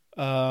here.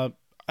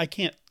 I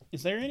can't.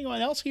 Is there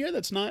anyone else here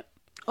that's not?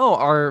 Oh,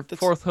 our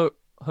fourth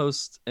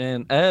host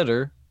and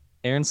editor,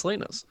 Aaron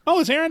Salinas. Oh,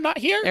 is Aaron not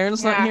here?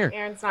 Aaron's not here.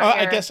 Aaron's not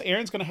here. I guess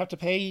Aaron's going to have to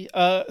pay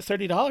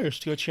 $30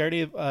 to a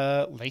charity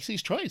of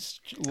Lacey's choice.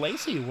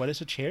 Lacey, what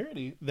is a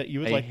charity that you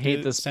would I like hate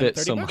to this send bit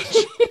 30 so bucks?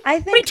 much. I What are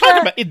you think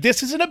talking about?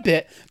 This isn't a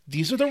bit.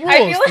 These are the rules.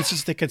 feel like- This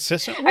is the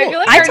consistent rule. I feel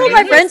like I our told new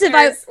my friends if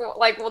I-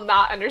 listeners, will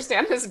not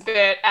understand this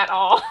bit at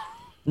all.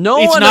 No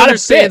It's one not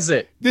understands a bit.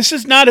 it. This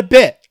is not a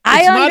bit. I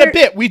It's not a under-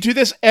 bit. We do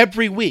this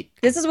every week.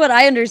 This is what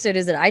I understood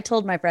is that I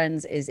told my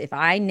friends is if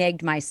I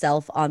negged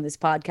myself on this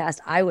podcast,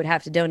 I would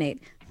have to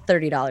donate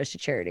 $30 to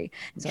charity.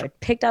 And so I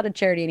picked out a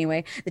charity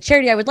anyway. The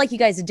charity I would like you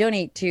guys to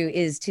donate to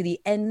is to the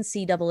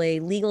NCAA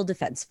Legal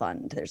Defense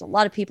Fund. There's a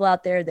lot of people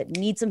out there that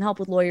need some help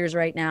with lawyers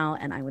right now,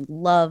 and I would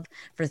love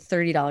for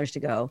 $30 to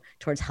go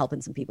towards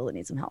helping some people that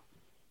need some help.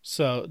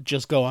 So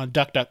just go on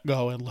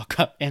DuckDuckGo and look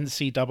up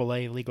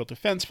NCAA Legal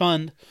Defense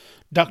Fund.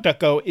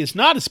 DuckDuckGo is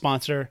not a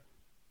sponsor.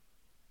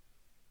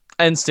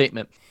 End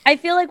statement. I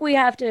feel like we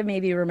have to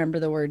maybe remember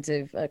the words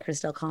of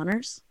Christelle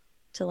Connors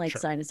to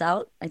sign us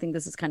out. I think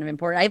this is kind of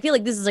important. I feel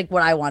like this is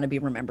what I want to be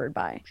remembered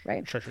by,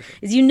 right? Sure.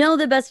 Is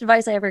the best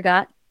advice I ever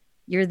got?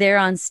 You're there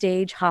on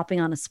stage hopping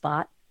on a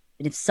spot,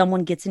 and if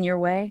someone gets in your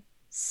way,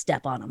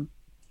 step on them.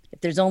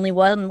 If there's only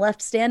one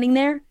left standing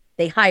there,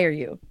 they hire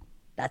you.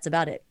 That's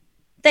about it.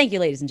 Thank you,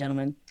 ladies and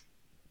gentlemen.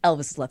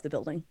 Elvis has left the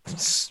building.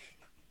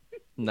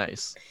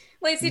 Nice.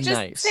 Lacey, just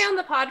Nice. stay on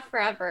the pod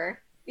forever.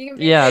 You can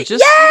be, Yeah,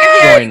 just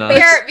you join can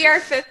us. be our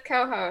fifth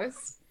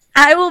co-host.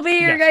 I will be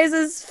your Yes.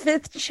 guys'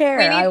 fifth chair.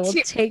 We need I will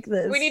two- take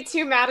this. We need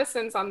 2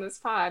 Madisons on this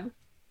pod.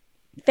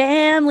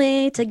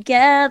 family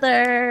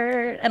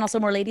together. And also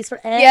more ladies for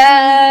Ed.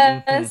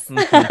 Yes.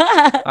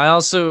 Mhm. I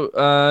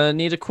also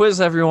need to quiz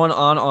everyone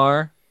on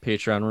our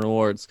Patreon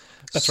rewards.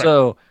 That's right.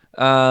 So,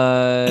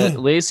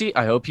 Lacey,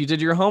 I hope you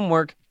did your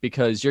homework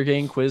because you're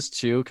getting quizzed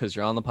too because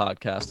you're on the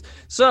podcast.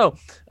 So,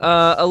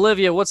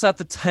 Olivia, what's at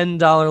the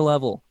 $10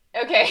 level?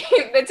 Okay,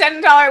 the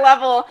 $10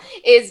 level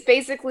is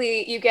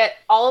basically you get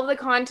all of the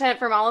content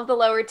from all of the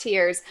lower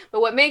tiers.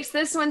 But what makes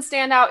this one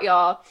stand out,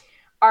 y'all,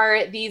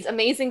 are these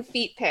amazing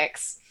feet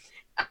pics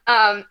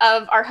of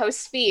our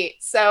host's feet.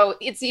 So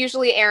it's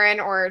usually Aaron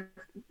or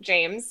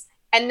James,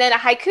 and then a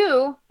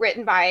haiku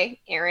written by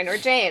Aaron or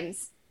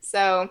James.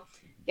 So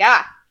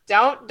yeah,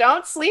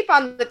 don't sleep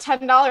on the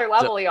 $10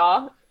 level,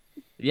 y'all.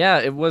 Yeah,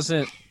 it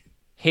wasn't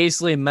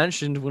hastily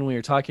mentioned when we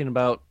were talking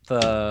about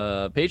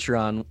the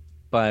Patreon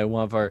by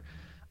one of our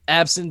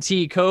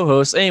absentee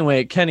co-hosts.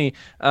 Anyway, Kenny,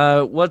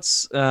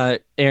 what's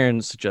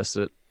Aaron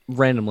suggested it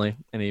randomly,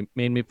 and he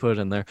made me put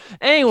it in there.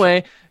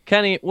 Anyway,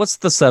 Kenny, what's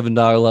the $7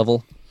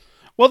 level?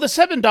 Well, the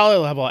 $7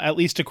 level, at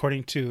least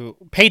according to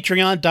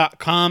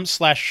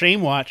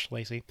patreon.com/shamewatch,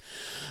 Lacey,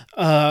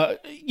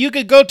 you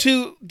could go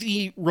to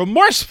the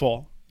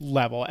remorseful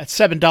level at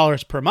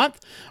 $7 per month,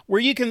 where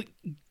you can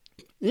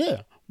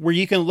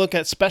look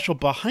at special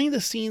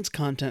behind-the-scenes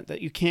content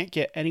that you can't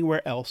get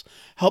anywhere else,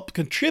 help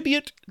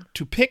contribute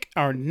to pick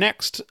our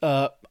next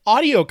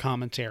audio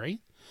commentary,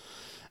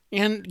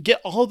 and get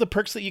all of the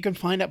perks that you can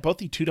find at both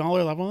the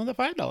 $2 level and the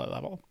 $5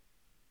 level.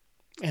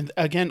 And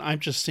again, I'm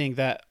just seeing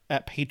that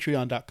at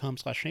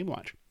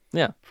patreon.com/shamewatch.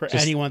 Yeah, For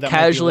just anyone that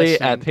casually might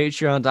be at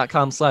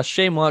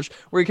patreon.com/shamewatch,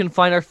 where you can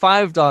find our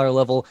 $5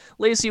 level.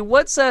 Lacey,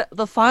 what's at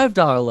the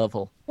 $5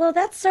 level? Well,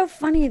 that's so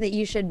funny that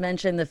you should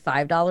mention the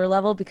 $5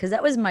 level because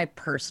that was my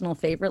personal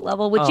favorite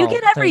level, which you Oh,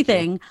 get thank you.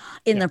 everything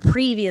in the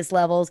previous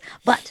levels,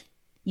 but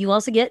you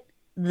also get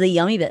the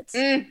yummy bits,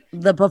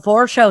 the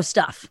before show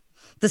stuff,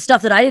 the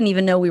stuff that I didn't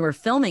even know we were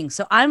filming.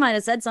 So I might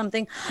have said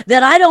something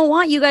that I don't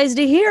want you guys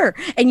to hear.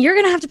 And you're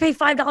going to have to pay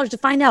 $5 to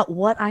find out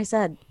what I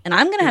said. And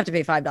I'm going to have to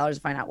pay $5 to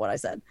find out what I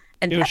said.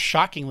 And It was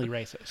shockingly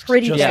racist.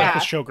 Pretty just bad.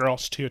 like the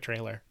Showgirls 2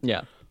 trailer.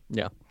 Yeah.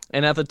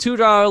 And at the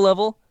 $2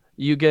 level,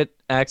 you get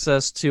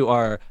access to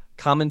our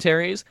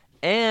commentaries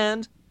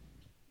and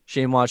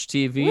Shame Watch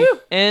TV,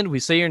 and we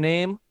say your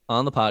name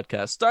on the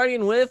podcast,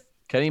 starting with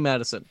Kenny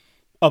Madison,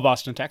 Of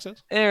Austin,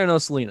 Texas. Aaron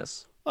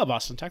Osalinas, Of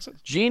Austin, Texas.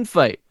 Gene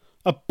Fight,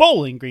 Of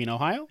Bowling Green,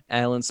 Ohio.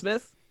 Alan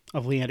Smith,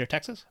 Of Leander,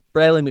 Texas.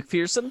 Bradley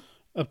McPherson,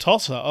 Of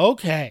Tulsa,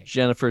 okay.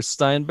 Jennifer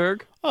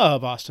Steinberg,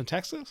 Of Austin,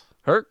 Texas.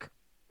 Herc,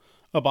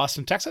 Of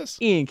Austin, Texas.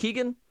 Ian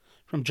Keegan,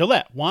 From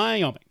Gillette,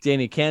 Wyoming.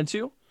 Danny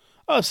Cantu,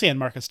 Of San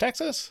Marcos,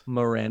 Texas.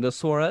 Miranda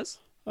Suarez,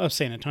 Of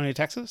San Antonio,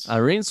 Texas.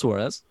 Irene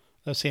Suarez,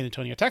 Of San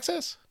Antonio,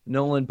 Texas.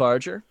 Nolan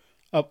Barger,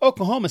 Of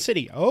Oklahoma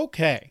City,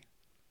 okay.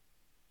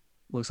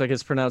 looks like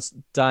it's pronounced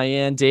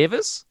Diane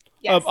Davis,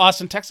 Yes. of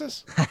Austin,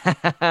 Texas.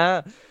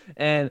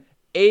 And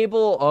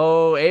Abel,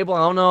 I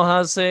don't know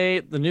how to say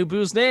the new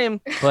boo's name,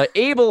 but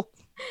Abel.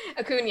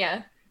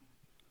 Acuna.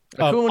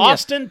 Of Acuna.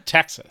 Austin,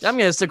 Texas. I'm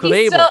gonna stick with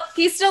Abel.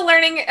 He's still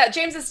learning.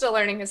 James is still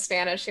learning his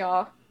Spanish,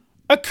 y'all.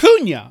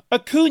 Acuna.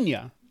 I'm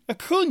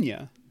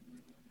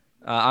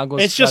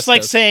going It's just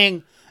like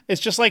saying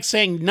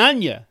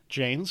Nunya,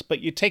 James, but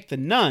you take the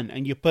nun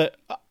and you put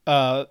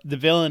the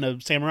villain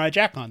of Samurai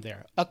Jack on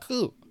there.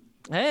 Aku.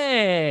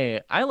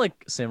 Hey, I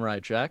like Samurai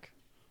Jack.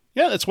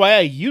 Yeah, that's why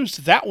I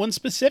used that one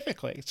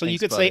specifically. So you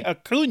Thanks, could say buddy.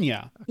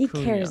 Acuna. He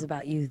Acuna. cares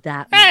about you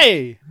that much.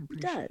 Hey! He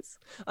does.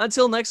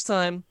 Until next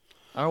time,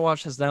 our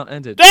watch has now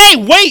ended. Hey,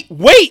 wait!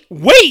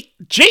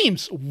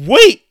 James,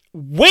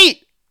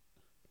 wait!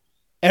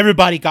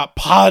 Everybody got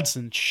pods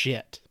and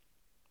shit.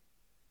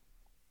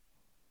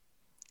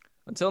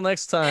 Until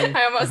next time,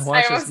 I our almost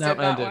watch has did now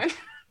that ended. one.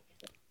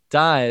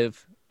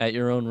 Dive at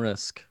your own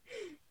risk.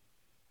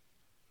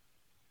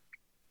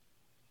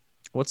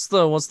 What's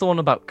the one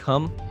about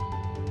cum?